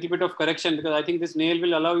 with little bit of correction, because I think this nail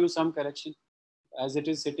will allow you some correction as it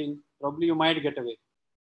is sitting. Probably you might get away.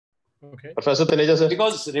 Okay. Professor Taneja, sir.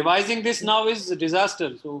 Because revising this now is a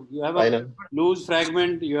disaster. So you have a loose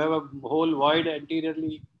fragment, you have a whole void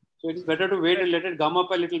anteriorly. So it is better to wait and let it gum up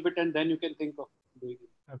a little bit, and then you can think of doing it.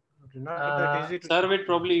 Not that easy to sir will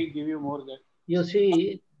probably give you more that. You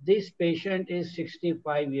see, this patient is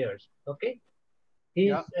 65 years. Okay,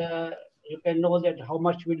 he's you can know that how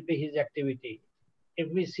much will be his activity. If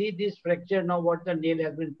we see this fracture now, what the nail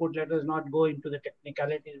has been put, let us not go into the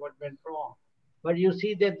technicalities what went wrong. But you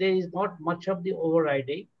see that there is not much of the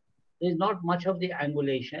overriding, there is not much of the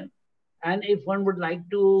angulation. And if one would like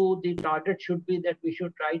to, the target should be that we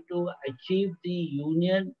should try to achieve the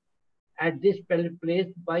union at this place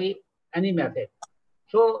by any method.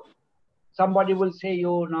 So somebody will say,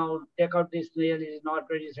 you now take out this nail, it is not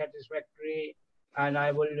very satisfactory, and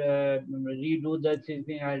I will redo the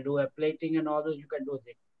thing, I'll do a plating and all those, you can do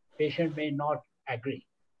it. Patient may not agree.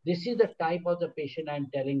 This is the type of the patient I'm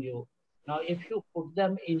telling you. Now, if you put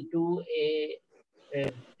them into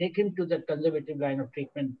take him to the conservative line of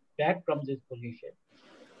treatment back from this position,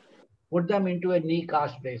 put them into a knee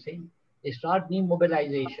cast bracing, start knee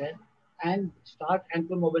mobilization and start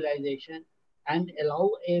ankle mobilization, and allow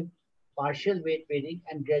a partial weight bearing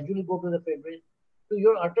and gradually go to the favorite, to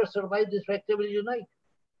your utter survive, this fracture will unite.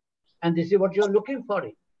 And this is what you're looking for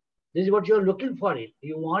it. This is what you're looking for it.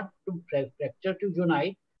 You want to fracture to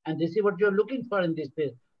unite, and this is what you're looking for in this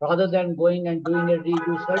case, rather than going and doing a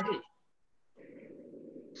redo surgery.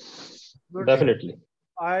 Definitely.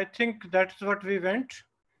 I think that's what we went.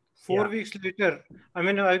 4 weeks later, I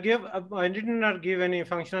mean, I did not give any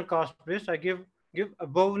functional cast base. I give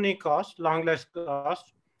above knee cast, long leg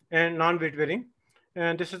cast, and non-weight bearing.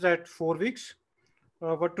 And this is at 4 weeks.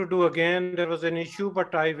 What to do again? There was an issue,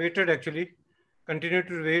 but I waited actually. Continued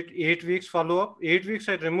to wait 8 weeks follow-up. 8 weeks,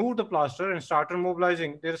 I removed the plaster and started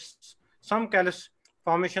mobilizing. There's some callus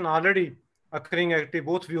formation already occurring at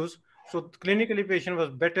both views. So clinically, patient was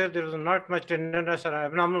better. There was not much tenderness or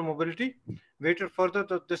abnormal mobility. Waited further.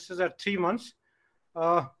 So this is at 3 months.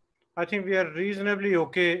 I think we are reasonably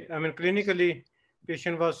okay. I mean, clinically,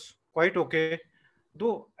 patient was quite okay.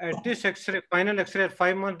 Though at this X-ray, final X-ray at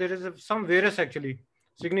 5 months, there is some varus actually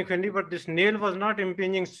significantly, but this nail was not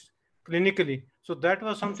impinging clinically. So that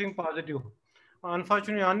was something positive.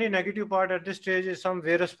 Unfortunately, only negative part at this stage is some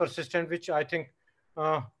varus persistent, which I think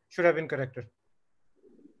should have been corrected.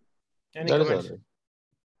 Any comments?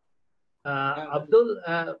 Abdul,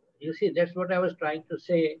 you see, that's what I was trying to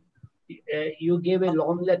say. You gave a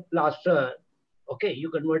long leg plaster. Okay, you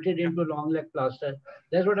converted into long leg plaster.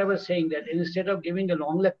 That's what I was saying, that instead of giving a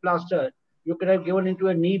long leg plaster, you could have given into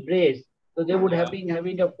a knee brace. So they would have been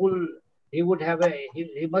having a full, he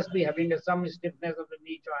must be having some stiffness of the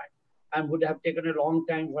knee joint and would have taken a long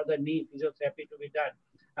time for the knee physiotherapy to be done.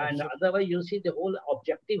 And otherwise, you see, the whole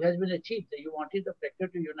objective has been achieved. You wanted the fracture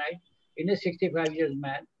to unite in a 65-year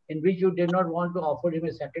man, in which you did not want to offer him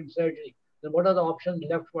a second surgery. Then what are the options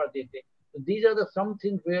left for this thing? So these are some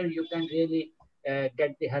things where you can really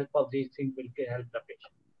get the help of these things, will help the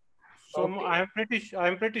patient. So okay.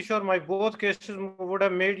 I'm pretty sure my both cases would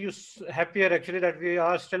have made you happier actually, that we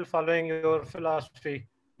are still following your philosophy,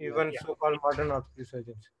 even so-called modern orthopedic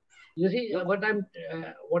surgeons. You see, what I'm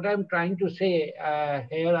trying to say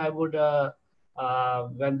here, I would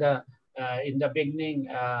when in the beginning,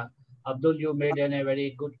 Abdul, you made a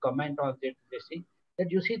very good comment on this thing, that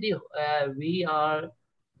you see we are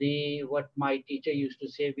what my teacher used to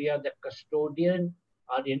say, we are the custodian,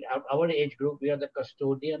 or in our age group, we are the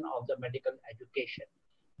custodian of the medical education.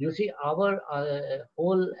 You see, our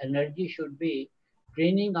whole energy should be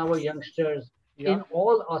training our youngsters in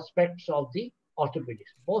all aspects of the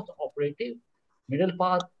orthopedics, both operative, middle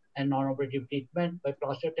path, and non-operative treatment by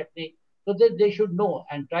plaster technique, so that they should know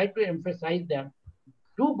and try to emphasize them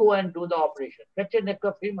to go and do the operation. Fracture neck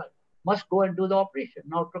of femur must go and do the operation.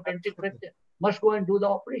 Now, trochanteric fracture must go and do the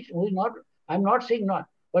operation. I'm not saying not,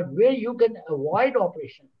 but where you can avoid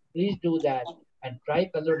operation, please do that and try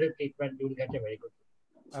conservative treatment. You will get a very good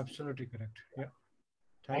result. Absolutely correct. Yeah.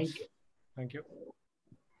 Thank you. Thank you.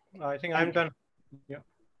 I think I'm done. Yeah.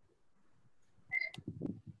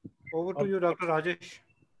 Over to you, Dr. Rajesh.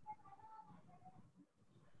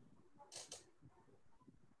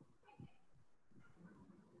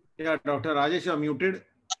 Yeah, Dr. Rajesh, you're muted.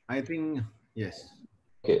 I think, yes.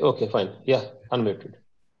 Okay, fine. Yeah, unmuted.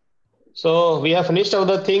 So we have finished out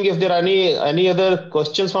the thing. If there are any other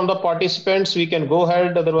questions from the participants, we can go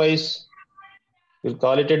ahead. Otherwise, we'll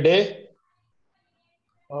call it a day.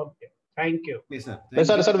 Okay, thank you. Yes, sir.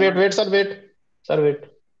 Sir, wait.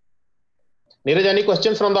 Neeraj, any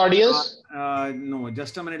questions from the audience? No,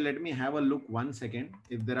 just a minute. Let me have a look 1 second.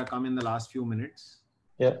 If there are come in the last few minutes.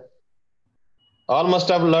 Yeah. All must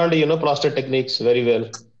have learned, plaster techniques very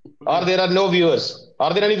well. Or there are no viewers.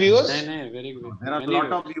 Are there any viewers? No, very good. There are a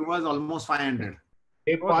lot of viewers, almost 500.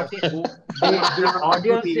 The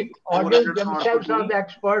audience themselves are the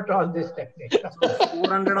expert on this technique. So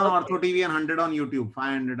 400 on Ortho TV and 100 on YouTube,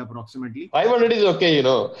 500 approximately. 500 is okay,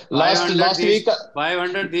 Last week,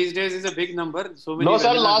 500 these days is a big number. So many. No,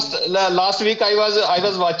 sir. Last week I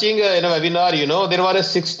was watching in a webinar. There were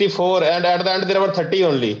 64, and at the end there were 30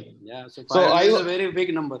 only. Yeah, so 500 is a very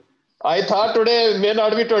big number. I thought today may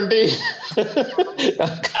not be 20.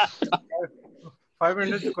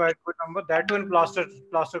 500 is quite a good number. That one plaster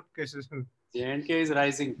cases. JNK is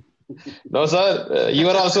rising. No, sir. You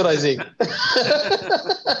are also rising.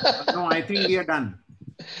 No, I think we are done.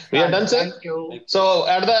 We are done, sir. Thank you. So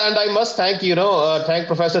at the end, I must thank thank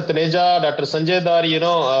Professor Taneja, Dr. Sanjay Dar,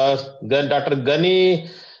 then Dr. Ghani,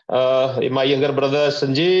 my younger brother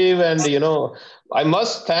Sanjeev, and I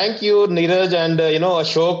must thank you, Neeraj, and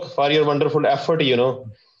Ashok, for your wonderful effort.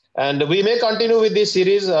 And we may continue with this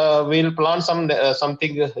series. We'll plan something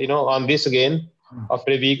on this again.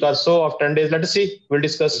 after a week or so, of 10 days. Let us see. We'll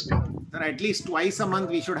discuss. Sir, at least twice a month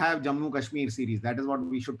we should have Jammu Kashmir series. That is what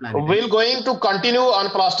we should plan. We're going to continue on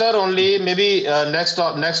plaster only. Maybe next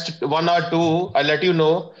 1 or 2. I'll let you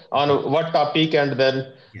know on what topic, and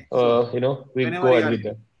then Okay, sure. we'll Whenever go you ahead are with ready.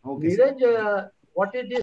 that. Okay, sir. Neeraj, what is this